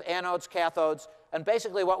 So you have anodes, cathodes. And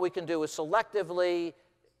basically what we can do is selectively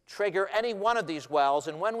trigger any one of these wells.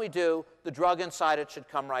 And when we do, the drug inside it should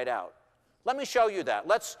come right out. Let me show you that.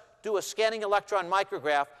 Let's do a scanning electron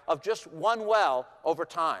micrograph of just one well over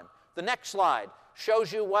time. The next slide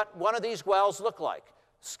shows you what one of these wells look like.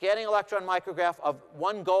 Scanning electron micrograph of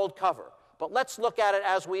 1 gold cover. But let's look at it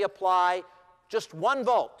as we apply just 1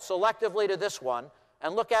 volt selectively to this one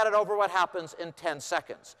and look at it over what happens in 10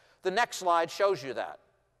 seconds. The next slide shows you that.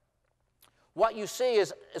 What you see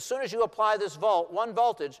is as soon as you apply this 1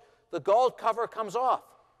 voltage, the gold cover comes off.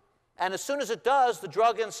 And as soon as it does, the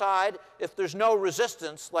drug inside, if there's no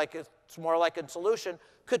resistance, like it's more like in solution,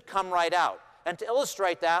 could come right out. And to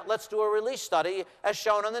illustrate that, let's do a release study as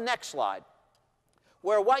shown on the next slide,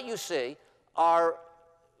 where what you see are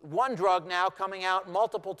 1 drug now coming out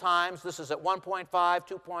multiple times. This is at 1.5,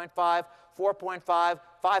 2.5, 4.5,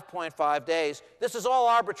 5.5 days. This is all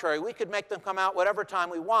arbitrary. We could make them come out whatever time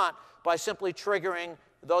we want by simply triggering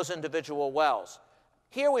those individual wells.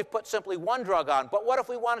 Here we've put simply 1 drug on, but what if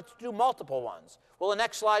we wanted to do multiple ones? Well, the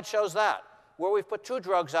next slide shows that, where we've put 2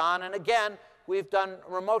 drugs on, and again, we've done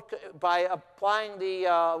remote, by applying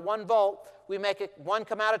the 1 volt, we make it 1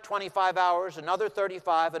 come out at 25 hours, another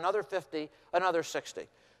 35, another 50, another 60.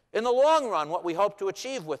 In the long run, what we hope to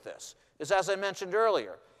achieve with this is, as I mentioned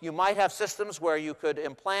earlier, you might have systems where you could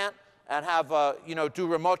implant and have, do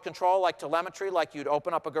remote control like telemetry, like you'd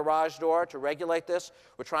open up a garage door to regulate this.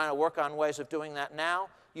 We're trying to work on ways of doing that now.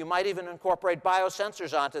 You might even incorporate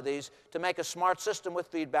biosensors onto these to make a smart system with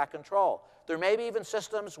feedback control. There may be even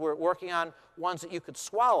systems, we're working on ones that you could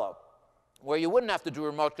swallow, where you wouldn't have to do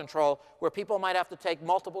remote control, where people might have to take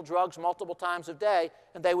multiple drugs multiple times a day,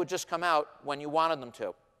 and they would just come out when you wanted them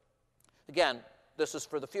to. Again, this is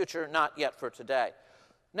for the future, not yet for today.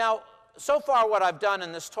 Now, so far what I've done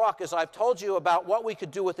in this talk is I've told you about what we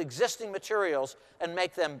could do with existing materials and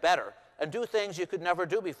make them better, and do things you could never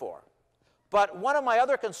do before. But one of my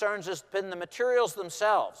other concerns has been the materials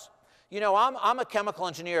themselves. You know, I'm a chemical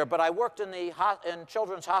engineer, but I worked in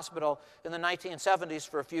Children's Hospital in the 1970s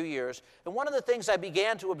for a few years. And one of the things I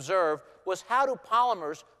began to observe was how do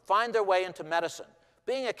polymers find their way into medicine?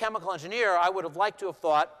 Being a chemical engineer, I would have liked to have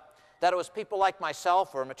thought that it was people like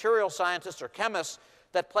myself or material scientists or chemists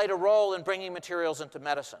that played a role in bringing materials into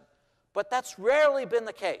medicine. But that's rarely been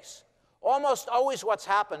the case. Almost always what's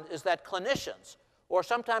happened is that clinicians, or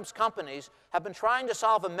sometimes companies, have been trying to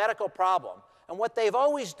solve a medical problem. And what they've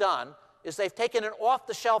always done is they've taken an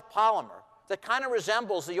off-the-shelf polymer that kind of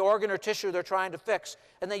resembles the organ or tissue they're trying to fix,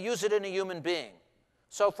 and they use it in a human being.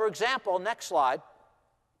 So for example, next slide.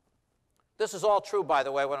 This is all true, by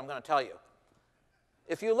the way, what I'm going to tell you.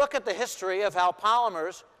 If you look at the history of how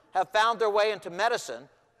polymers have found their way into medicine,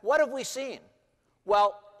 what have we seen?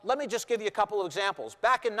 Well, let me just give you a couple of examples.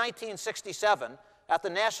 Back in 1967, at the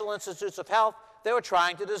National Institutes of Health, they were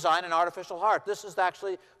trying to design an artificial heart. This is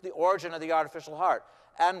actually the origin of the artificial heart.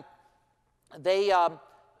 And they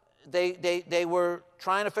were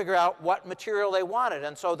trying to figure out what material they wanted.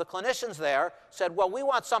 And so the clinicians there said, well, we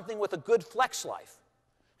want something with a good flex life.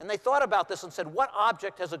 And they thought about this and said, what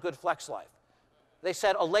object has a good flex life? They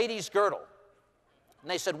said, a lady's girdle. And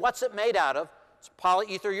they said, what's it made out of? It's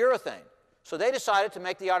polyetherurethane. So they decided to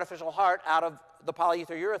make the artificial heart out of the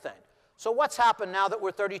polyetherurethane. So what's happened now that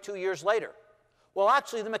we're 32 years later? Well,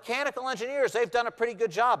 actually, the mechanical engineers, they've done a pretty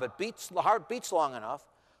good job. The heart beats long enough.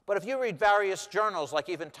 But if you read various journals, like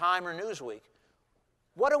even Time or Newsweek,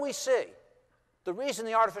 what do we see? The reason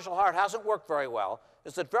the artificial heart hasn't worked very well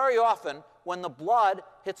is that very often, when the blood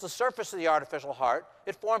hits the surface of the artificial heart,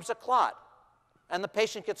 it forms a clot. And the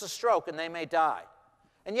patient gets a stroke, and they may die.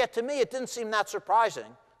 And yet, to me, it didn't seem that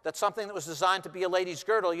surprising that something that was designed to be a lady's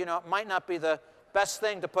girdle, you know, it might not be the best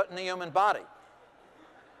thing to put in the human body.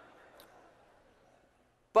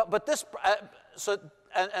 But this,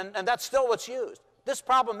 and that's still what's used. This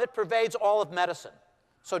problem, it pervades all of medicine.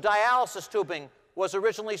 So dialysis tubing was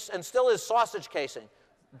originally, and still is, sausage casing.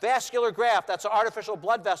 Vascular graft, that's an artificial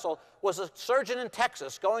blood vessel, was a surgeon in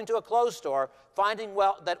Texas going to a clothes store, finding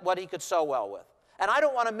what he could sew well with. And I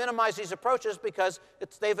don't want to minimize these approaches because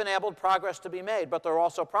they've enabled progress to be made, but there are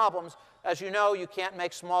also problems. As you know, you can't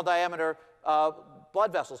make small diameter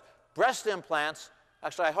blood vessels. Breast implants,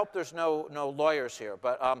 actually, I hope there's no lawyers here,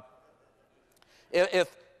 but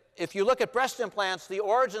if you look at breast implants, the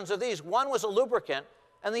origins of these, one was a lubricant,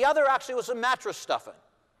 and the other actually was a mattress stuffing.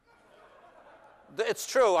 It's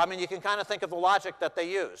true. I mean, you can kind of think of the logic that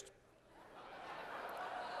they used.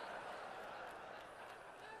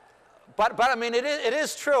 But I mean, it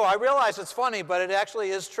is true. I realize it's funny, but it actually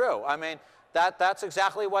is true. I mean, that's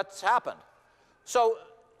exactly what's happened. So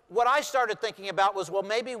what I started thinking about was, well,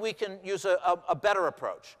 maybe we can use a better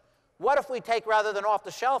approach. What if we take, rather than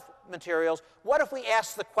off-the-shelf materials, what if we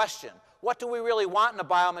ask the question, what do we really want in a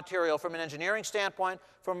biomaterial from an engineering standpoint,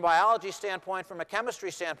 from a biology standpoint, from a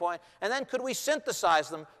chemistry standpoint, and then could we synthesize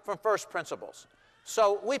them from first principles?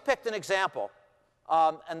 So we picked an example.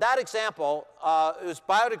 And that example is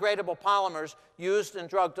biodegradable polymers used in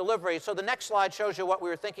drug delivery. So the next slide shows you what we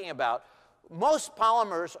were thinking about. Most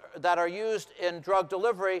polymers that are used in drug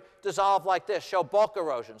delivery dissolve like this, show bulk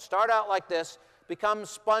erosion. Start out like this, become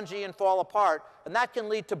spongy and fall apart, and that can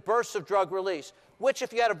lead to bursts of drug release, which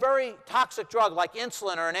if you had a very toxic drug like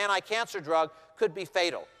insulin or an anti-cancer drug, could be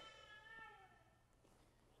fatal.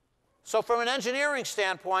 So from an engineering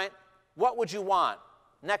standpoint, what would you want?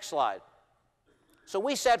 Next slide. So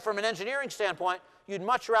we said from an engineering standpoint, you'd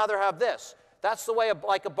much rather have this. That's the way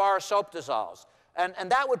like a bar of soap dissolves.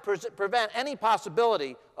 And that would prevent any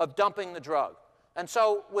possibility of dumping the drug. And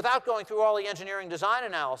so without going through all the engineering design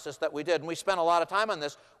analysis that we did, and we spent a lot of time on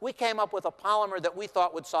this, we came up with a polymer that we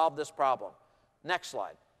thought would solve this problem. Next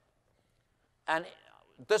slide. And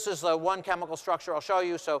this is the one chemical structure I'll show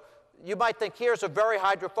you. So you might think here's a very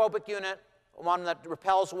hydrophobic unit, one that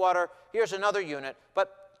repels water. Here's another unit.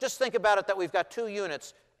 But just think about it that we've got two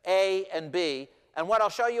units, A and B. And what I'll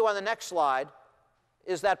show you on the next slide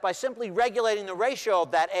is that by simply regulating the ratio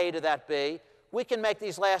of that A to that B, we can make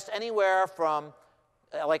these last anywhere from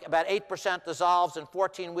like about 8% dissolves in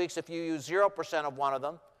 14 weeks if you use 0% of one of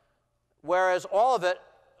them, whereas all of it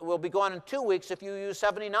will be gone in 2 weeks if you use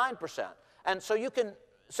 79%. And so you can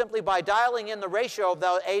simply, by dialing in the ratio of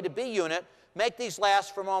the A to B unit, make these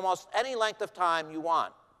last from almost any length of time you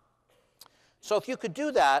want. So if you could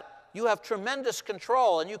do that, you have tremendous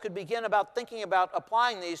control, and you could begin thinking about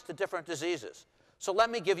applying these to different diseases. So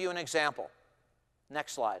let me give you an example.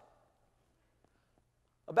 Next slide.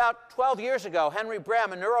 About 12 years ago, Henry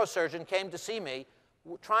Brehm, a neurosurgeon, came to see me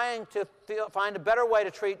trying to find a better way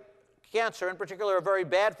to treat cancer, in particular a very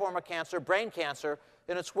bad form of cancer, brain cancer,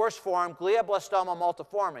 in its worst form, glioblastoma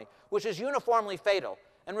multiforme, which is uniformly fatal.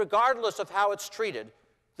 And regardless of how it's treated,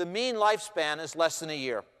 the mean lifespan is less than a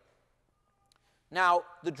year. Now,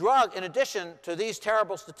 the drug, in addition to these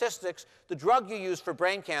terrible statistics, the drug you use for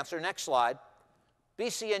brain cancer, next slide,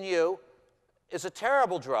 BCNU, is a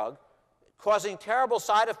terrible drug causing terrible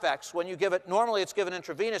side effects when you give it. Normally it's given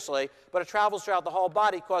intravenously, but it travels throughout the whole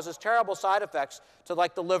body, causes terrible side effects to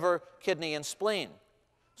like the liver, kidney, and spleen.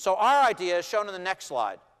 So our idea is shown in the next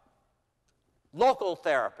slide. Local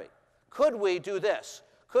therapy. Could we do this?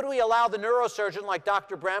 Could we allow the neurosurgeon, like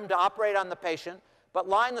Dr. Brem, to operate on the patient, but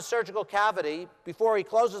line the surgical cavity before he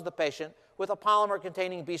closes the patient with a polymer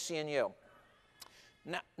containing BCNU?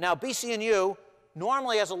 Now, BCNU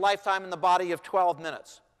normally has a lifetime in the body of 12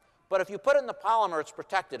 minutes. But if you put it in the polymer, it's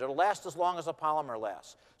protected. It'll last as long as a polymer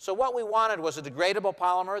lasts. So what we wanted was a degradable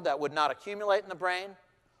polymer that would not accumulate in the brain,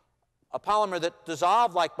 a polymer that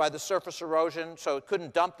dissolved like by the surface erosion, so it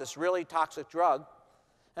couldn't dump this really toxic drug.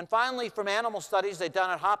 And finally, from animal studies they'd done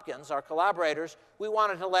at Hopkins, our collaborators, we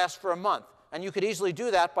wanted it to last for a month. And you could easily do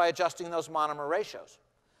that by adjusting those monomer ratios.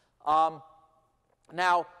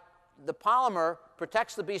 Now, the polymer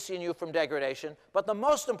protects the BCNU from degradation, but the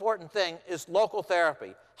most important thing is local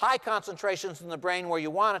therapy. High concentrations in the brain where you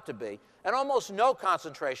want it to be, and almost no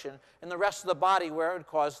concentration in the rest of the body where it would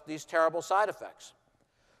cause these terrible side effects.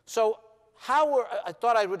 So I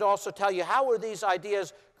thought I would also tell you, how were these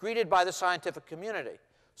ideas greeted by the scientific community?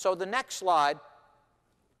 So the next slide,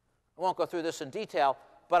 I won't go through this in detail,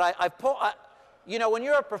 but you know, when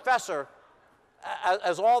you're a professor,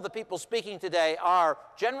 as all the people speaking today are,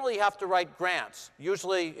 generally you have to write grants,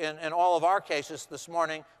 usually in all of our cases this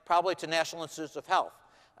morning, probably to National Institutes of Health.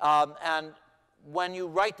 And when you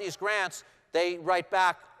write these grants, they write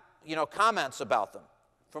back, you know, comments about them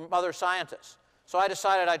from other scientists. So I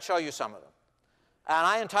decided I'd show you some of them. And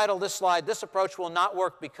I entitled this slide, "This Approach Will Not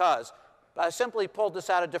Work Because." I simply pulled this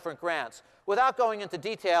out of different grants. Without going into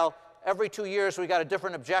detail, every 2 years we got a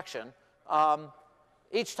different objection.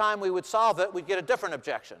 Each time we would solve it, we'd get a different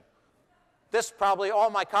objection. This probably all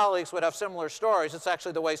my colleagues would have similar stories. It's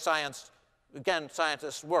actually the way science, again,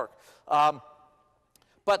 scientists work.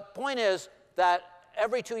 But point is that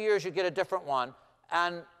every 2 years you get a different one.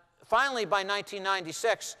 And finally, by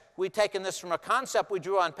 1996, we'd taken this from a concept we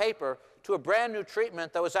drew on paper to a brand new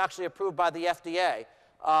treatment that was actually approved by the FDA.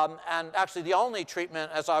 And actually the only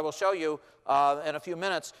treatment, as I will show you in a few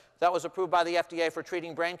minutes, that was approved by the FDA for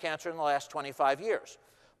treating brain cancer in the last 25 years.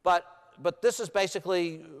 But this is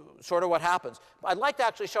basically sort of what happens. I'd like to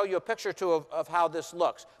actually show you a picture, too, of how this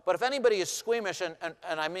looks. But if anybody is squeamish, and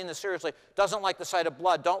I mean this seriously, doesn't like the sight of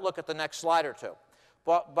blood, don't look at the next slide or two.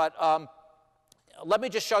 But let me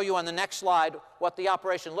just show you on the next slide what the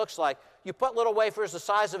operation looks like. You put little wafers the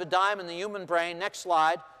size of a dime in the human brain. Next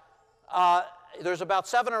slide. There's about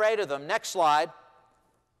 7 or 8 of them. Next slide.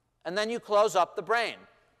 And then you close up the brain.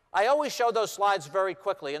 I always show those slides very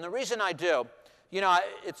quickly. And the reason I do, you know,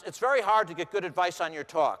 it's very hard to get good advice on your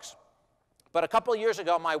talks. But a couple of years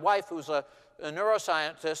ago, my wife, who's a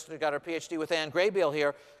neuroscientist who got her PhD with Ann Graybiel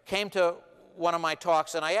here, came to one of my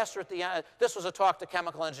talks. And I asked her at the end, this was a talk to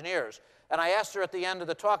chemical engineers. And I asked her at the end of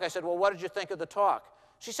the talk, I said, well, what did you think of the talk?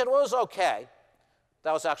 She said, well, it was OK.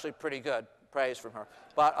 That was actually pretty good praise from her.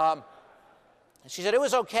 But she said it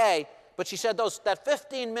was OK. But she said that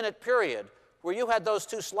 15-minute period where you had those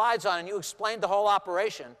 2 slides on and you explained the whole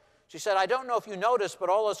operation, she said, I don't know if you noticed, but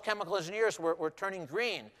all those chemical engineers were turning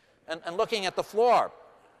green and looking at the floor.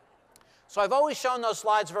 So I've always shown those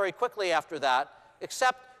slides very quickly after that,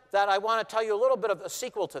 except that I want to tell you a little bit of a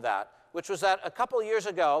sequel to that, which was that a couple of years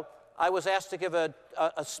ago, I was asked to give a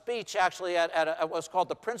speech actually at what's called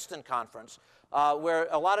the Princeton Conference, where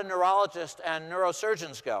a lot of neurologists and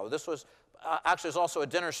neurosurgeons go. This was actually was also a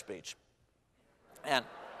dinner speech. And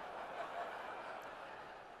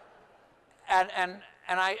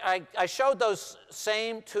I showed those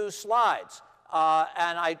same 2 slides,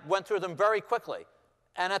 and I went through them very quickly.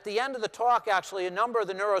 And at the end of the talk, actually, a number of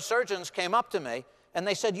the neurosurgeons came up to me, and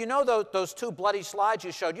they said, you know, those 2 bloody slides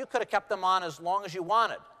you showed, you could have kept them on as long as you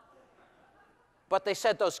wanted. But they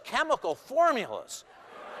said those chemical formulas.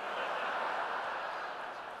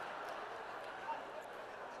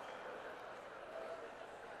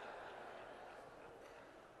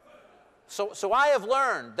 So I have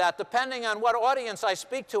learned that depending on what audience I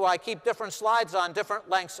speak to, I keep different slides on different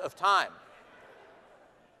lengths of time.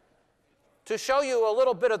 To show you a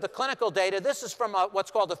little bit of the clinical data, this is from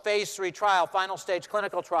what's called a phase 3 trial, final stage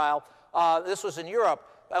clinical trial. This was in Europe.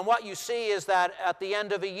 And what you see is that at the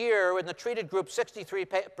end of a year, in the treated group,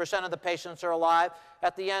 63% of the patients are alive.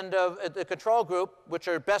 At the end of the control group, which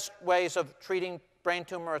are best ways of treating brain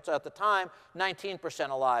tumors at the time,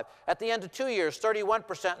 19% alive. At the end of 2 years,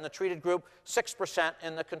 31% in the treated group, 6%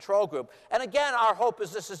 in the control group. And again, our hope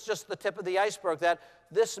is this is just the tip of the iceberg, that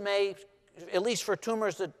this may, at least for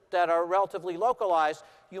tumors that are relatively localized,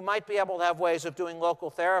 you might be able to have ways of doing local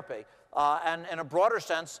therapy. And in a broader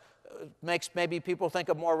sense, makes maybe people think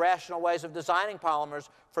of more rational ways of designing polymers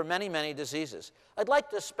for many, many diseases. I'd like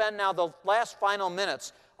to spend now the last final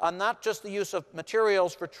minutes on not just the use of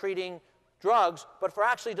materials for treating drugs, but for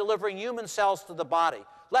actually delivering human cells to the body.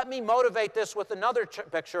 Let me motivate this with another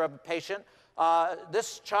picture of a patient.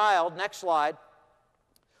 This child, next slide,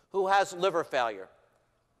 who has liver failure.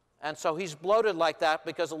 And so he's bloated like that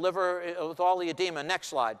because of liver, with all the edema. Next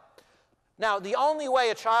slide. Now, the only way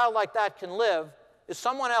a child like that can live is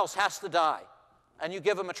someone else has to die, and you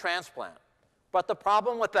give him a transplant. But the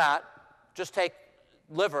problem with that, just take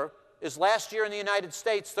liver, is last year in the United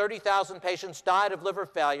States, 30,000 patients died of liver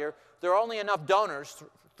failure. There are only enough donors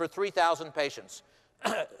for 3,000 patients.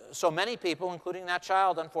 So many people, including that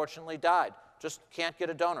child, unfortunately died. Just can't get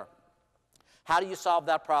a donor. How do you solve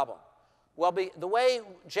that problem? Well, the way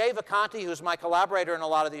Jay Vacanti, who's my collaborator in a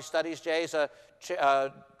lot of these studies, Jay's a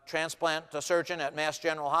transplant surgeon at Mass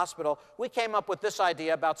General Hospital, we came up with this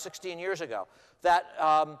idea about 16 years ago, that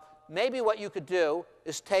maybe what you could do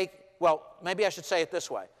is take, well, maybe I should say it this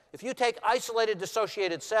way. If you take isolated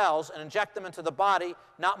dissociated cells and inject them into the body,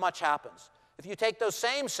 not much happens. If you take those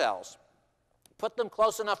same cells, put them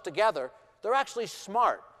close enough together, they're actually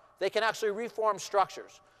smart. They can actually reform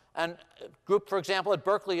structures. And a group, for example, at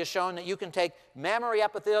Berkeley has shown that you can take mammary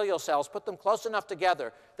epithelial cells, put them close enough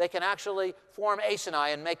together, they can actually form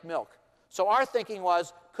acini and make milk. So our thinking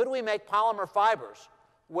was, could we make polymer fibers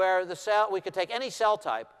where the cell, we could take any cell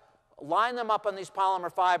type, line them up on these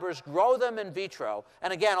polymer fibers, grow them in vitro,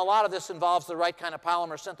 and again, a lot of this involves the right kind of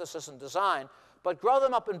polymer synthesis and design, but grow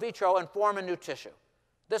them up in vitro and form a new tissue.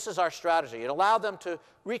 This is our strategy. It allowed them to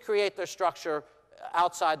recreate their structure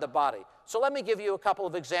outside the body. So let me give you a couple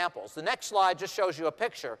of examples. The next slide just shows you a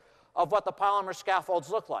picture of what the polymer scaffolds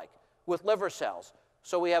look like with liver cells.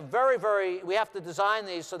 So we have we have to design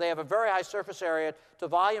these so they have a very high surface area to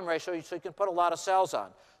volume ratio so you can put a lot of cells on.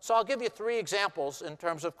 So I'll give you 3 examples in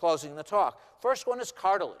terms of closing the talk. First one is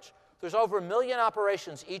cartilage. There's over 1 million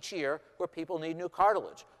operations each year where people need new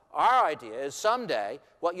cartilage. Our idea is someday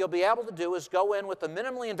what you'll be able to do is go in with a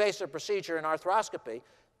minimally invasive procedure in arthroscopy,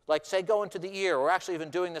 like say go into the ear. We're actually even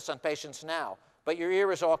doing this on patients now, but your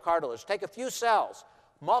ear is all cartilage. Take a few cells,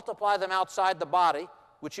 multiply them outside the body,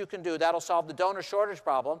 which you can do. That'll solve the donor shortage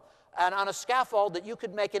problem, and on a scaffold that you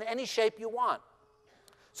could make in any shape you want.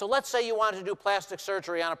 So let's say you wanted to do plastic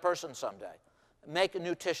surgery on a person someday, make a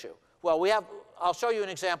new tissue. Well, I'll show you an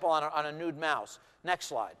example on a nude mouse. Next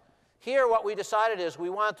slide. Here what we decided is we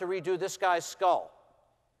wanted to redo this guy's skull.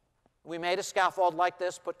 We made a scaffold like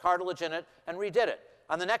this, put cartilage in it, and redid it.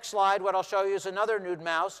 On the next slide, what I'll show you is another nude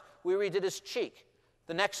mouse. We redid his cheek.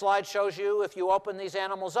 The next slide shows you, if you open these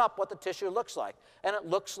animals up, what the tissue looks like. And it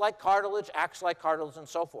looks like cartilage, acts like cartilage, and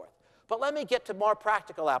so forth. But let me get to more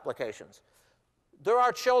practical applications. There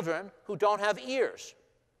are children who don't have ears.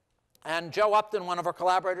 And Joe Upton, one of our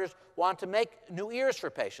collaborators, wanted to make new ears for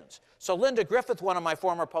patients. So Linda Griffith, one of my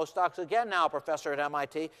former postdocs, again now a professor at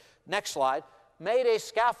MIT, next slide, made a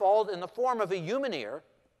scaffold in the form of a human ear.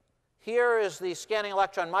 Here is the scanning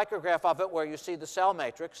electron micrograph of it where you see the cell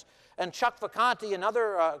matrix. And Chuck Vacanti,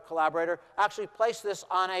 another collaborator, actually placed this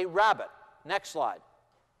on a rabbit. Next slide.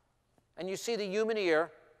 And you see the human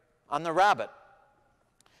ear on the rabbit.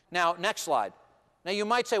 Now, next slide. Now, you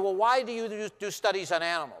might say, well, why do you do studies on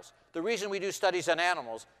animals? The reason we do studies on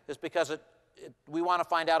animals is because we want to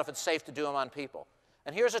find out if it's safe to do them on people.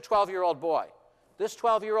 And here's a 12-year-old boy. This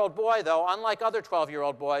 12-year-old boy, though, unlike other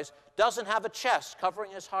 12-year-old boys, doesn't have a chest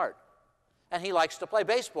covering his heart. And he likes to play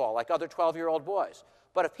baseball like other 12-year-old boys.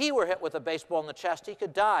 But if he were hit with a baseball in the chest, he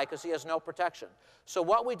could die because he has no protection. So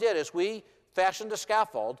what we did is we fashioned a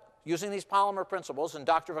scaffold using these polymer principles, and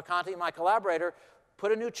Dr. Vacanti, my collaborator,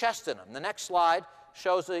 put a new chest in him. The next slide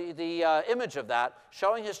shows the image of that,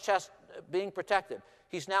 showing his chest being protected.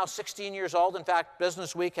 He's now 16 years old. In fact,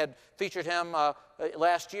 Business Week had featured him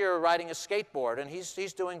last year riding a skateboard, and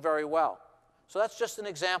he's doing very well. So that's just an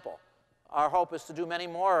example. Our hope is to do many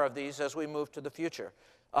more of these as we move to the future.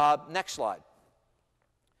 Next slide.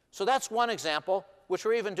 So that's one example, which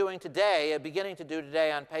we're even doing today, beginning to do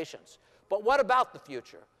today on patients. But what about the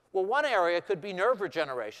future? Well, one area could be nerve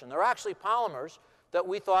regeneration. There are actually polymers that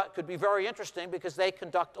we thought could be very interesting because they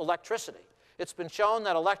conduct electricity. It's been shown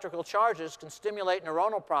that electrical charges can stimulate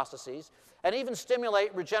neuronal processes and even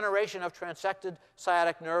stimulate regeneration of transected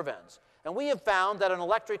sciatic nerve ends. And we have found that an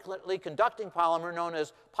electrically conducting polymer known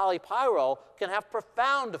as polypyrrole can have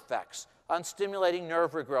profound effects on stimulating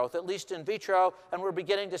nerve regrowth, at least in vitro, and we're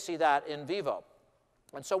beginning to see that in vivo.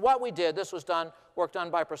 And so what we did, this was work done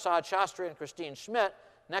by Prasad Shastri and Christine Schmidt,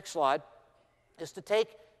 next slide, is to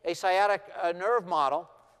take a sciatic nerve model,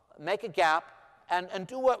 make a gap, and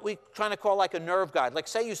do what we're trying to call like a nerve guide. Like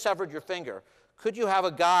say you severed your finger. Could you have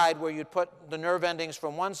a guide where you'd put the nerve endings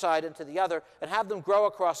from one side into the other and have them grow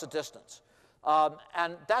across a distance?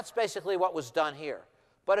 And that's basically what was done here.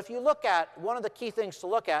 But if you look at one of the key things to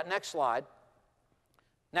look at, next slide,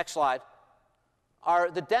 are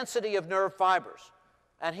the density of nerve fibers.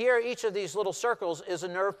 And here, each of these little circles is a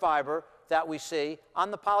nerve fiber that we see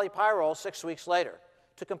on the polypyrrole 6 weeks later.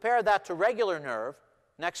 To compare that to regular nerve,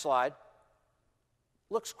 next slide,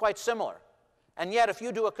 looks quite similar. And yet, if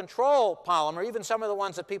you do a control polymer, even some of the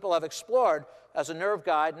ones that people have explored as a nerve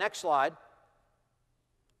guide, next slide,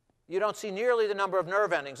 you don't see nearly the number of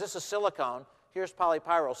nerve endings. This is silicone. Here's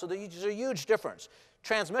polypyrrole. So there's a huge difference.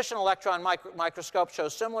 Transmission electron microscope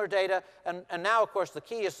shows similar data. And now, of course, the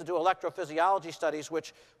key is to do electrophysiology studies,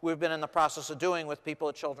 which we've been in the process of doing with people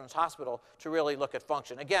at Children's Hospital to really look at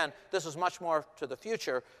function. Again, this is much more to the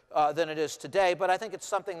future than it is today. But I think it's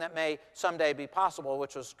something that may someday be possible,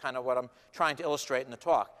 which was kind of what I'm trying to illustrate in the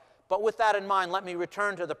talk. But with that in mind, let me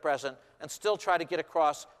return to the present and still try to get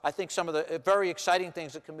across, I think, some of the very exciting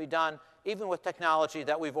things that can be done, even with technology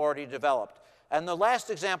that we've already developed. And the last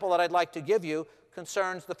example that I'd like to give you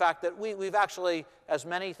concerns the fact that we've actually, as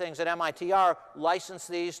many things at MIT are, licensed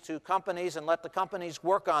these to companies and let the companies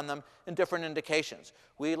work on them in different indications.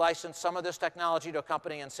 We licensed some of this technology to a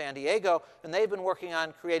company in San Diego, and they've been working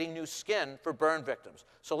on creating new skin for burn victims.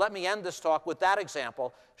 So let me end this talk with that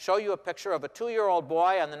example, show you a picture of a 2-year-old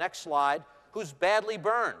boy on the next slide who's badly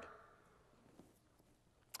burned.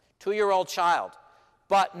 2-year-old child.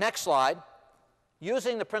 But next slide,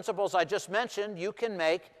 using the principles I just mentioned, you can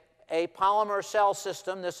make a polymer cell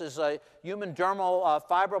system. This is a human dermal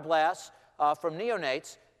fibroblasts from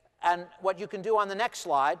neonates. And what you can do on the next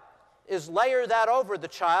slide is layer that over the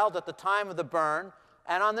child at the time of the burn.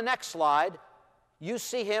 And on the next slide, you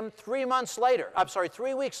see him 3 weeks later.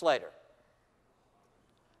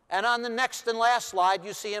 And on the next and last slide,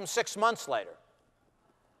 you see him 6 months later.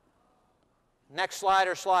 Next slide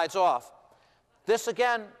or slides off. This,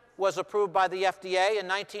 again, was approved by the FDA in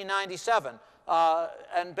 1997.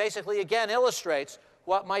 And basically, again, illustrates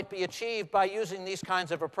what might be achieved by using these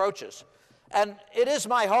kinds of approaches. And it is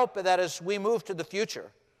my hope that as we move to the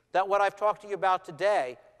future, that what I've talked to you about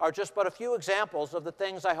today are just but a few examples of the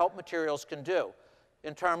things I hope materials can do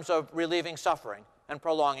in terms of relieving suffering and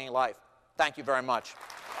prolonging life. Thank you very much.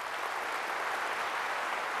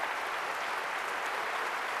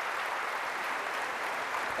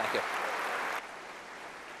 Thank you.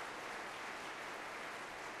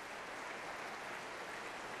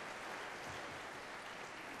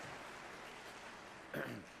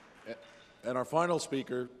 And our final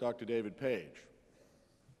speaker, Dr. David Page.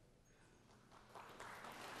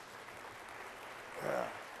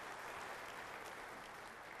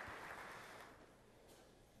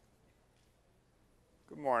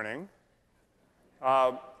 Good morning.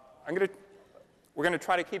 We're going to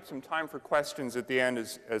try to keep some time for questions at the end,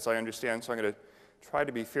 as I understand, so I'm going to try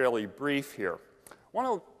to be fairly brief here. I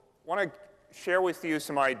want to share with you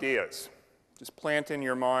some ideas. Just plant in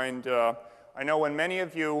your mind. I know when many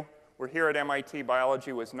of you were here at MIT,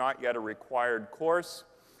 biology was not yet a required course,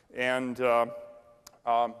 and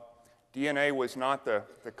DNA was not the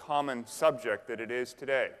common subject that it is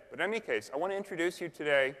today. But in any case, I want to introduce you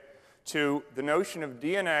today to the notion of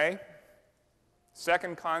DNA,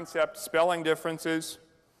 second concept, spelling differences,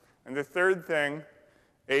 and the third thing,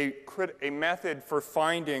 a method for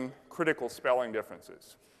finding critical spelling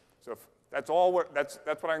differences. So that's what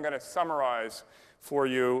I'm going to summarize for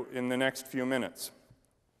you in the next few minutes.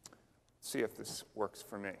 Let's see if this works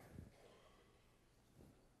for me.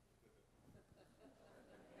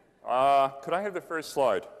 Could I have the first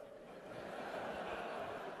slide?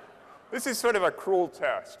 This is sort of a cruel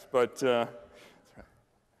test, but if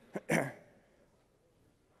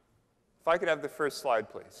I could have the first slide,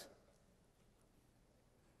 please.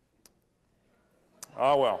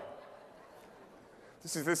 Oh, well.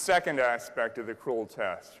 This is the second aspect of the cruel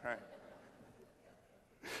test, right?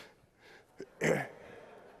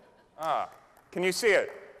 Can you see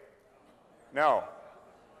it? No.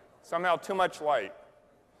 Somehow too much light.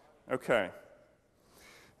 Okay.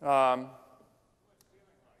 Too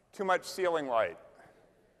much ceiling light.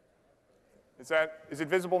 Is it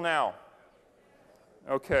visible now?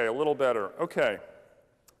 Okay, a little better. Okay.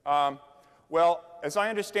 Well, as I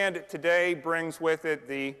understand it, today brings with it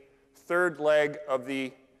the third leg of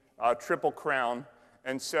the Triple Crown.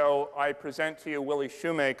 And so I present to you Willie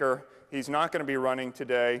Shoemaker. He's not going to be running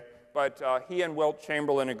today, but he and Wilt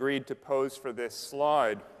Chamberlain agreed to pose for this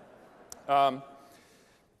slide.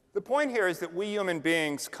 The point here is that we human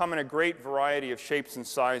beings come in a great variety of shapes and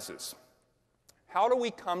sizes. How do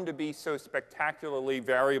we come to be so spectacularly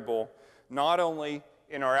variable, not only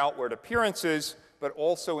in our outward appearances, but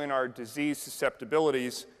also in our disease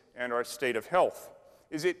susceptibilities and our state of health?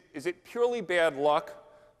 Is it purely bad luck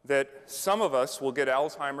that some of us will get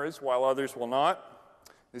Alzheimer's while others will not?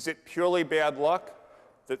 Is it purely bad luck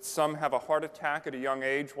that some have a heart attack at a young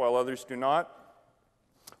age while others do not?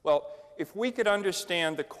 Well, if we could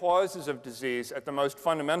understand the causes of disease at the most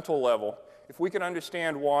fundamental level, if we could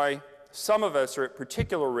understand why some of us are at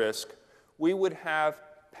particular risk, we would have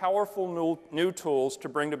powerful new tools to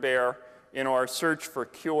bring to bear in our search for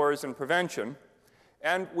cures and prevention.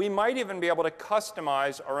 And we might even be able to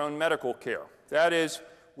customize our own medical care. That is,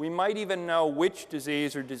 we might even know which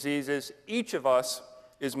disease or diseases each of us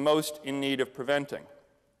is most in need of preventing.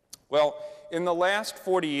 Well, in the last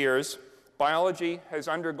 40 years, biology has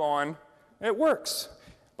undergone, and it works,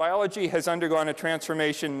 biology has undergone a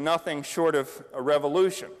transformation nothing short of a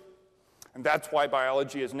revolution. And that's why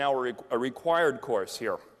biology is now a required course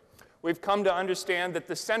here. We've come to understand that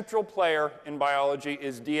the central player in biology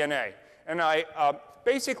is DNA. And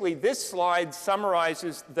basically, this slide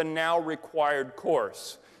summarizes the now required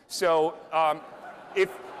course. So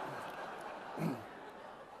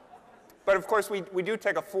but of course, we do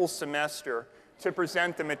take a full semester to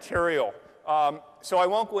present the material. So I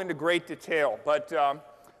won't go into great detail. But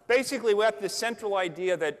basically, we have this central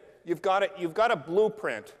idea that you've got a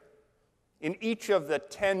blueprint. In each of the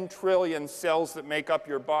 10 trillion cells that make up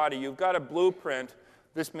your body, you've got a blueprint,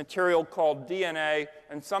 this material called DNA,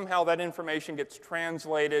 and somehow that information gets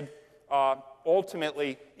translated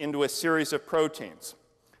ultimately into a series of proteins.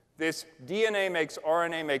 This DNA makes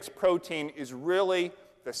RNA makes protein is really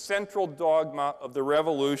the central dogma of the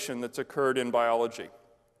revolution that's occurred in biology.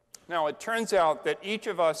 Now, it turns out that each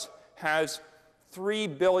of us has 3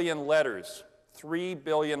 billion letters, 3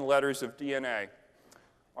 billion letters of DNA.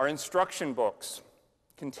 Our instruction books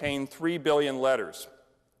contain 3 billion letters.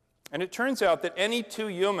 And it turns out that any two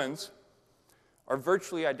humans are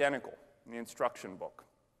virtually identical in the instruction book,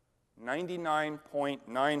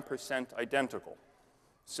 99.9% identical.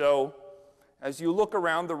 So as you look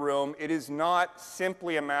around the room, it is not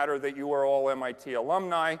simply a matter that you are all MIT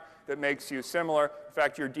alumni that makes you similar. In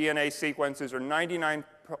fact, your DNA sequences are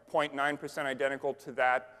 99.9% identical to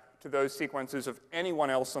those sequences of anyone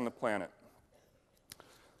else on the planet.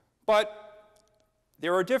 But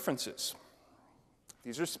there are differences.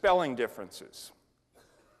 These are spelling differences.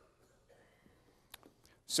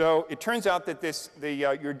 So it turns out that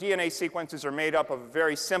your DNA sequences are made up of a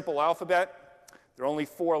very simple alphabet. There are only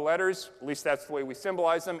 4 letters, at least that's the way we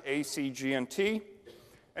symbolize them, A, C, G, and T.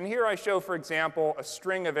 And here I show, for example, a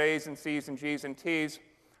string of A's and C's and G's and T's,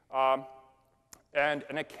 and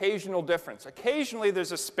an occasional difference. Occasionally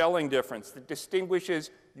there's a spelling difference that distinguishes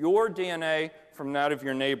your DNA from that of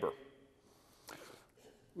your neighbor.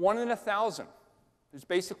 1 in 1,000. There's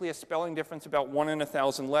basically a spelling difference about 1 in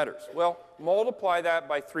 1,000 letters. Well, multiply that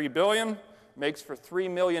by 3 billion, makes for 3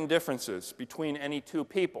 million differences between any two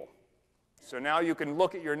people. So now you can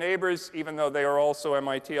look at your neighbors, even though they are also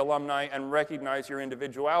MIT alumni, and recognize your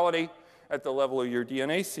individuality at the level of your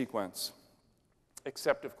DNA sequence.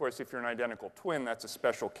 Except, of course, if you're an identical twin, that's a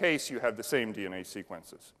special case. You have the same DNA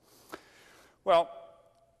sequences. Well,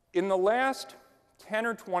 in the last 10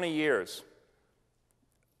 or 20 years,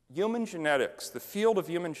 human genetics, the field of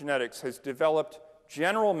human genetics, has developed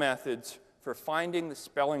general methods for finding the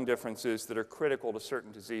spelling differences that are critical to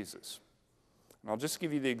certain diseases. And I'll just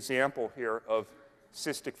give you the example here of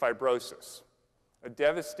cystic fibrosis, a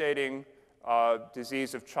devastating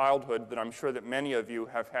disease of childhood that I'm sure that many of you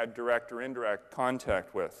have had direct or indirect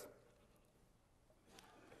contact with.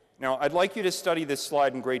 Now, I'd like you to study this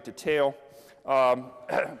slide in great detail.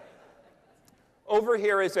 Over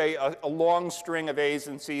here is a long string of A's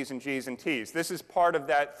and C's and G's and T's. This is part of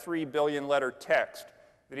that 3 billion letter text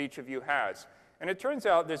that each of you has. And it turns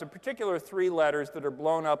out there's a particular 3 letters that are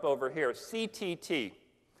blown up over here, CTT.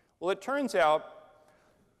 Well, it turns out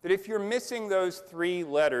that if you're missing those 3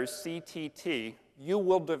 letters, CTT, you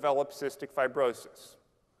will develop cystic fibrosis.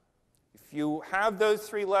 If you have those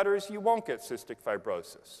 3 letters, you won't get cystic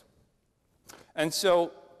fibrosis. And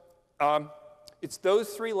so it's those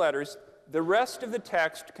 3 letters. The rest of the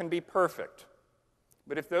text can be perfect.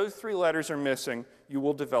 But if those 3 letters are missing, you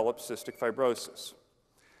will develop cystic fibrosis.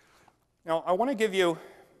 Now, I want to give you,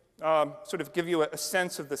 give you a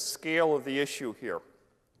sense of the scale of the issue here.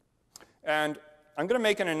 And I'm going to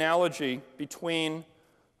make an analogy between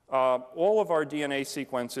all of our DNA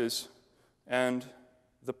sequences and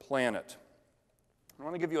the planet. I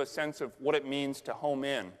want to give you a sense of what it means to home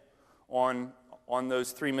in on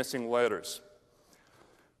those 3 missing letters.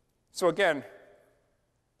 So again,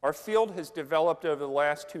 our field has developed over the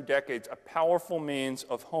last 2 decades a powerful means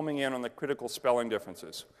of homing in on the critical spelling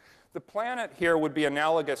differences. The planet here would be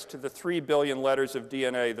analogous to the 3 billion letters of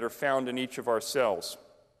DNA that are found in each of our cells.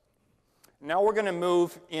 Now we're going to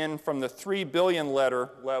move in from the 3 billion letter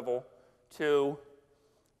level to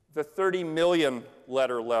the 30 million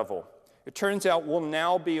letter level. It turns out we'll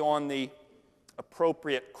now be on the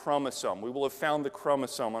appropriate chromosome. We will have found the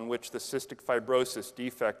chromosome on which the cystic fibrosis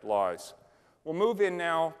defect lies. We'll move in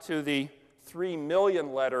now to the 3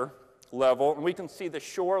 million letter level, and we can see the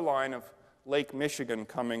shoreline of Lake Michigan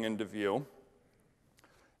coming into view.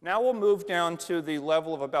 Now we'll move down to the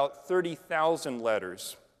level of about 30,000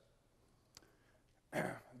 letters.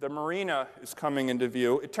 The marina is coming into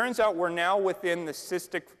view. It turns out we're now within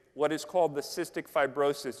the what is called the cystic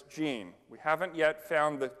fibrosis gene. We haven't yet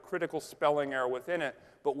found the critical spelling error within it,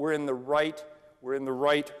 but we're in the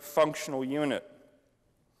right functional unit.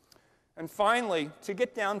 And finally, to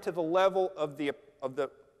get down to the level of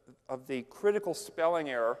the critical spelling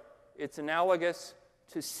error, it's analogous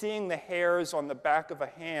to seeing the hairs on the back of a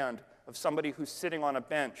hand of somebody who's sitting on a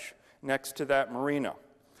bench next to that marina.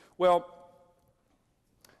 Well,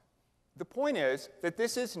 the point is that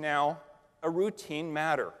this is now a routine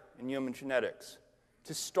matter in human genetics.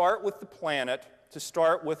 To start with the planet, to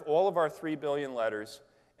start with all of our 3 billion letters,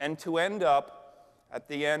 and to end up at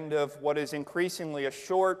the end of what is increasingly a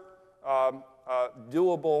short,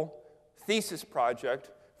 doable thesis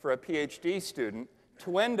project for a PhD student,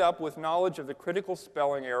 to end up with knowledge of the critical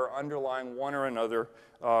spelling error underlying one or another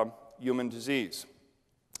human disease.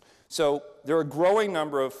 So there are a growing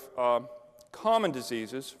number of common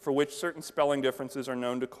diseases for which certain spelling differences are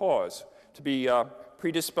known to be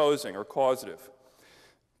predisposing or causative.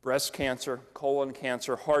 Breast cancer, colon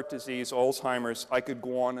cancer, heart disease, Alzheimer's, I could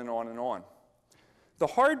go on and on and on. The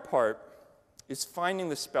hard part is finding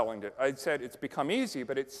the spelling. I said it's become easy,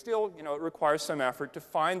 but it's still, it requires some effort to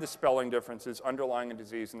find the spelling differences underlying a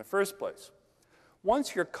disease in the first place.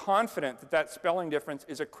 Once you're confident that that spelling difference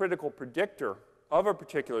is a critical predictor of a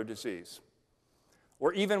particular disease,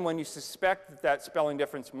 or even when you suspect that that spelling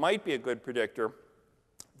difference might be a good predictor,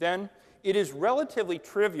 then it is relatively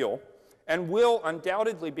trivial and will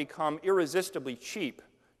undoubtedly become irresistibly cheap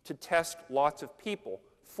to test lots of people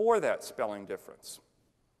for that spelling difference.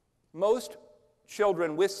 Most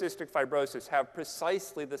children with cystic fibrosis have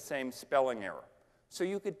precisely the same spelling error. So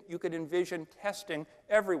you could envision testing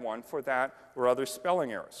everyone for that or other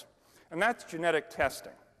spelling errors. And that's genetic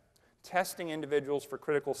testing, testing individuals for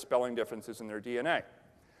critical spelling differences in their DNA.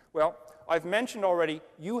 Well, I've mentioned already,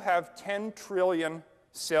 you have 10 trillion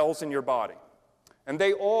cells in your body. And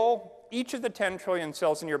each of the 10 trillion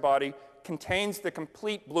cells in your body contains the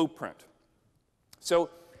complete blueprint. So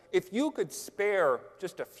if you could spare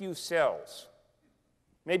just a few cells,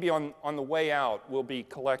 maybe on the way out we'll be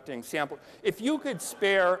collecting samples. If you could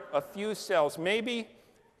spare a few cells, maybe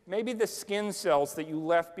the skin cells that you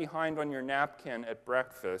left behind on your napkin at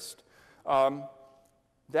breakfast,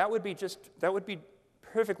 that would be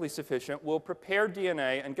perfectly sufficient. We'll prepare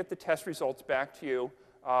DNA and get the test results back to you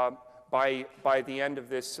by the end of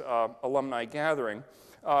this alumni gathering.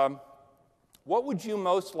 What would you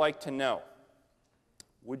most like to know?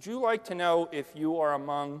 Would you like to know if you are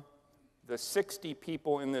among the 60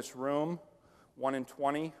 people in this room, 1 in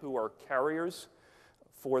 20, who are carriers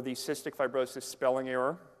for the cystic fibrosis spelling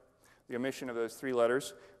error, the omission of those 3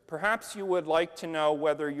 letters? Perhaps you would like to know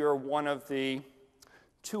whether you're one of the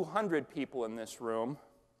 200 people in this room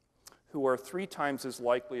who are 3 times as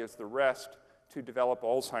likely as the rest to develop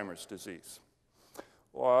Alzheimer's disease.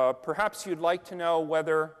 Perhaps you'd like to know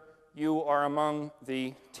whether you are among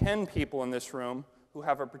the 10 people in this room who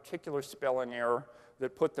have a particular spelling error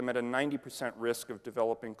that put them at a 90% risk of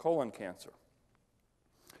developing colon cancer.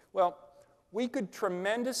 Well, we could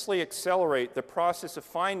tremendously accelerate the process of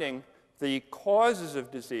finding the causes of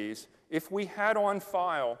disease if we had on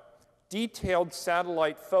file detailed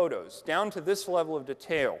satellite photos down to this level of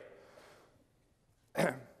detail,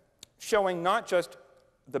 showing not just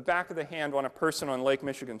the back of the hand on a person on Lake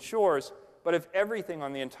Michigan shores, but of everything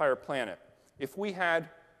on the entire planet. If we had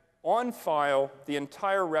on file the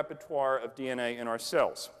entire repertoire of DNA in our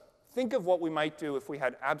cells. Think of what we might do if we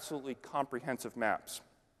had absolutely comprehensive maps.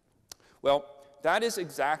 Well, that is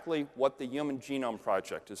exactly what the Human Genome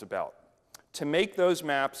Project is about, to make those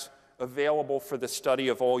maps available for the study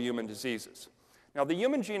of all human diseases. Now, the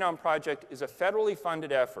Human Genome Project is a federally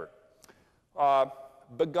funded effort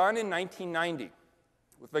begun in 1990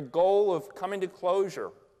 with the goal of coming to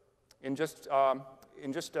closure in just 5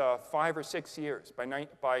 or 6 years,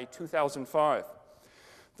 by 2005.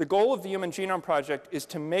 The goal of the Human Genome Project is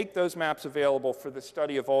to make those maps available for the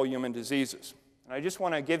study of all human diseases. And I just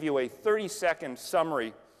want to give you a 30-second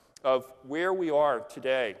summary of where we are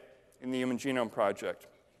today in the Human Genome Project.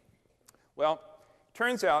 Well,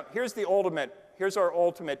 turns out, here's our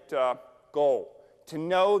ultimate goal, to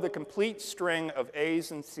know the complete string of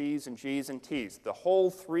A's and C's and G's and T's, the whole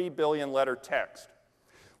 3 billion letter text.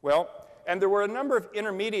 Well, and there were a number of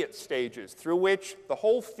intermediate stages through which the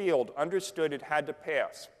whole field understood it had to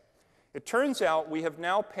pass. It turns out we have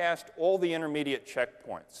now passed all the intermediate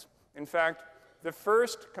checkpoints. In fact, the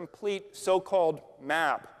first complete so-called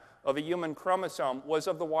map of a human chromosome was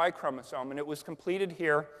of the Y chromosome, and it was completed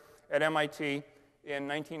here at MIT in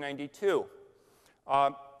 1992.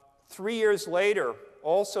 3 years later,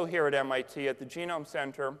 also here at MIT at the Genome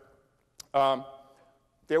Center,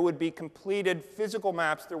 there would be completed physical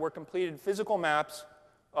maps. There were completed physical maps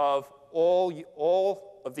of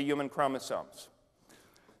all of the human chromosomes.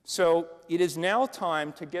 So it is now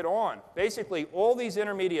time to get on. Basically, all these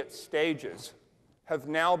intermediate stages have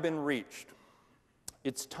now been reached.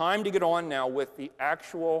 It's time to get on now with the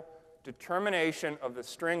actual determination of the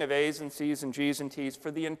string of A's and C's and G's and T's for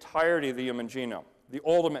the entirety of the human genome, the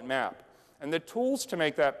ultimate map. And the tools to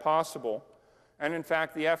make that possible, and in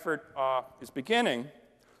fact the effort is beginning,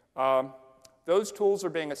 those tools are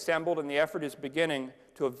being assembled and the effort is beginning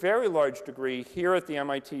to a very large degree here at the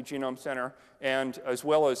MIT Genome Center and as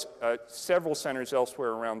well as several centers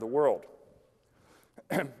elsewhere around the world.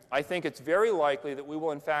 I think it's very likely that we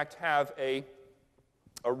will in fact have a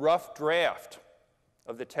rough draft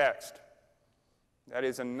of the text. That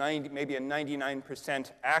is maybe a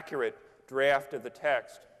 99% accurate draft of the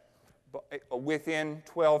text within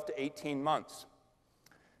 12 to 18 months.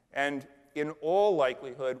 And in all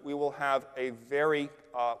likelihood, we will have a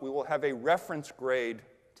reference grade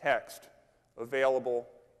text available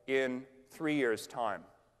in 3 years' time.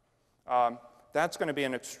 That's going to be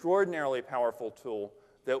an extraordinarily powerful tool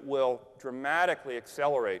that will dramatically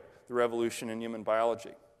accelerate the revolution in human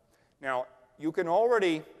biology. Now, you can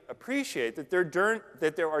already appreciate that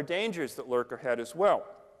there are dangers that lurk ahead as well.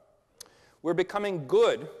 We're becoming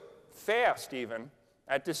good, fast even,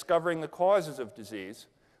 at discovering the causes of disease,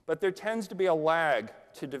 but there tends to be a lag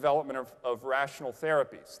to development of rational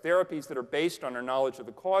therapies that are based on our knowledge of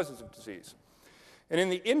the causes of disease. And in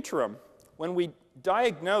the interim, when we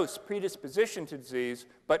diagnose predisposition to disease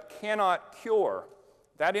but cannot cure,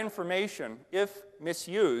 that information, if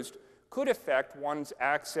misused, could affect one's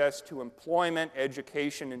access to employment,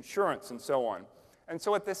 education, insurance, and so on. And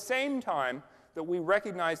so at the same time that we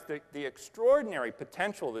recognize the extraordinary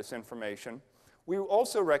potential of this information, we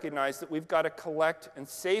also recognize that we've got to collect and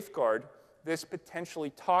safeguard this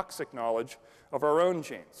potentially toxic knowledge of our own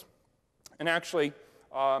genes. And actually,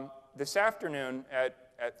 this afternoon at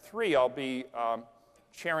 3, I'll be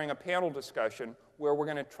chairing a panel discussion where we're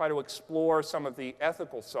going to try to explore some of the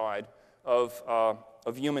ethical side of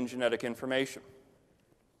human genetic information.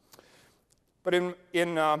 But in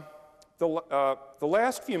the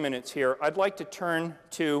last few minutes here, I'd like to turn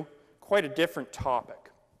to quite a different topic.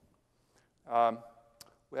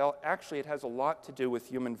 Well, actually, it has a lot to do with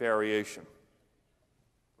human variation.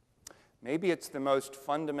 Maybe it's the most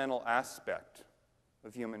fundamental aspect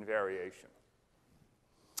of human variation.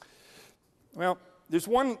 Well, there's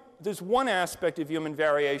one aspect of human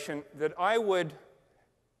variation that I would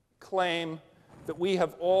claim that we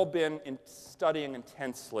have all been studying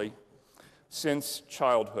intensely since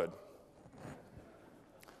childhood.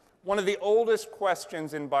 One of the oldest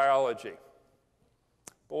questions in biology,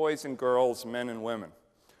 boys and girls, men and women.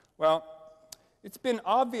 Well, it's been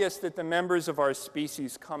obvious that the members of our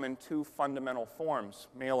species come in two fundamental forms,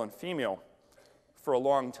 male and female, for a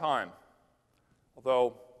long time.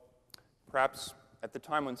 Although, perhaps at the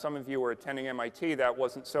time when some of you were attending MIT, that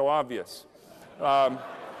wasn't so obvious. Well,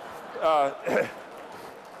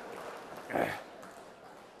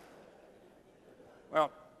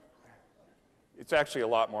 it's actually a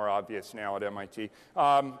lot more obvious now at MIT.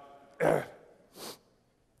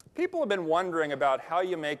 People have been wondering about how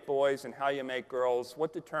you make boys and how you make girls.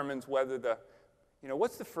 What determines whether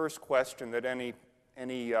what's the first question that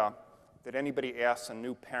anybody asks a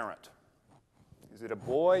new parent? Is it a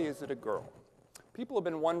boy? Is it a girl? People have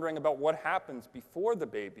been wondering about what happens before the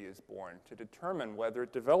baby is born to determine whether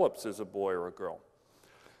it develops as a boy or a girl.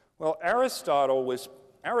 Well, Aristotle was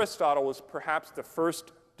perhaps the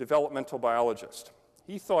first developmental biologist.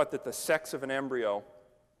 He thought that the sex of an embryo,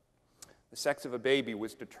 the sex of a baby,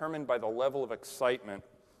 was determined by the level of excitement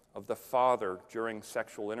of the father during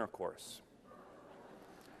sexual intercourse.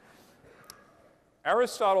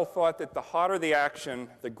 Aristotle thought that the hotter the action,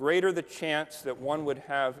 the greater the chance that one would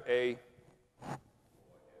have a...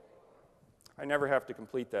 I never have to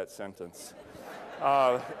complete that sentence.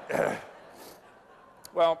 Well,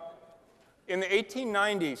 in the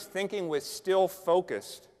 1890s, thinking was still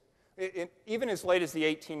focused. Even as late as the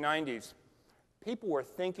 1890s, people were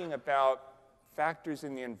thinking about factors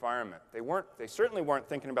in the environment. They certainly weren't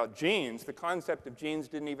thinking about genes. The concept of genes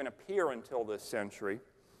didn't even appear until this century.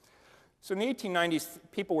 So in the 1890s,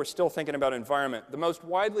 people were still thinking about environment. The most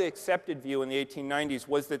widely accepted view in the 1890s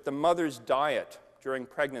was that the mother's diet during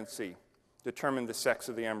pregnancy determined the sex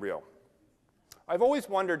of the embryo. I've always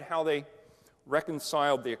wondered how they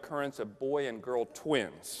reconciled the occurrence of boy and girl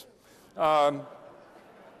twins. There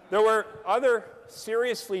were other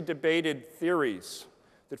seriously debated theories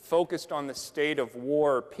that focused on the state of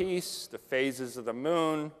war or peace, the phases of the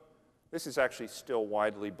moon. This is actually still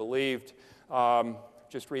widely believed.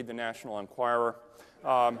 Just read the National Enquirer.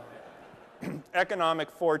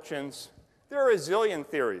 Economic fortunes. There are a zillion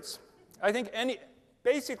theories. I think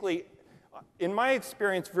basically, in my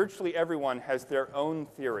experience, virtually everyone has their own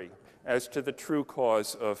theory as to the true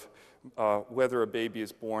cause of whether a baby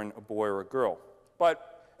is born a boy or a girl.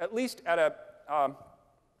 But at least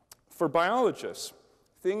for biologists,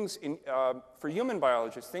 for human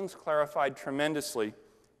biologists, things clarified tremendously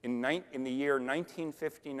in the year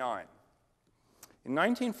 1959. In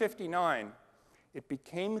 1959, it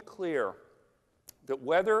became clear that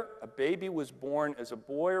whether a baby was born as a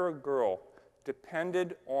boy or a girl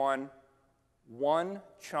depended on one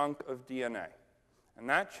chunk of DNA. And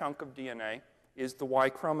that chunk of DNA is the Y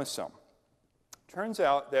chromosome. Turns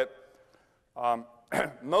out that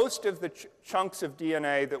most of the chunks of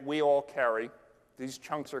DNA that we all carry, these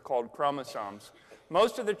chunks are called chromosomes,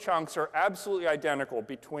 most of the chunks are absolutely identical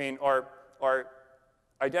between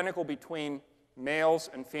males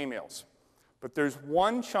and females. But there's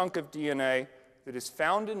one chunk of DNA that is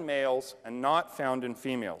found in males and not found in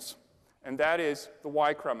females, and that is the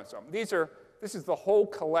Y chromosome. This is the whole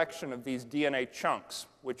collection of these DNA chunks,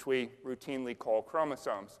 which we routinely call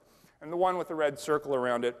chromosomes. And the one with the red circle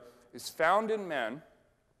around it is found in men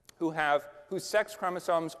whose sex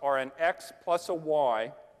chromosomes are an X plus a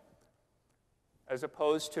Y, as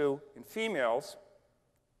opposed to, in females,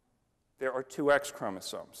 there are two X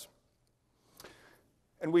chromosomes.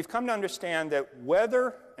 And we've come to understand that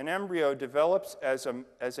whether an embryo develops as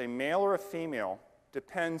a male or a female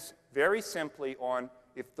depends very simply on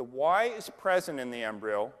if the Y is present in the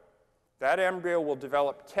embryo, that embryo will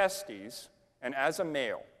develop testes, and as a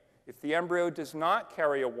male. If the embryo does not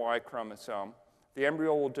carry a Y chromosome, the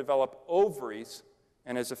embryo will develop ovaries,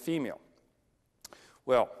 and as a female.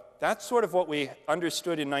 Well, that's sort of what we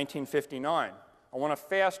understood in 1959. I want to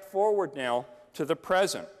fast forward now to the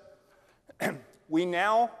present. We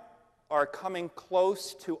now are coming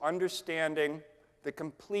close to understanding the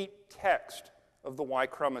complete text of the Y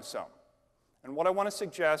chromosome. And what I want to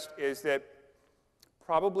suggest is that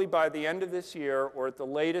probably by the end of this year, or at the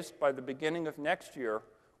latest by the beginning of next year,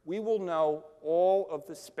 we will know all of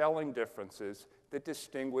the spelling differences that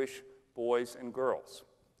distinguish boys and girls.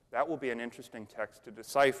 That will be an interesting text to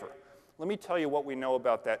decipher. Let me tell you what we know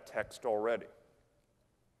about that text already.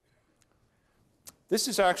 This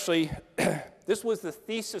is actually, this was the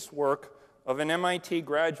thesis work of an MIT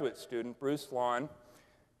graduate student, Bruce Lawn,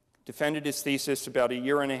 defended his thesis about a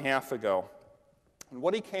year and a half ago. And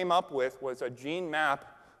what he came up with was a gene map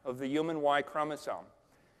of the human Y chromosome.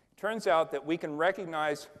 It turns out that we can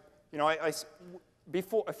recognize,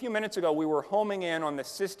 a few minutes ago we were homing in on the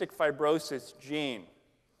cystic fibrosis gene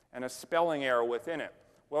and a spelling error within it.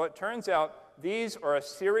 Well, it turns out these are a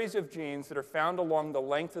series of genes that are found along the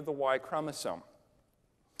length of the Y chromosome.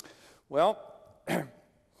 Well,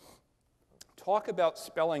 talk about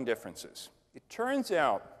spelling differences. It turns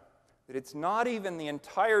out that it's not even the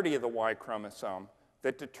entirety of the Y chromosome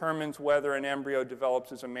that determines whether an embryo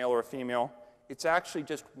develops as a male or a female. It's actually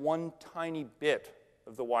just one tiny bit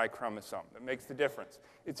of the Y chromosome that makes the difference.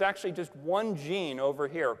 It's actually just one gene over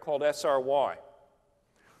here called SRY.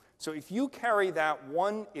 So if you carry that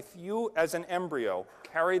one, if you as an embryo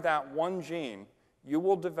carry that one gene, you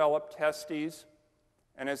will develop testes,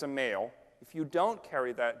 and as a male. If you don't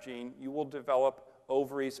carry that gene, you will develop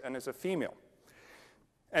ovaries, and as a female.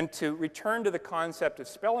 And to return to the concept of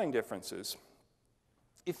spelling differences,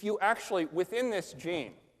 if you actually, within this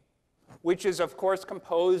gene, which is of course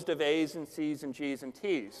composed of A's and C's and G's and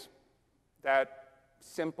T's, that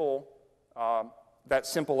simple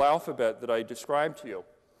alphabet that I described to you,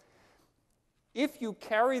 if you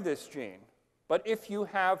carry this gene, but if you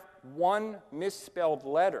have one misspelled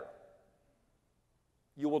letter,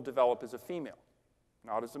 you will develop as a female,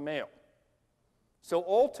 not as a male. So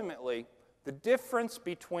ultimately, the difference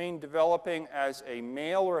between developing as a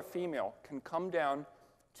male or a female can come down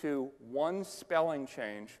to one spelling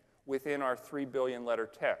change within our 3 billion letter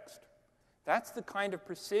text. That's the kind of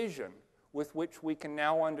precision with which we can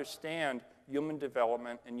now understand human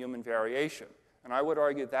development and human variation. And I would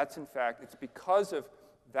argue that's, in fact, it's because of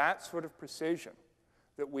that sort of precision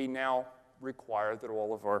that we now require that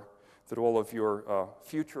all of your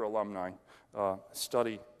future alumni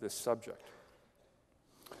study this subject.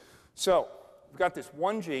 So we've got this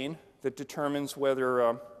one gene that determines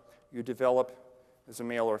whether you develop as a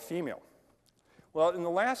male or female. Well, in the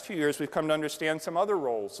last few years, we've come to understand some other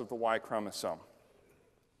roles of the Y chromosome.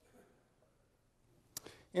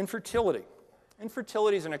 Infertility.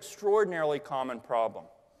 Infertility is an extraordinarily common problem.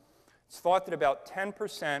 It's thought that about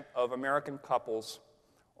 10% of American couples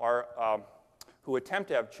who attempt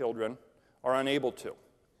to have children are unable to.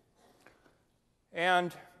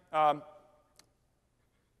 And if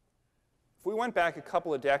we went back a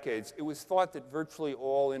couple of decades, it was thought that virtually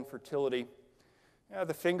all infertility,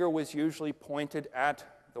 the finger was usually pointed at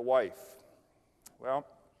the wife. Well,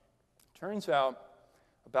 turns out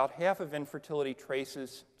about half of infertility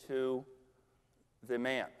traces to the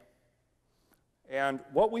man. And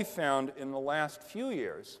what we found in the last few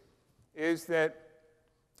years is that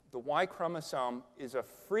the Y chromosome is a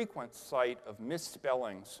frequent site of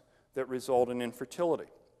misspellings that result in infertility.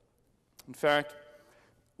 In fact,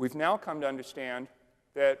 we've now come to understand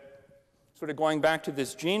that, sort of going back to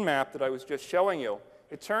this gene map that I was just showing you,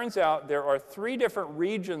 it turns out there are 3 different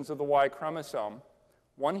regions of the Y chromosome,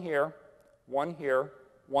 one here, one here,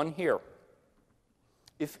 one here.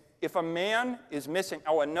 If a man is missing,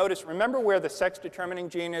 oh, and notice, remember where the sex-determining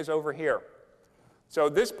gene is over here. So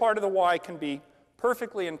this part of the Y can be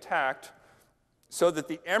perfectly intact so that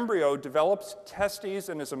the embryo develops testes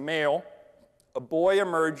and is a male, a boy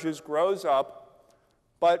emerges, grows up,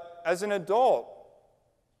 but as an adult,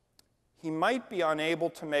 he might be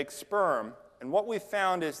unable to make sperm. And what we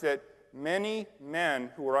found is that many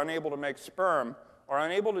men who are unable to make sperm are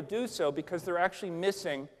unable to do so because they're actually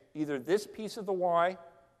missing either this piece of the Y,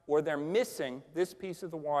 or they're missing this piece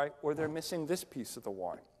of the Y, or they're missing this piece of the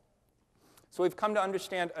Y. So we've come to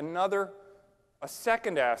understand a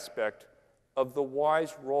second aspect of the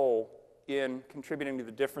Y's role in contributing to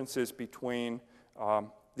the differences between,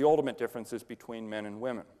 the ultimate differences between men and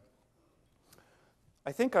women.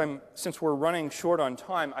 I think since we're running short on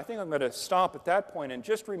time, I think I'm going to stop at that point and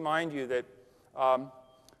just remind you that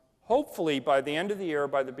hopefully by the end of the year,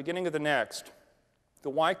 by the beginning of the next, the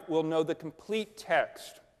Y will know the complete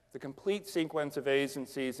text, the complete sequence of A's and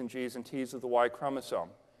C's and G's and T's of the Y chromosome.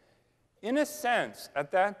 In a sense,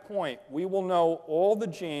 at that point, we will know all the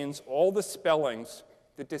genes, all the spellings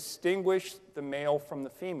that distinguish the male from the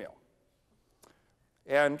female.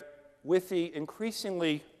 And with the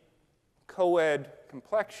increasingly co-ed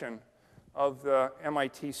complexion of the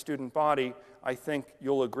MIT student body, I think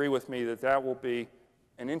you'll agree with me that that will be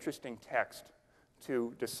an interesting text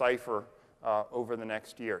to decipher over the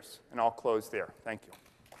next years. And I'll close there. Thank you.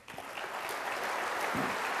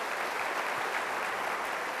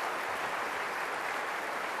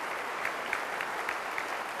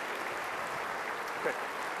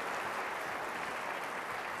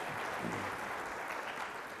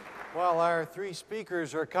 While our 3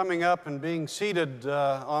 speakers are coming up and being seated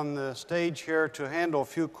on the stage here to handle a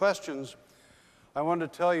few questions, I want to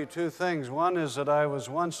tell you 2 things. One is that I was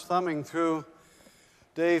once thumbing through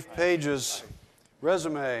Dave Page's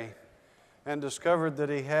resume and discovered that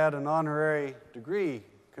he had an honorary degree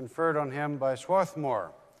conferred on him by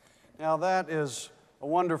Swarthmore. Now, that is a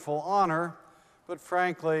wonderful honor, but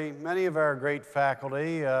frankly, many of our great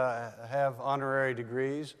faculty have honorary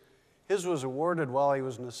degrees. His was awarded while he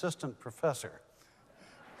was an assistant professor.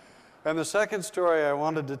 And the second story I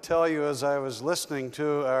wanted to tell you as I was listening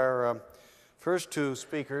to our first 2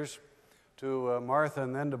 speakers, to Martha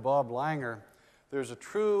and then to Bob Langer, there's a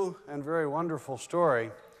true and very wonderful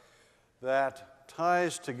story that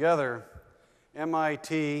ties together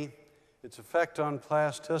MIT, its effect on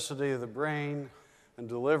plasticity of the brain and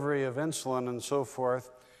delivery of insulin and so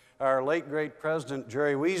forth. Our late great president,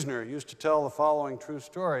 Jerry Wiesner, used to tell the following true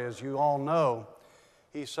story. As you all know,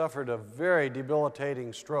 he suffered a very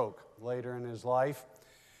debilitating stroke later in his life,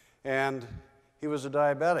 and he was a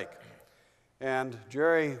diabetic. And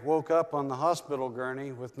Jerry woke up on the hospital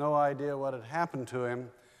gurney with no idea what had happened to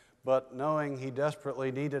him, but knowing he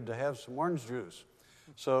desperately needed to have some orange juice.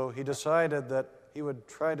 So he decided that he would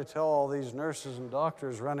try to tell all these nurses and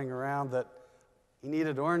doctors running around that he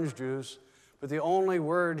needed orange juice, but the only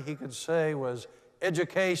word he could say was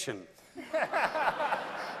education.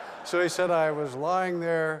 So he said, I was lying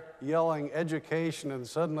there yelling education, and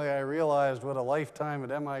suddenly I realized what a lifetime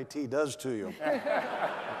at MIT does to you.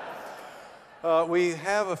 We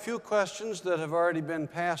have a few questions that have already been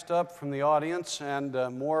passed up from the audience, and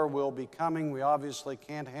more will be coming. We obviously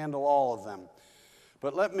can't handle all of them.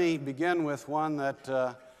 But let me begin with one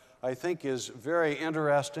that I think is very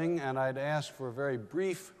interesting, and I'd ask for very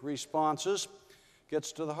brief responses.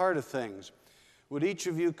 Gets to the heart of things. Would each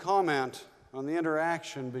of you comment on the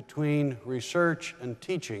interaction between research and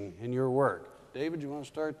teaching in your work? David, you want to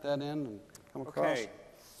start that end and come across? Okay,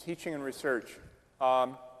 teaching and research.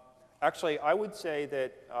 Actually, I would say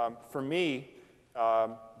that for me,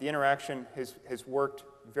 the interaction has worked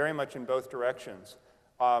very much in both directions.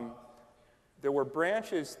 There were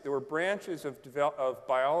branches of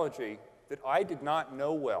biology that I did not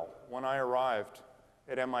know well when I arrived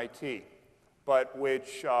at MIT, but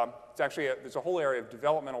which there's a whole area of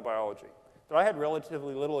developmental biology that I had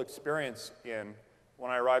relatively little experience in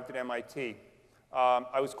when I arrived at MIT.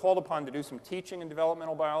 I was called upon to do some teaching in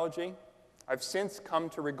developmental biology. I've since come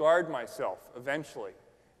to regard myself, eventually,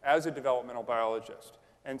 as a developmental biologist.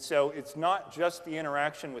 And so it's not just the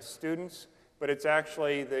interaction with students, but it's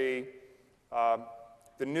actually the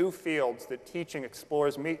new fields that teaching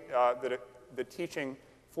explores me, that teaching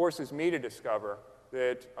forces me to discover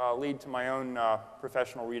that lead to my own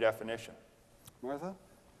professional redefinition. Martha?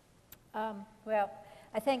 Well,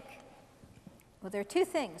 I think, there are two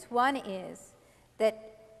things. One is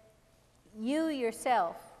that you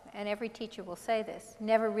yourself, and every teacher will say this,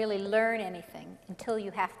 never really learn anything until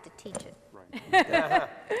you have to teach it. Right.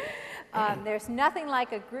 There's nothing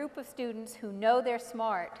like a group of students who know they're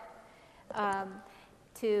smart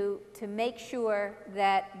to make sure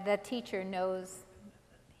that the teacher knows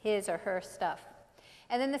his or her stuff.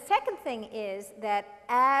 And then the second thing is that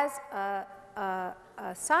as a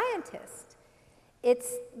scientist,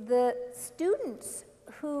 it's the students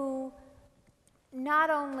who not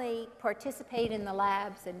only participate in the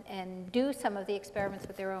labs and do some of the experiments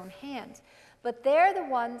with their own hands, but they're the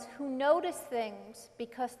ones who notice things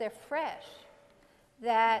because they're fresh,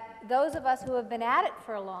 that those of us who have been at it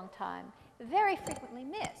for a long time very frequently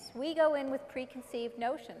miss. We go in with preconceived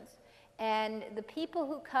notions, and the people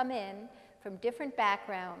who come in from different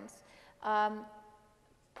backgrounds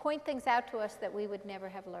point things out to us that we would never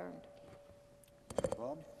have learned.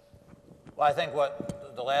 Bob? Well, I think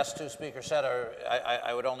what the last two speakers said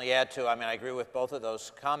I would only add to. I mean, I agree with both of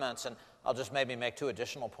those comments, and I'll just maybe make two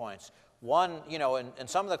additional points. One, in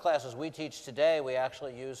some of the classes we teach today, we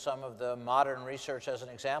actually use some of the modern research as an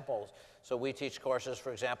example. So we teach courses,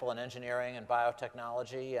 for example, in engineering and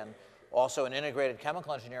biotechnology, and also in integrated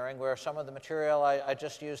chemical engineering, where some of the material I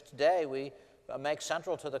just used today, we make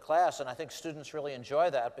central to the class, and I think students really enjoy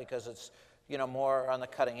that because it's, more on the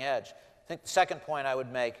cutting edge. I think the second point I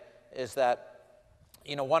would make is that,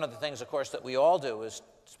 one of the things, of course, that we all do is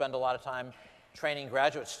spend a lot of time training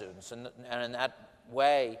graduate students, and in that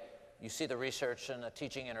way, you see the research and the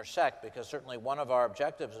teaching intersect, because certainly one of our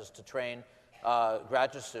objectives is to train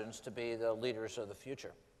graduate students to be the leaders of the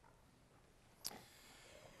future.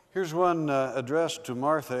 Here's one addressed to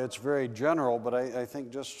Martha. It's very general, but I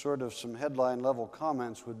think just sort of some headline level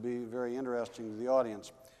comments would be very interesting to the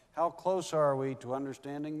audience. How close are we to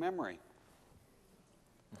understanding memory?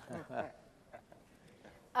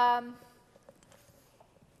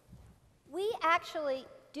 We actually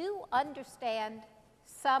do understand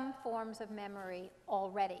some forms of memory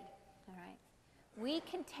already, all right? We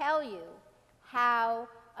can tell you how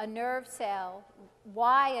a nerve cell,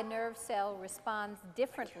 why a nerve cell responds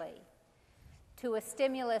differently to a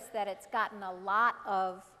stimulus that it's gotten a lot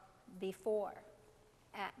of before,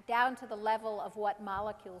 down to the level of what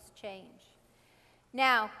molecules change.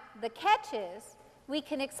 Now, the catch is, we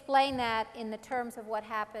can explain that in terms of what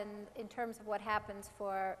happens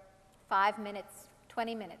for 5 minutes,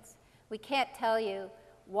 20 minutes. We can't tell you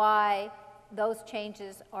why those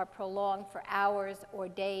changes are prolonged for hours or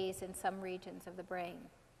days in some regions of the brain.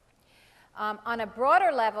 On a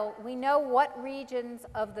broader level, we know what regions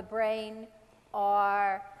of the brain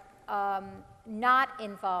are not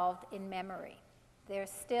involved in memory.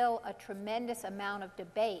 There's still a tremendous amount of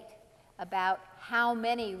debate about how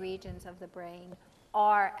many regions of the brain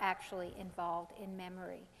are actually involved in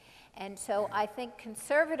memory. And so I think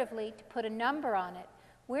conservatively, to put a number on it,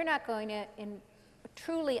 we're not going to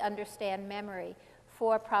truly understand memory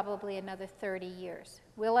for probably another 30 years.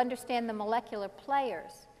 We'll understand the molecular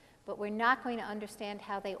players, but we're not going to understand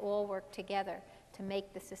how they all work together to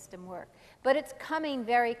make the system work. But it's coming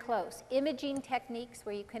very close. Imaging techniques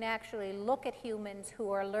where you can actually look at humans who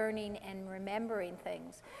are learning and remembering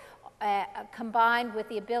things, combined with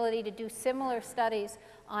the ability to do similar studies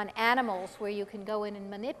on animals where you can go in and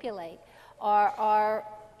manipulate, are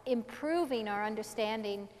improving our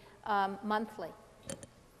understanding monthly.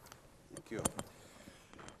 Thank you.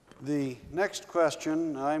 The next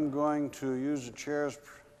question, I'm going to use the chair's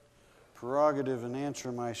prerogative and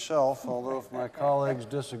answer myself, although if my colleagues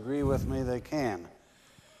disagree with me, they can.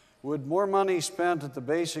 Would more money spent at the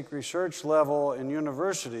basic research level in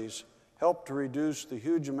universities help to reduce the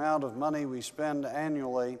huge amount of money we spend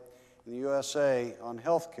annually in the USA on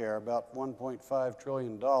health care, about $1.5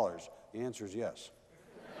 trillion? The answer is yes.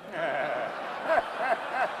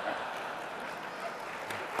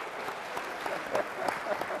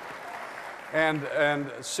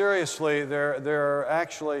 And seriously, there are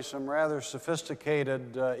actually some rather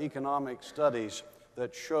sophisticated economic studies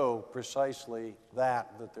that show precisely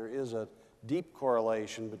that there is a deep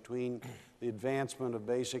correlation between the advancement of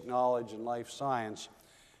basic knowledge and life science,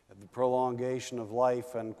 the prolongation of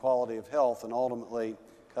life and quality of health, and ultimately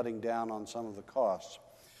cutting down on some of the costs.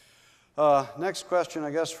 Next question,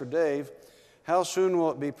 I guess, for Dave. How soon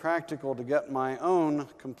will it be practical to get my own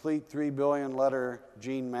complete 3 billion letter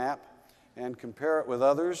gene map and compare it with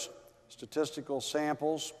others, statistical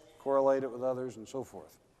samples, correlate it with others, and so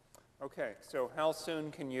forth? Okay, so how soon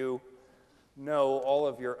can you know all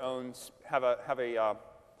of your own, have a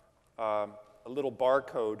little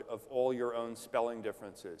barcode of all your own spelling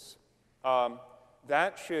differences?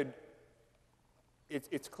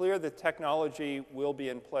 It's clear that technology will be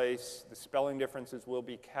in place, the spelling differences will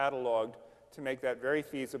be cataloged to make that very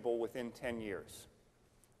feasible within 10 years.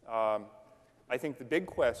 I think the big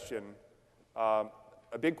question, a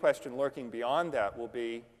big question lurking beyond that will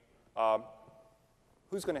be,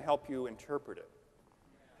 who's going to help you interpret it?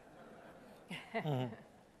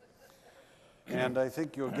 And I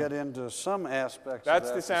think you'll get into some aspects That's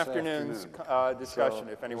of that this afternoon's discussion,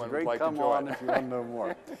 if anyone would like to join. Come on if you want to know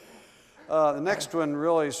more. The next one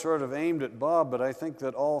really sort of aimed at Bob, but I think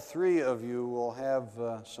that all three of you will have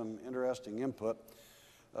some interesting input.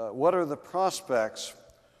 What are the prospects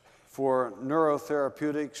for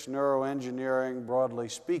neurotherapeutics, neuroengineering, broadly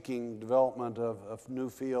speaking, development of a new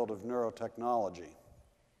field of neurotechnology?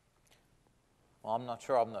 Well, I'm not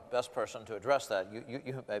sure I'm the best person to address that.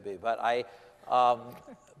 You may be, but I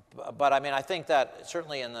mean, I think that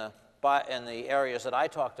certainly in the areas that I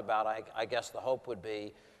talked about, I guess the hope would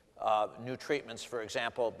be new treatments, for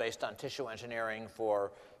example, based on tissue engineering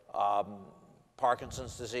for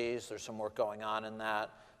Parkinson's disease. There's some work going on in that.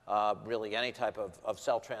 Really any type of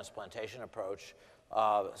cell transplantation approach.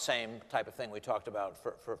 Same type of thing we talked about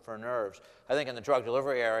for nerves. I think in the drug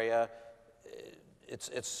delivery area,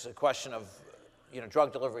 it's a question of,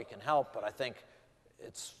 drug delivery can help, but I think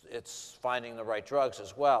it's finding the right drugs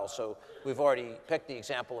as well. So we've already picked the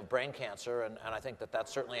example of brain cancer, and I think that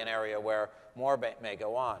that's certainly an area where more may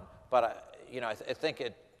go on. But I think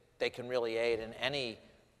they can really aid in any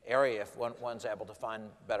area if one's able to find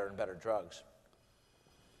better and better drugs.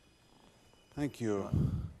 Thank you.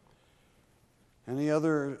 Any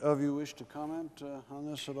other of you wish to comment on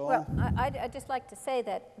this at all? Well, I'd just like to say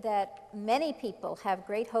that many people have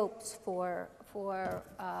great hopes for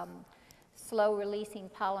slow-releasing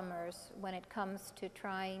polymers when it comes to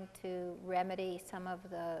trying to remedy some of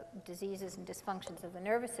the diseases and dysfunctions of the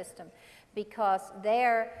nervous system, because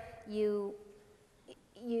there you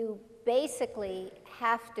basically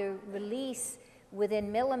have to release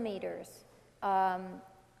within millimeters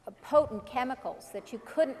potent chemicals that you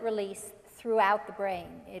couldn't release throughout the brain.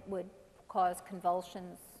 It would cause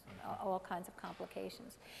convulsions, all kinds of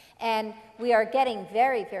complications. And we are getting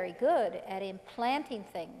very, very good at implanting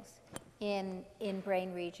things in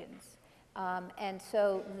brain regions. And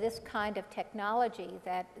so this kind of technology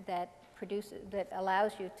that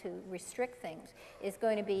allows you to restrict things is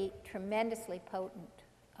going to be tremendously potent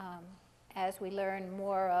as we learn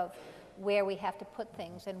more of where we have to put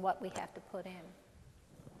things and what we have to put in.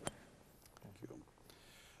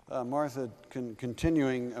 Martha,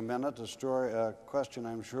 continuing a minute, a question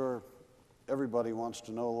I'm sure everybody wants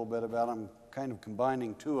to know a little bit about. I'm kind of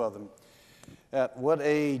combining two of them. At what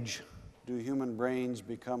age do human brains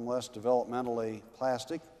become less developmentally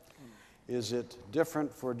plastic? Is it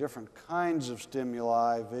different for different kinds of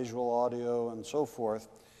stimuli, visual, audio, and so forth?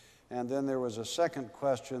 And then there was a second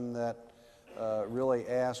question that really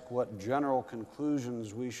asked what general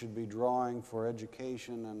conclusions we should be drawing for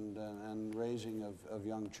education and raising of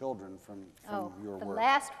young children from your work. The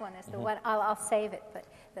last one is the one, I'll save it, but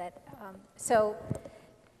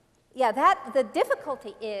the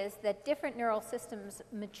difficulty is that different neural systems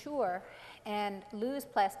mature and lose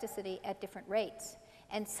plasticity at different rates.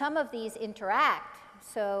 And some of these interact,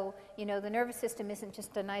 so the nervous system isn't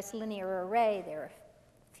just a nice linear array, there are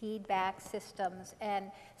feedback systems,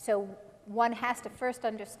 and so one has to first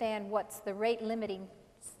understand what's the rate-limiting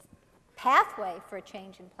pathway for a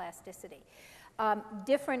change in plasticity.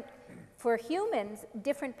 For humans,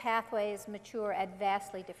 different pathways mature at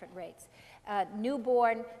vastly different rates.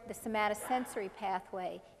 Newborn, the somatosensory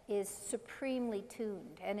pathway is supremely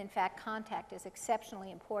tuned, and in fact contact is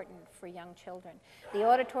exceptionally important for young children. The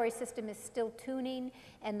auditory system is still tuning,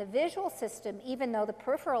 and the visual system, even though the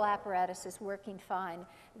peripheral apparatus is working fine,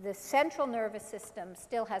 the central nervous system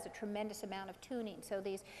still has a tremendous amount of tuning. So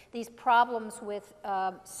these problems with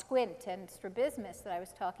squint and strabismus that I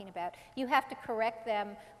was talking about, you have to correct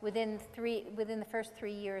them within the first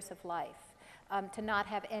 3 years of life. To not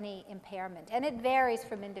have any impairment. And it varies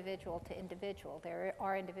from individual to individual. There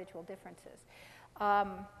are individual differences.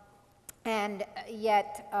 And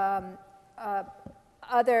yet,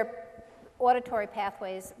 other auditory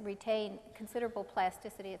pathways retain considerable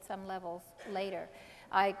plasticity at some levels later.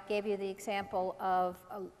 I gave you the example of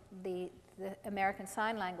the American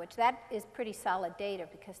Sign Language. That is pretty solid data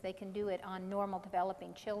because they can do it on normal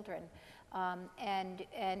developing children. And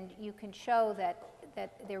you can show that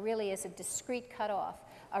there really is a discrete cutoff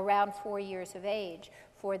around 4 years of age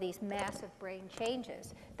for these massive brain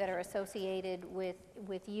changes that are associated with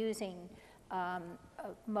using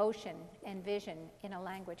motion and vision in a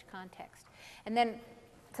language context. And then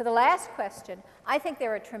to the last question, I think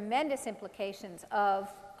there are tremendous implications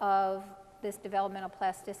of this developmental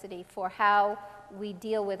plasticity for how we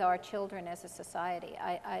deal with our children as a society.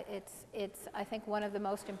 It's I think, one of the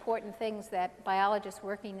most important things that biologists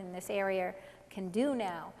working in this area can do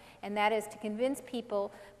now, and that is to convince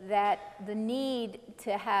people that the need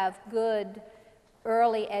to have good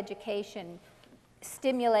early education,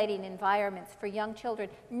 stimulating environments for young children,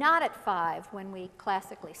 not at 5 when we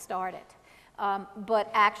classically start it, but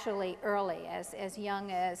actually early, as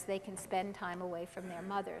young as they can spend time away from their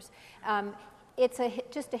mothers. It's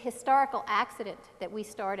just a historical accident that we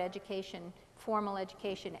start education, formal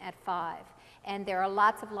education, at 5. And there are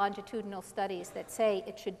lots of longitudinal studies that say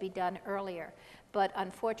it should be done earlier. But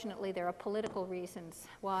unfortunately, there are political reasons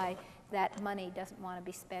why that money doesn't want to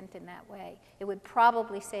be spent in that way. It would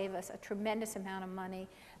probably save us a tremendous amount of money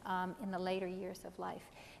in the later years of life.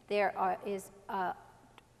 There's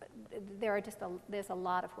a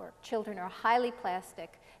lot of work. Children are highly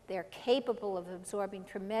plastic. They're capable of absorbing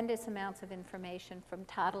tremendous amounts of information from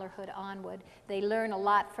toddlerhood onward. They learn a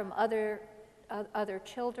lot from other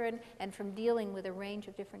children and from dealing with a range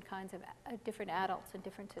of different kinds of different adults in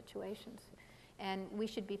different situations. And we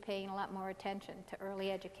should be paying a lot more attention to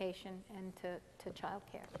early education and to child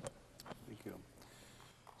care. Thank you.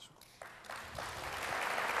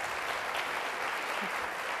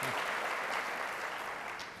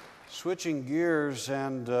 Switching gears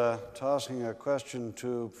and tossing a question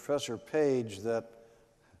to Professor Page that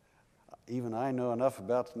even I know enough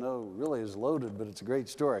about to know really is loaded, but it's a great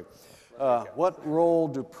story. What role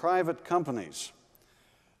do private companies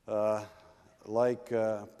like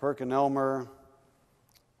PerkinElmer,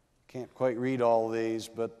 can't quite read all these,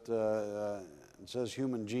 but it says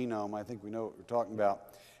Human Genome, I think we know what we're talking about.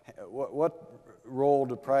 What role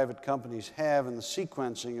do private companies have in the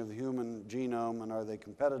sequencing of the human genome, and are they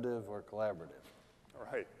competitive or collaborative? All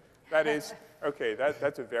right. That is, okay,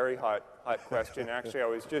 that's a very hot question.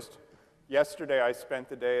 Actually, yesterday I spent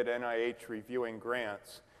the day at NIH reviewing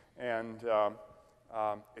grants, and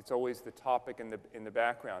it's always the topic in the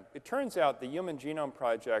background. It turns out the Human Genome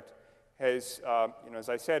Project has, as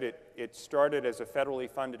I said, it started as a federally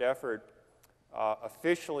funded effort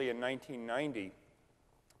officially in 1990.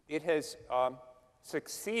 It has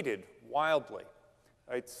succeeded wildly.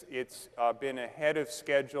 It's been ahead of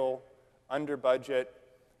schedule, under budget,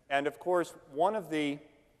 and of course, there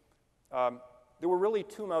were really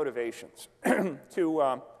two motivations,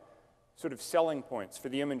 two sort of selling points for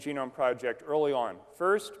the Human Genome Project early on.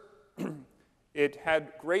 First, it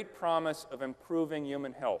had great promise of improving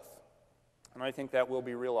human health, and I think that will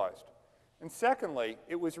be realized. And secondly,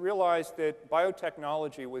 it was realized that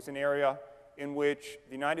biotechnology was an area in which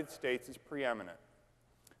the United States is preeminent,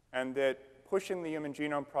 and that pushing the Human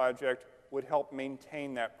Genome Project would help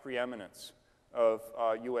maintain that preeminence of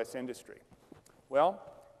US industry. Well,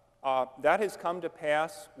 that has come to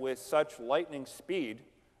pass with such lightning speed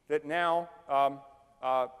that now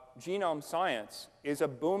genome science is a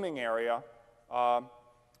booming area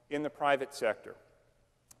in the private sector.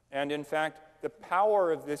 And in fact, the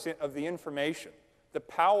power of the information, the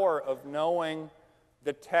power of knowing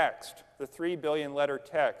the text, the 3 billion letter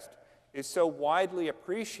text, is so widely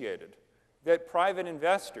appreciated that private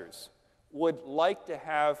investors would like to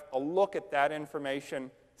have a look at that information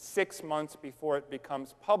 6 months before it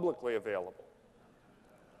becomes publicly available.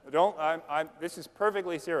 This is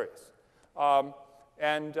perfectly serious.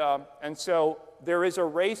 And so there is a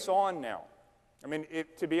race on now. I mean,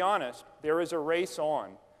 to be honest, there is a race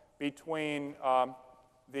on between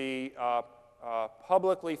the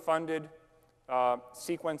publicly funded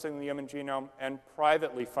sequencing the human genome and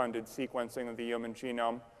privately funded sequencing of the human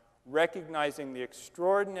genome, recognizing the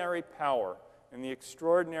extraordinary power and the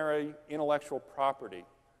extraordinary intellectual property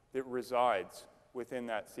that resides within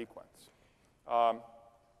that sequence.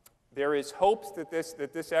 There is hopes that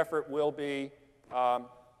this effort will be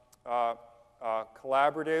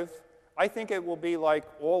collaborative. I think it will be like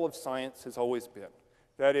all of science has always been.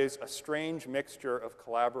 That is, a strange mixture of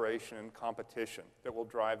collaboration and competition that will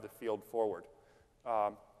drive the field forward.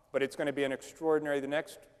 But it's going to be an extraordinary, the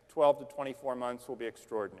next 12 to 24 months will be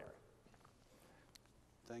extraordinary.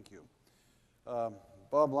 Thank you.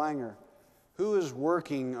 Bob Langer, who is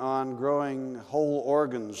working on growing whole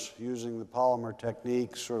organs using the polymer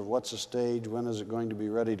technique? Sort of what's the stage? When is it going to be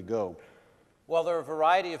ready to go? Well, there are a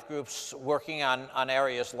variety of groups working on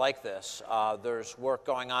areas like this. There's work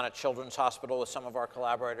going on at Children's Hospital with some of our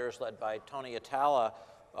collaborators led by Tony Atala,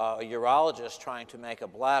 a urologist trying to make a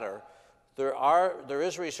bladder. There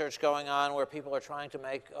is research going on where people are trying to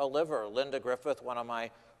make a liver. Linda Griffith, one of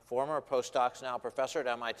my former postdocs, now professor at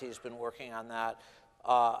MIT, has been working on that.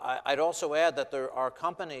 I'd also add that there are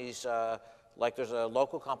companies, like there's a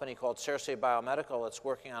local company called Circe Biomedical that's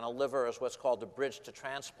working on a liver as what's called a bridge to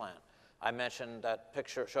transplant. I mentioned that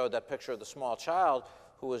picture, showed that picture of the small child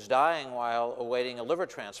who was dying while awaiting a liver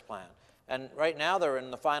transplant. And right now they're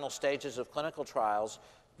in the final stages of clinical trials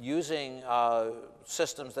using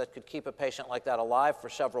systems that could keep a patient like that alive for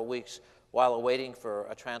several weeks while awaiting for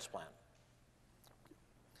a transplant.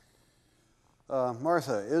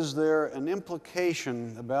 Martha, is there an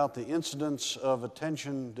implication about the incidence of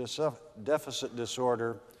attention deficit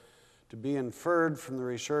disorder to be inferred from the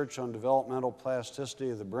research on developmental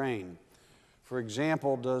plasticity of the brain? For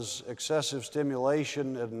example, does excessive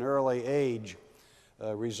stimulation at an early age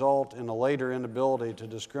result in a later inability to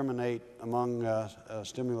discriminate among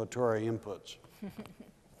stimulatory inputs?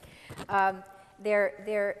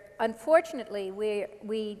 Unfortunately,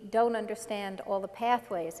 we don't understand all the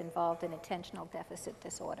pathways involved in attentional deficit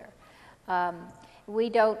disorder.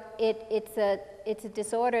 It's a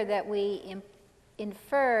disorder that we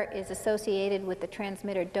infer is associated with the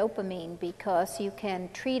transmitter dopamine because you can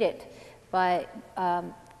treat it by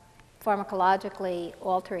pharmacologically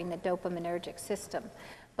altering the dopaminergic system.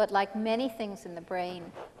 But like many things in the brain,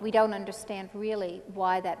 we don't understand really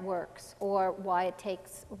why that works or why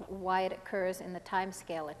it occurs in the time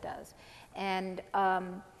scale it does. And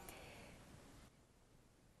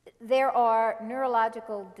there are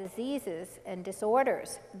neurological diseases and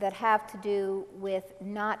disorders that have to do with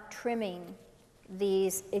not trimming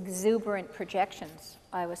these exuberant projections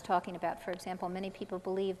I was talking about. For example, many people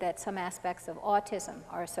believe that some aspects of autism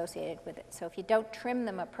are associated with it. So if you don't trim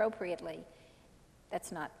them appropriately,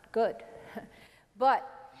 that's not good. But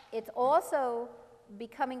it's also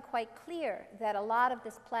becoming quite clear that a lot of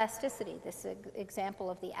this plasticity, this example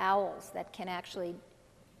of the owls that can actually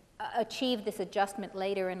achieve this adjustment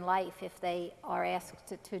later in life if they are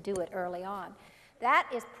asked to do it early on, that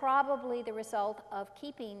is probably the result of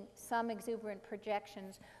keeping some exuberant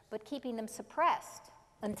projections, but keeping them suppressed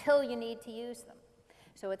until you need to use them.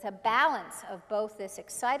 So it's a balance of both this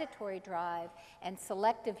excitatory drive and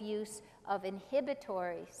selective use of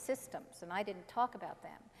inhibitory systems, and I didn't talk about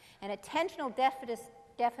them. And attentional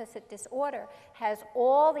deficit disorder has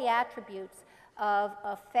all the attributes of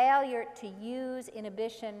a failure to use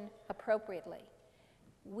inhibition appropriately.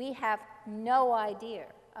 We have no idea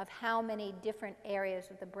of how many different areas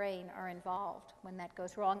of the brain are involved when that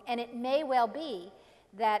goes wrong. And it may well be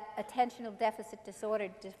that attentional deficit disorder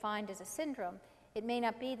defined as a syndrome, it may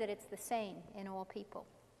not be that it's the same in all people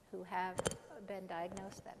who have been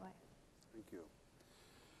diagnosed that way. Thank you.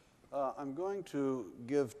 I'm going to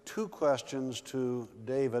give two questions to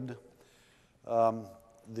David.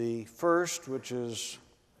 The first, which is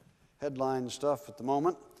headline stuff at the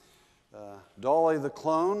moment, Dolly the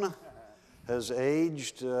clone has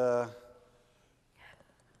aged,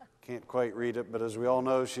 can't quite read it, but as we all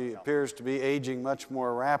know, she appears to be aging much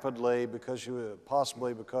more rapidly because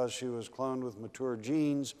possibly because she was cloned with mature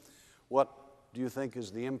genes. What do you think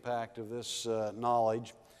is the impact of this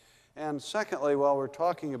knowledge? And secondly, while we're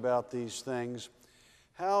talking about these things,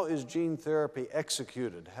 how is gene therapy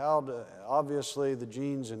executed? Obviously, the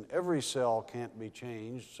genes in every cell can't be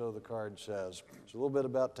changed, so the card says. So a little bit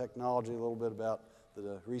about technology, a little bit about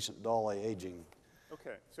the recent Dolly aging.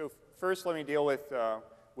 Okay, so first let me deal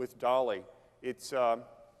with Dolly. It's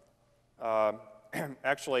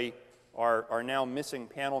actually our now missing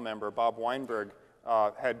panel member, Bob Weinberg,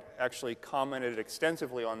 had actually commented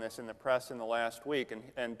extensively on this in the press in the last week,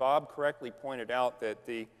 and Bob correctly pointed out that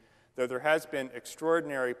though there has been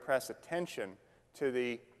extraordinary press attention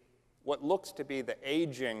to what looks to be the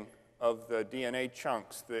aging of the DNA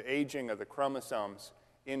chunks, the aging of the chromosomes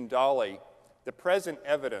in Dolly, the present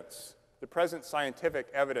evidence, the present scientific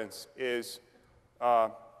evidence is a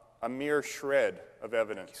mere shred of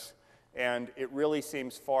evidence. And it really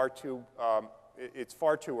seems it's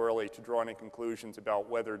far too early to draw any conclusions about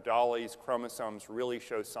whether Dolly's chromosomes really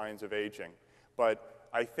show signs of aging. But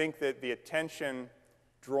I think that the attention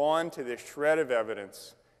drawn to this shred of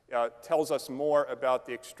evidence tells us more about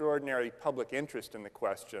the extraordinary public interest in the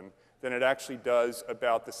question than it actually does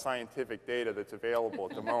about the scientific data that's available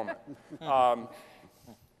at the moment.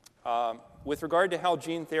 With regard to how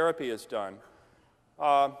gene therapy is done,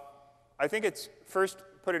 I think it's first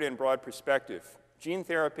put it in broad perspective. Gene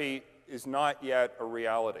therapy is not yet a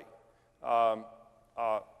reality.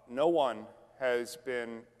 No one has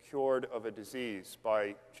been cured of a disease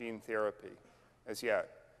by gene therapy as yet.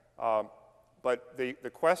 But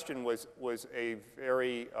the question was a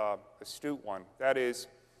very astute one. That is,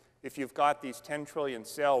 if you've got these 10 trillion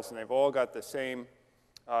cells and they've all got the same,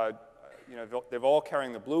 they're all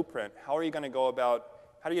carrying the blueprint, how are you going to go about,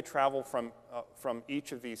 how do you travel from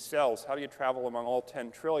each of these cells? How do you travel among all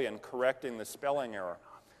 10 trillion, correcting the spelling error?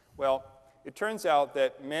 Well, it turns out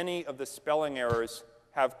that many of the spelling errors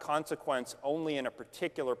have consequence only in a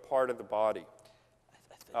particular part of the body.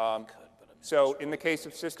 So in the case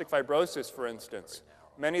of cystic fibrosis, for instance,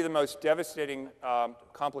 many of the most devastating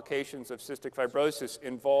complications of cystic fibrosis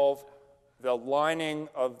involve the lining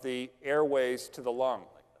of the airways to the lung.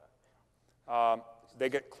 They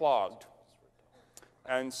get clogged.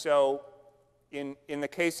 And so in the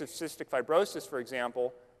case of cystic fibrosis, for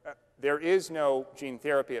example, there is no gene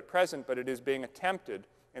therapy at present, but it is being attempted.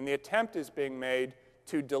 And the attempt is being made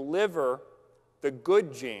to deliver the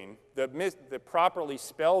good gene, the properly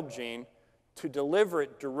spelled gene, to deliver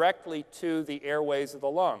it directly to the airways of the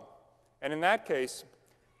lung. And in that case,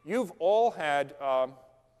 you've all had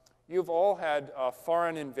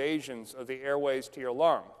foreign invasions of the airways to your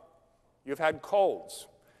lung. You've had colds.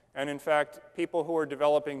 And in fact, people who are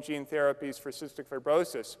developing gene therapies for cystic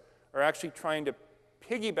fibrosis are actually trying to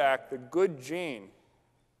piggyback the good gene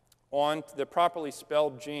on the properly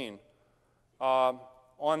spelled gene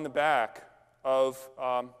on the back of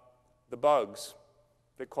the bugs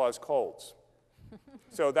that cause colds.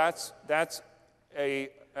 So that's an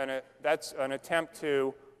attempt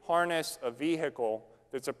to harness a vehicle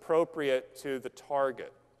that's appropriate to the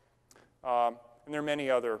target. And there are many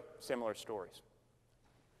other similar stories.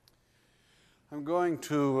 I'm going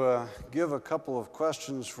to give a couple of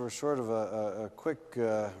questions for sort of a quick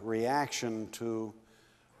reaction to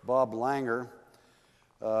Bob Langer.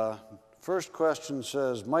 First question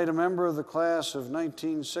says, might a member of the class of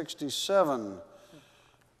 1967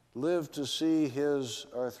 live to see his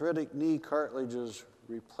arthritic knee cartilages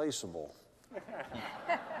replaceable?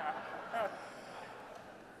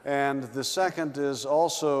 And the second is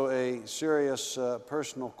also a serious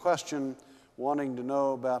personal question, wanting to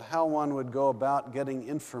know about how one would go about getting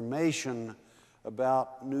information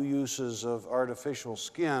about new uses of artificial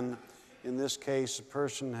skin. In this case, a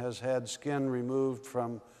person has had skin removed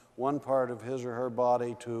from one part of his or her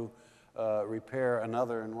body to repair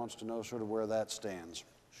another and wants to know sort of where that stands.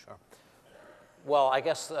 Sure. Well, I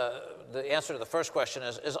guess the answer to the first question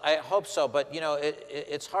is I hope so, but you know,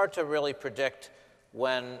 it's hard to really predict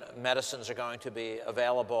when medicines are going to be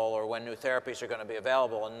available or when new therapies are going to be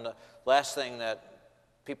available. And the last thing that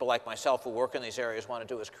people like myself who work in these areas want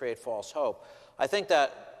to do is create false hope. I think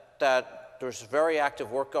that there's very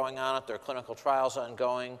active work going on it. There are clinical trials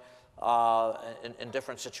ongoing in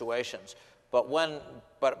different situations. But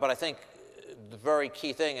I think the very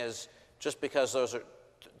key thing is just because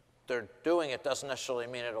they're doing it doesn't necessarily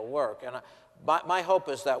mean it'll work. And my hope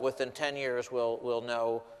is that within 10 years we'll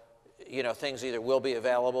know, you know, things either will be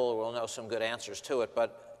available or we'll know some good answers to it,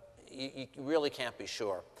 but you really can't be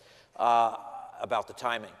sure about the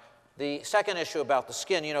timing. The second issue about the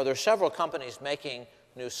skin, you know, there's several companies making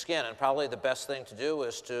new skin, and probably the best thing to do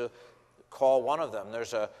is to call one of them.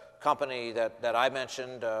 There's a company that I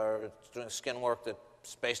mentioned doing skin work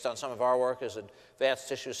that's based on some of our work, is Advanced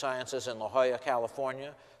Tissue Sciences in La Jolla,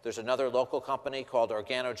 California. There's another local company called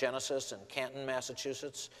Organogenesis in Canton,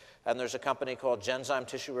 Massachusetts. And there's a company called Genzyme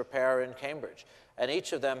Tissue Repair in Cambridge. And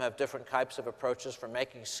each of them have different types of approaches for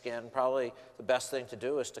making skin. Probably the best thing to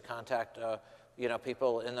do is to contact you know,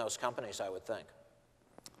 people in those companies, I would think.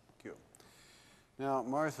 Thank you. Now,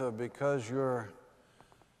 Martha, because you're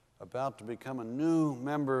about to become a new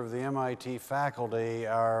member of the MIT faculty,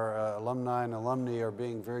 our alumni and alumni are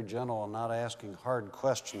being very gentle and not asking hard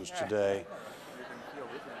questions today.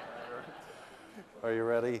 Are you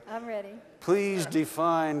ready? I'm ready. Please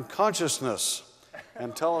define consciousness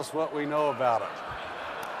and tell us what we know about it.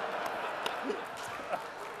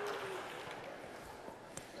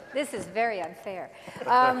 This is very unfair.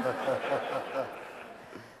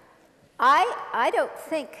 I don't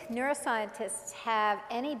think neuroscientists have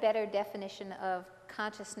any better definition of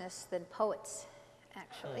consciousness than poets,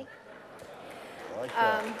 actually. I like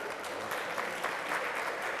that.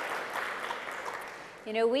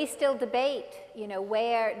 You know, we still debate, you know,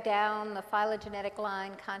 where down the phylogenetic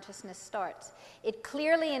line consciousness starts. It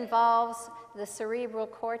clearly involves the cerebral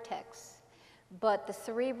cortex, but the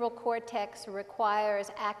cerebral cortex requires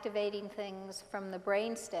activating things from the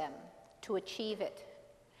brainstem to achieve it.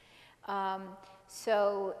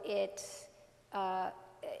 So it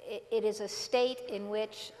is a state in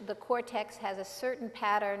which the cortex has a certain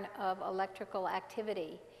pattern of electrical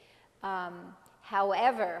activity.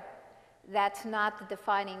 However, that's not the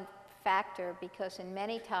defining factor, because in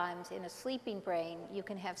many times in a sleeping brain we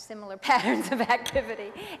can have similar patterns of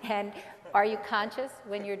activity. And are you conscious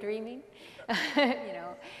when you're dreaming? You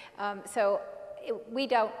know,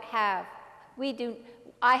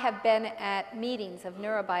 I have been at meetings of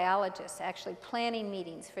neurobiologists, actually planning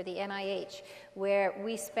meetings for the NIH, where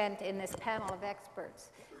we spent in this panel of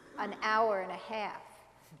experts an hour and a half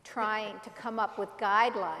trying to come up with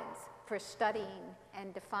guidelines for studying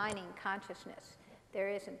and defining consciousness. There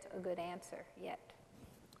isn't a good answer yet.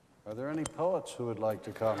 Are there any poets who would like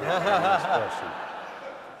to comment on this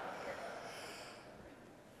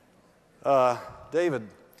question? David,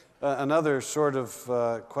 another sort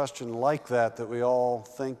of question like that we all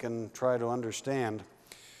think and try to understand.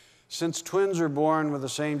 Since twins are born with the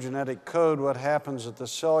same genetic code, what happens at the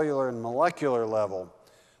cellular and molecular level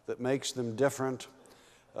that makes them different,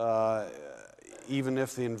 even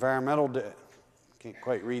if the environmental, can't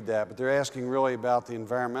quite read that, but they're asking really about the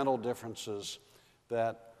environmental differences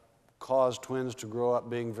that cause twins to grow up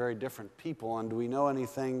being very different people. And do we know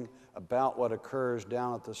anything about what occurs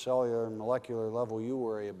down at the cellular and molecular level you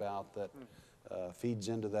worry about that feeds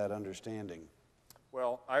into that understanding?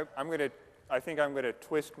 Well, I think I'm going to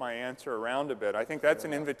twist my answer around a bit. I think that's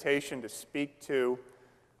an invitation to speak to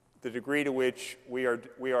the degree to which we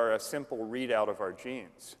are a simple readout of our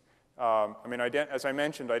genes. I mean, as I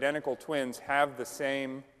mentioned, identical twins have the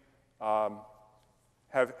same,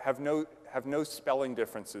 have no spelling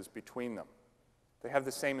differences between them. They have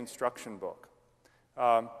the same instruction book.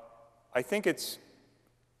 I think it's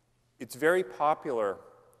very popular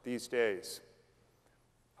these days.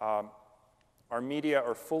 Our media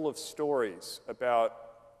are full of stories about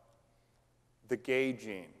the gay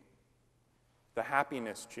gene, the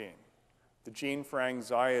happiness gene, the gene for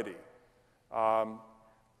anxiety.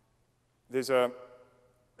 There's an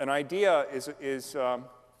idea is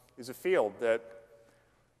a field that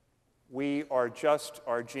we are just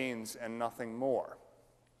our genes and nothing more.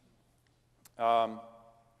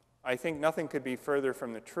 I think nothing could be further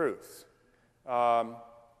from the truth.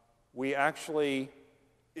 We actually,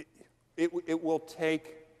 it will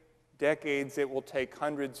take decades, it will take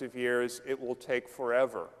hundreds of years, it will take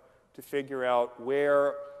forever to figure out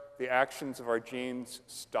where the actions of our genes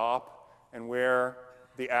stop and where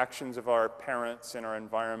the actions of our parents and our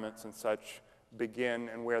environments and such begin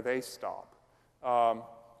and where they stop.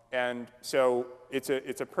 And so it's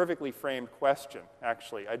a perfectly framed question,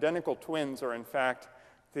 actually. Identical twins are, in fact,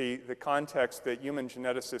 the context that human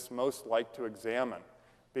geneticists most like to examine,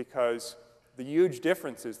 because the huge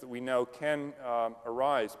differences that we know can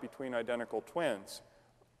arise between identical twins,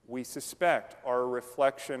 we suspect are a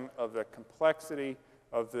reflection of the complexity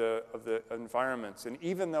of the environments. And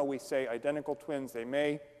even though we say identical twins, they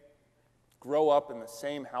may grow up in the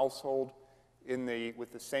same household,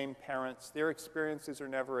 with the same parents, their experiences are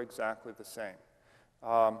never exactly the same.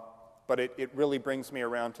 But it really brings me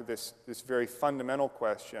around to this very fundamental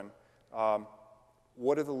question.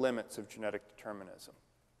 What are the limits of genetic determinism?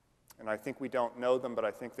 And I think we don't know them, but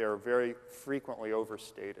I think they're very frequently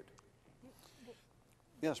overstated.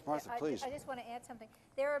 Yes, Martha, please. I just want to add something.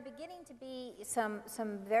 There are beginning to be some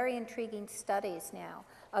very intriguing studies now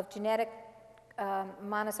of genetic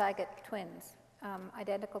monozygote twins,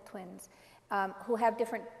 identical twins, who have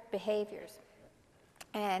different behaviors.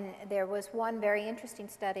 And there was one very interesting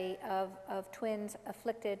study of twins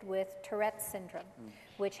afflicted with Tourette's syndrome,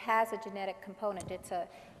 which has a genetic component. It's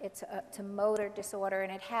a motor disorder,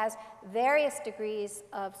 and it has various degrees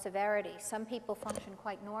of severity. Some people function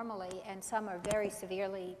quite normally, and some are very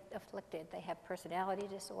severely afflicted. They have personality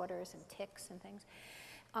disorders and tics and things.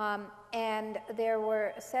 And there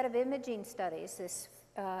were a set of imaging studies, this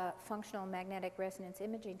functional magnetic resonance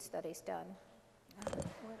imaging studies done.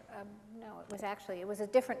 no, it was a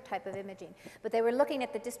different type of imaging. But they were looking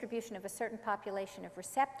at the distribution of a certain population of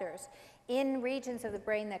receptors in regions of the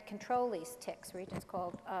brain that control these tics, regions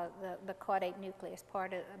called the caudate nucleus,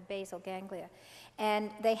 part of basal ganglia.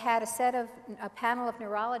 And they had a panel of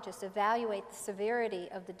neurologists evaluate the severity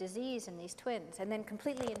of the disease in these twins, and then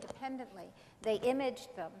completely independently, they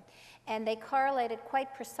imaged them, and they correlated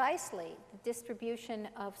quite precisely the distribution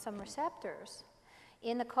of some receptors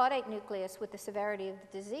in the caudate nucleus with the severity of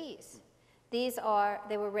the disease. They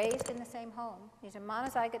were raised in the same home. These are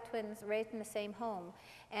monozygote twins raised in the same home.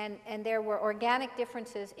 And there were organic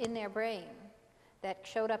differences in their brain that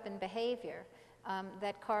showed up in behavior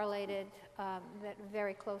that correlated that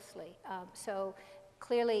very closely. So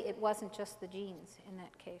clearly it wasn't just the genes in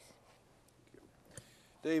that case.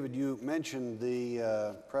 David, you mentioned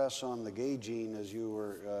the press on the gay gene as you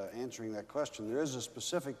were answering that question. There is a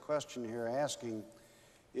specific question here asking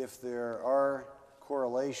if there are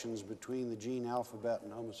correlations between the gene alphabet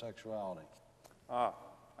and homosexuality.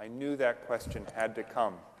 I knew that question had to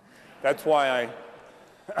come. That's why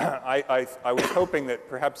I was hoping that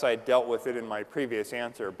perhaps I had dealt with it in my previous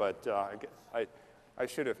answer, but I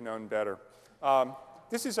should have known better.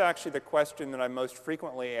 This is actually the question that I'm most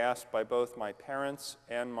frequently asked by both my parents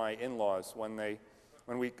and my in-laws when the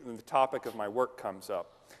topic of my work comes up.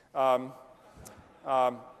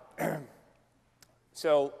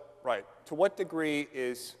 So, right, to what degree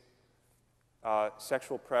is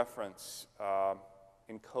sexual preference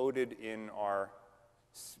encoded in our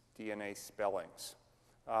DNA spellings?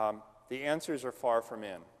 The answers are far from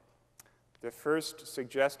in. The first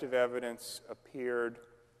suggestive evidence appeared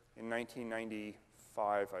in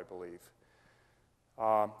 1995, I believe.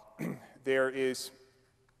 There is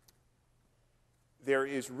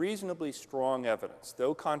reasonably strong evidence,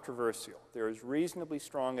 though controversial, there is reasonably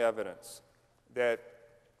strong evidence that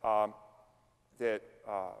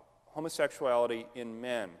homosexuality in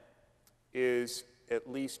men is at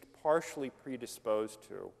least partially predisposed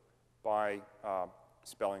to by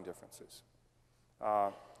spelling differences.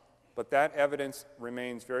 But that evidence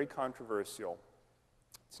remains very controversial.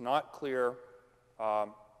 It's not clear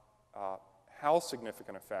how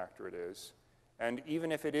significant a factor it is, and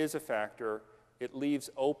even if it is a factor, it leaves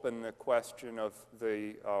open the question of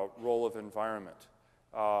the role of environment.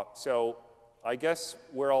 So I guess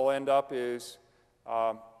where I'll end up is,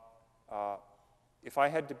 if I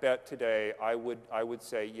had to bet today, I would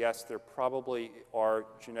say yes, there probably are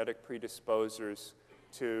genetic predisposers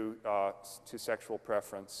to sexual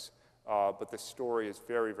preference, but the story is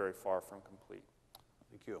very, very far from complete.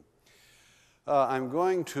 Thank you. I'm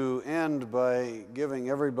going to end by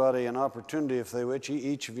giving everybody an opportunity, if they wish,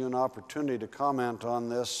 each of you an opportunity to comment on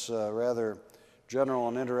this rather general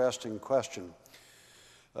and interesting question.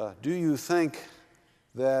 Do you think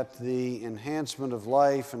that the enhancement of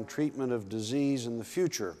life and treatment of disease in the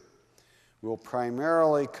future will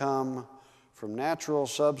primarily come from natural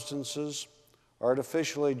substances,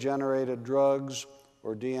 artificially generated drugs,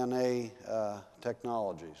 or DNA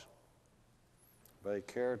technologies? Anybody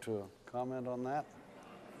care to comment on that?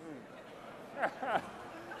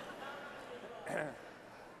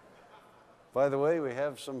 By the way, we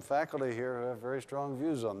have some faculty here who have very strong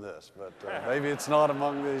views on this, but maybe it's not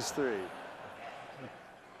among these three.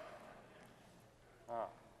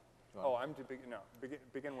 Oh, I'm to begin. No,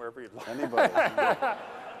 begin wherever you'd like. Anybody?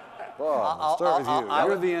 Bob, I'll start with you.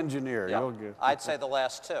 You're the engineer. Yeah, I'd say the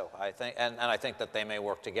last two. I think, and I think that they may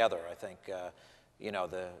work together. I think, you know,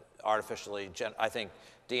 the I think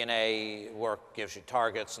DNA work gives you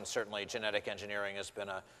targets, and certainly genetic engineering has been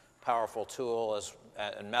a powerful tool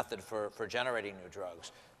and method for generating new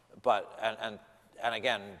drugs. But and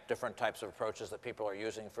again, different types of approaches that people are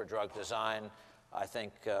using for drug design, I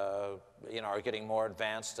think, you know, are getting more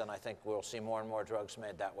advanced, and I think we'll see more and more drugs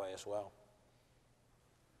made that way as well.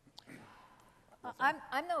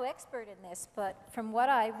 I'm no expert in this, but from what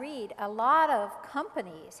I read, a lot of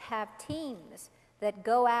companies have teams that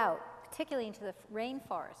go out, particularly into the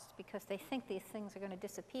rainforest, because they think these things are going to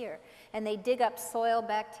disappear. And they dig up soil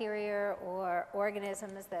bacteria or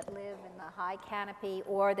organisms that live in the high canopy,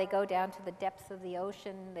 or they go down to the depths of the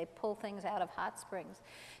ocean. They pull things out of hot springs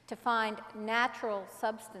to find natural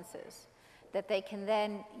substances that they can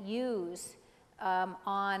then use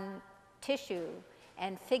on tissue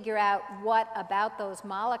and figure out what about those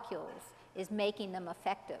molecules is making them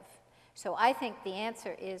effective. So I think the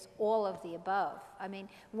answer is all of the above. I mean,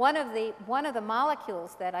 one of the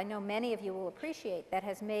molecules that I know many of you will appreciate that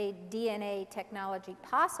has made DNA technology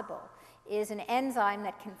possible is an enzyme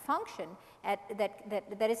that can function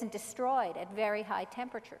that isn't destroyed at very high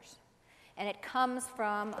temperatures. And it comes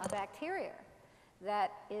from a bacteria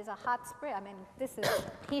that is a hot spring. I mean, this is,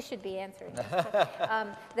 he should be answering this.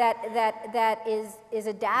 That is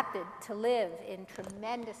adapted to live in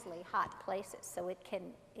tremendously hot places. So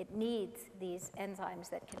it needs these enzymes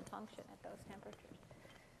that can function at those temperatures.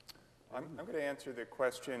 I'm going to answer the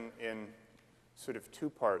question in sort of two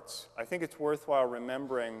parts. I think it's worthwhile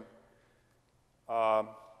remembering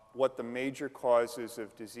what the major causes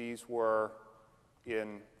of disease were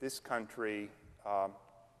in this country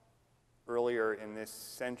earlier in this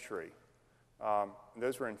century.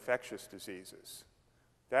 Those were infectious diseases.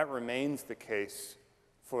 That remains the case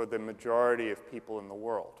for the majority of people in the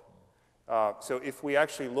world. So if we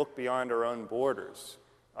actually look beyond our own borders,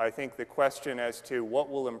 I think the question as to what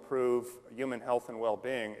will improve human health and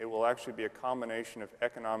well-being, it will actually be a combination of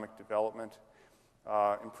economic development,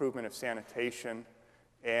 improvement of sanitation,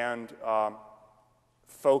 and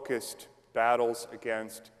focused battles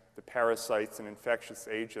against the parasites and infectious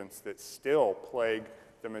agents that still plague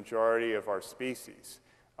the majority of our species.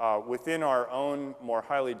 Within our own more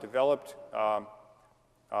highly developed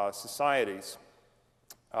societies,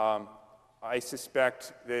 I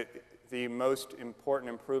suspect that the most important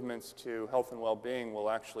improvements to health and well-being will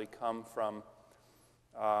actually come from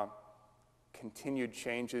continued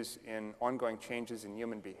changes in, ongoing changes in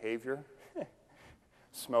human behavior,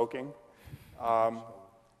 smoking,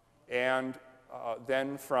 and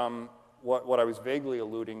then from what I was vaguely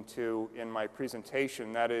alluding to in my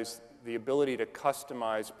presentation, that is the ability to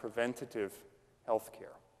customize preventative health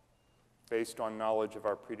care based on knowledge of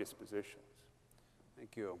our predispositions.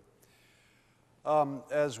 Thank you.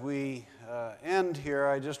 As we end here,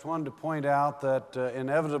 I just wanted to point out that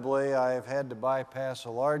inevitably I've had to bypass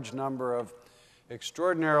a large number of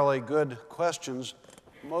extraordinarily good questions,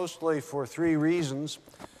 mostly for three reasons.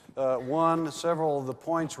 One, several of the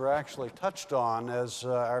points were actually touched on as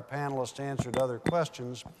our panelists answered other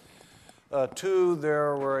questions. Two,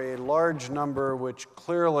 there were a large number which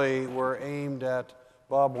clearly were aimed at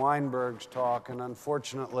Bob Weinberg's talk, and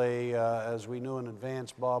unfortunately, as we knew in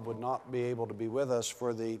advance, Bob would not be able to be with us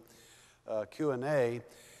for the Q&A.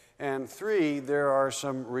 And three, there are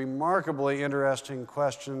some remarkably interesting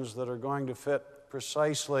questions that are going to fit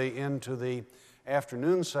precisely into the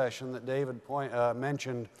afternoon session that David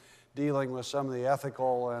mentioned, dealing with some of the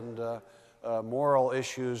ethical and moral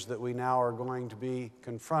issues that we now are going to be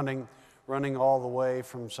confronting, running all the way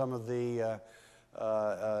from some of the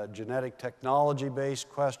genetic technology-based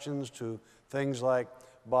questions to things like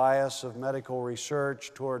bias of medical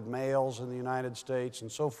research toward males in the United States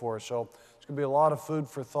and so forth. So it's going to be a lot of food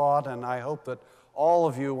for thought, and I hope that all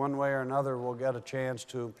of you, one way or another, will get a chance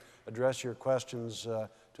to address your questions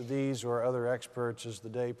to these or other experts as the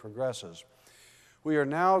day progresses. We are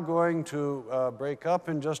now going to break up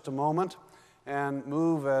in just a moment and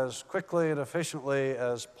move as quickly and efficiently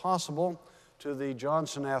as possible to the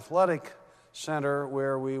Johnson Athletic Center,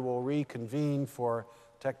 where we will reconvene for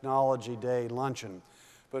Technology Day luncheon.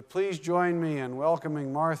 But please join me in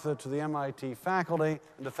welcoming Martha to the MIT faculty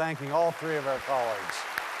and to thanking all three of our colleagues.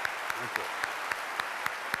 Thank you.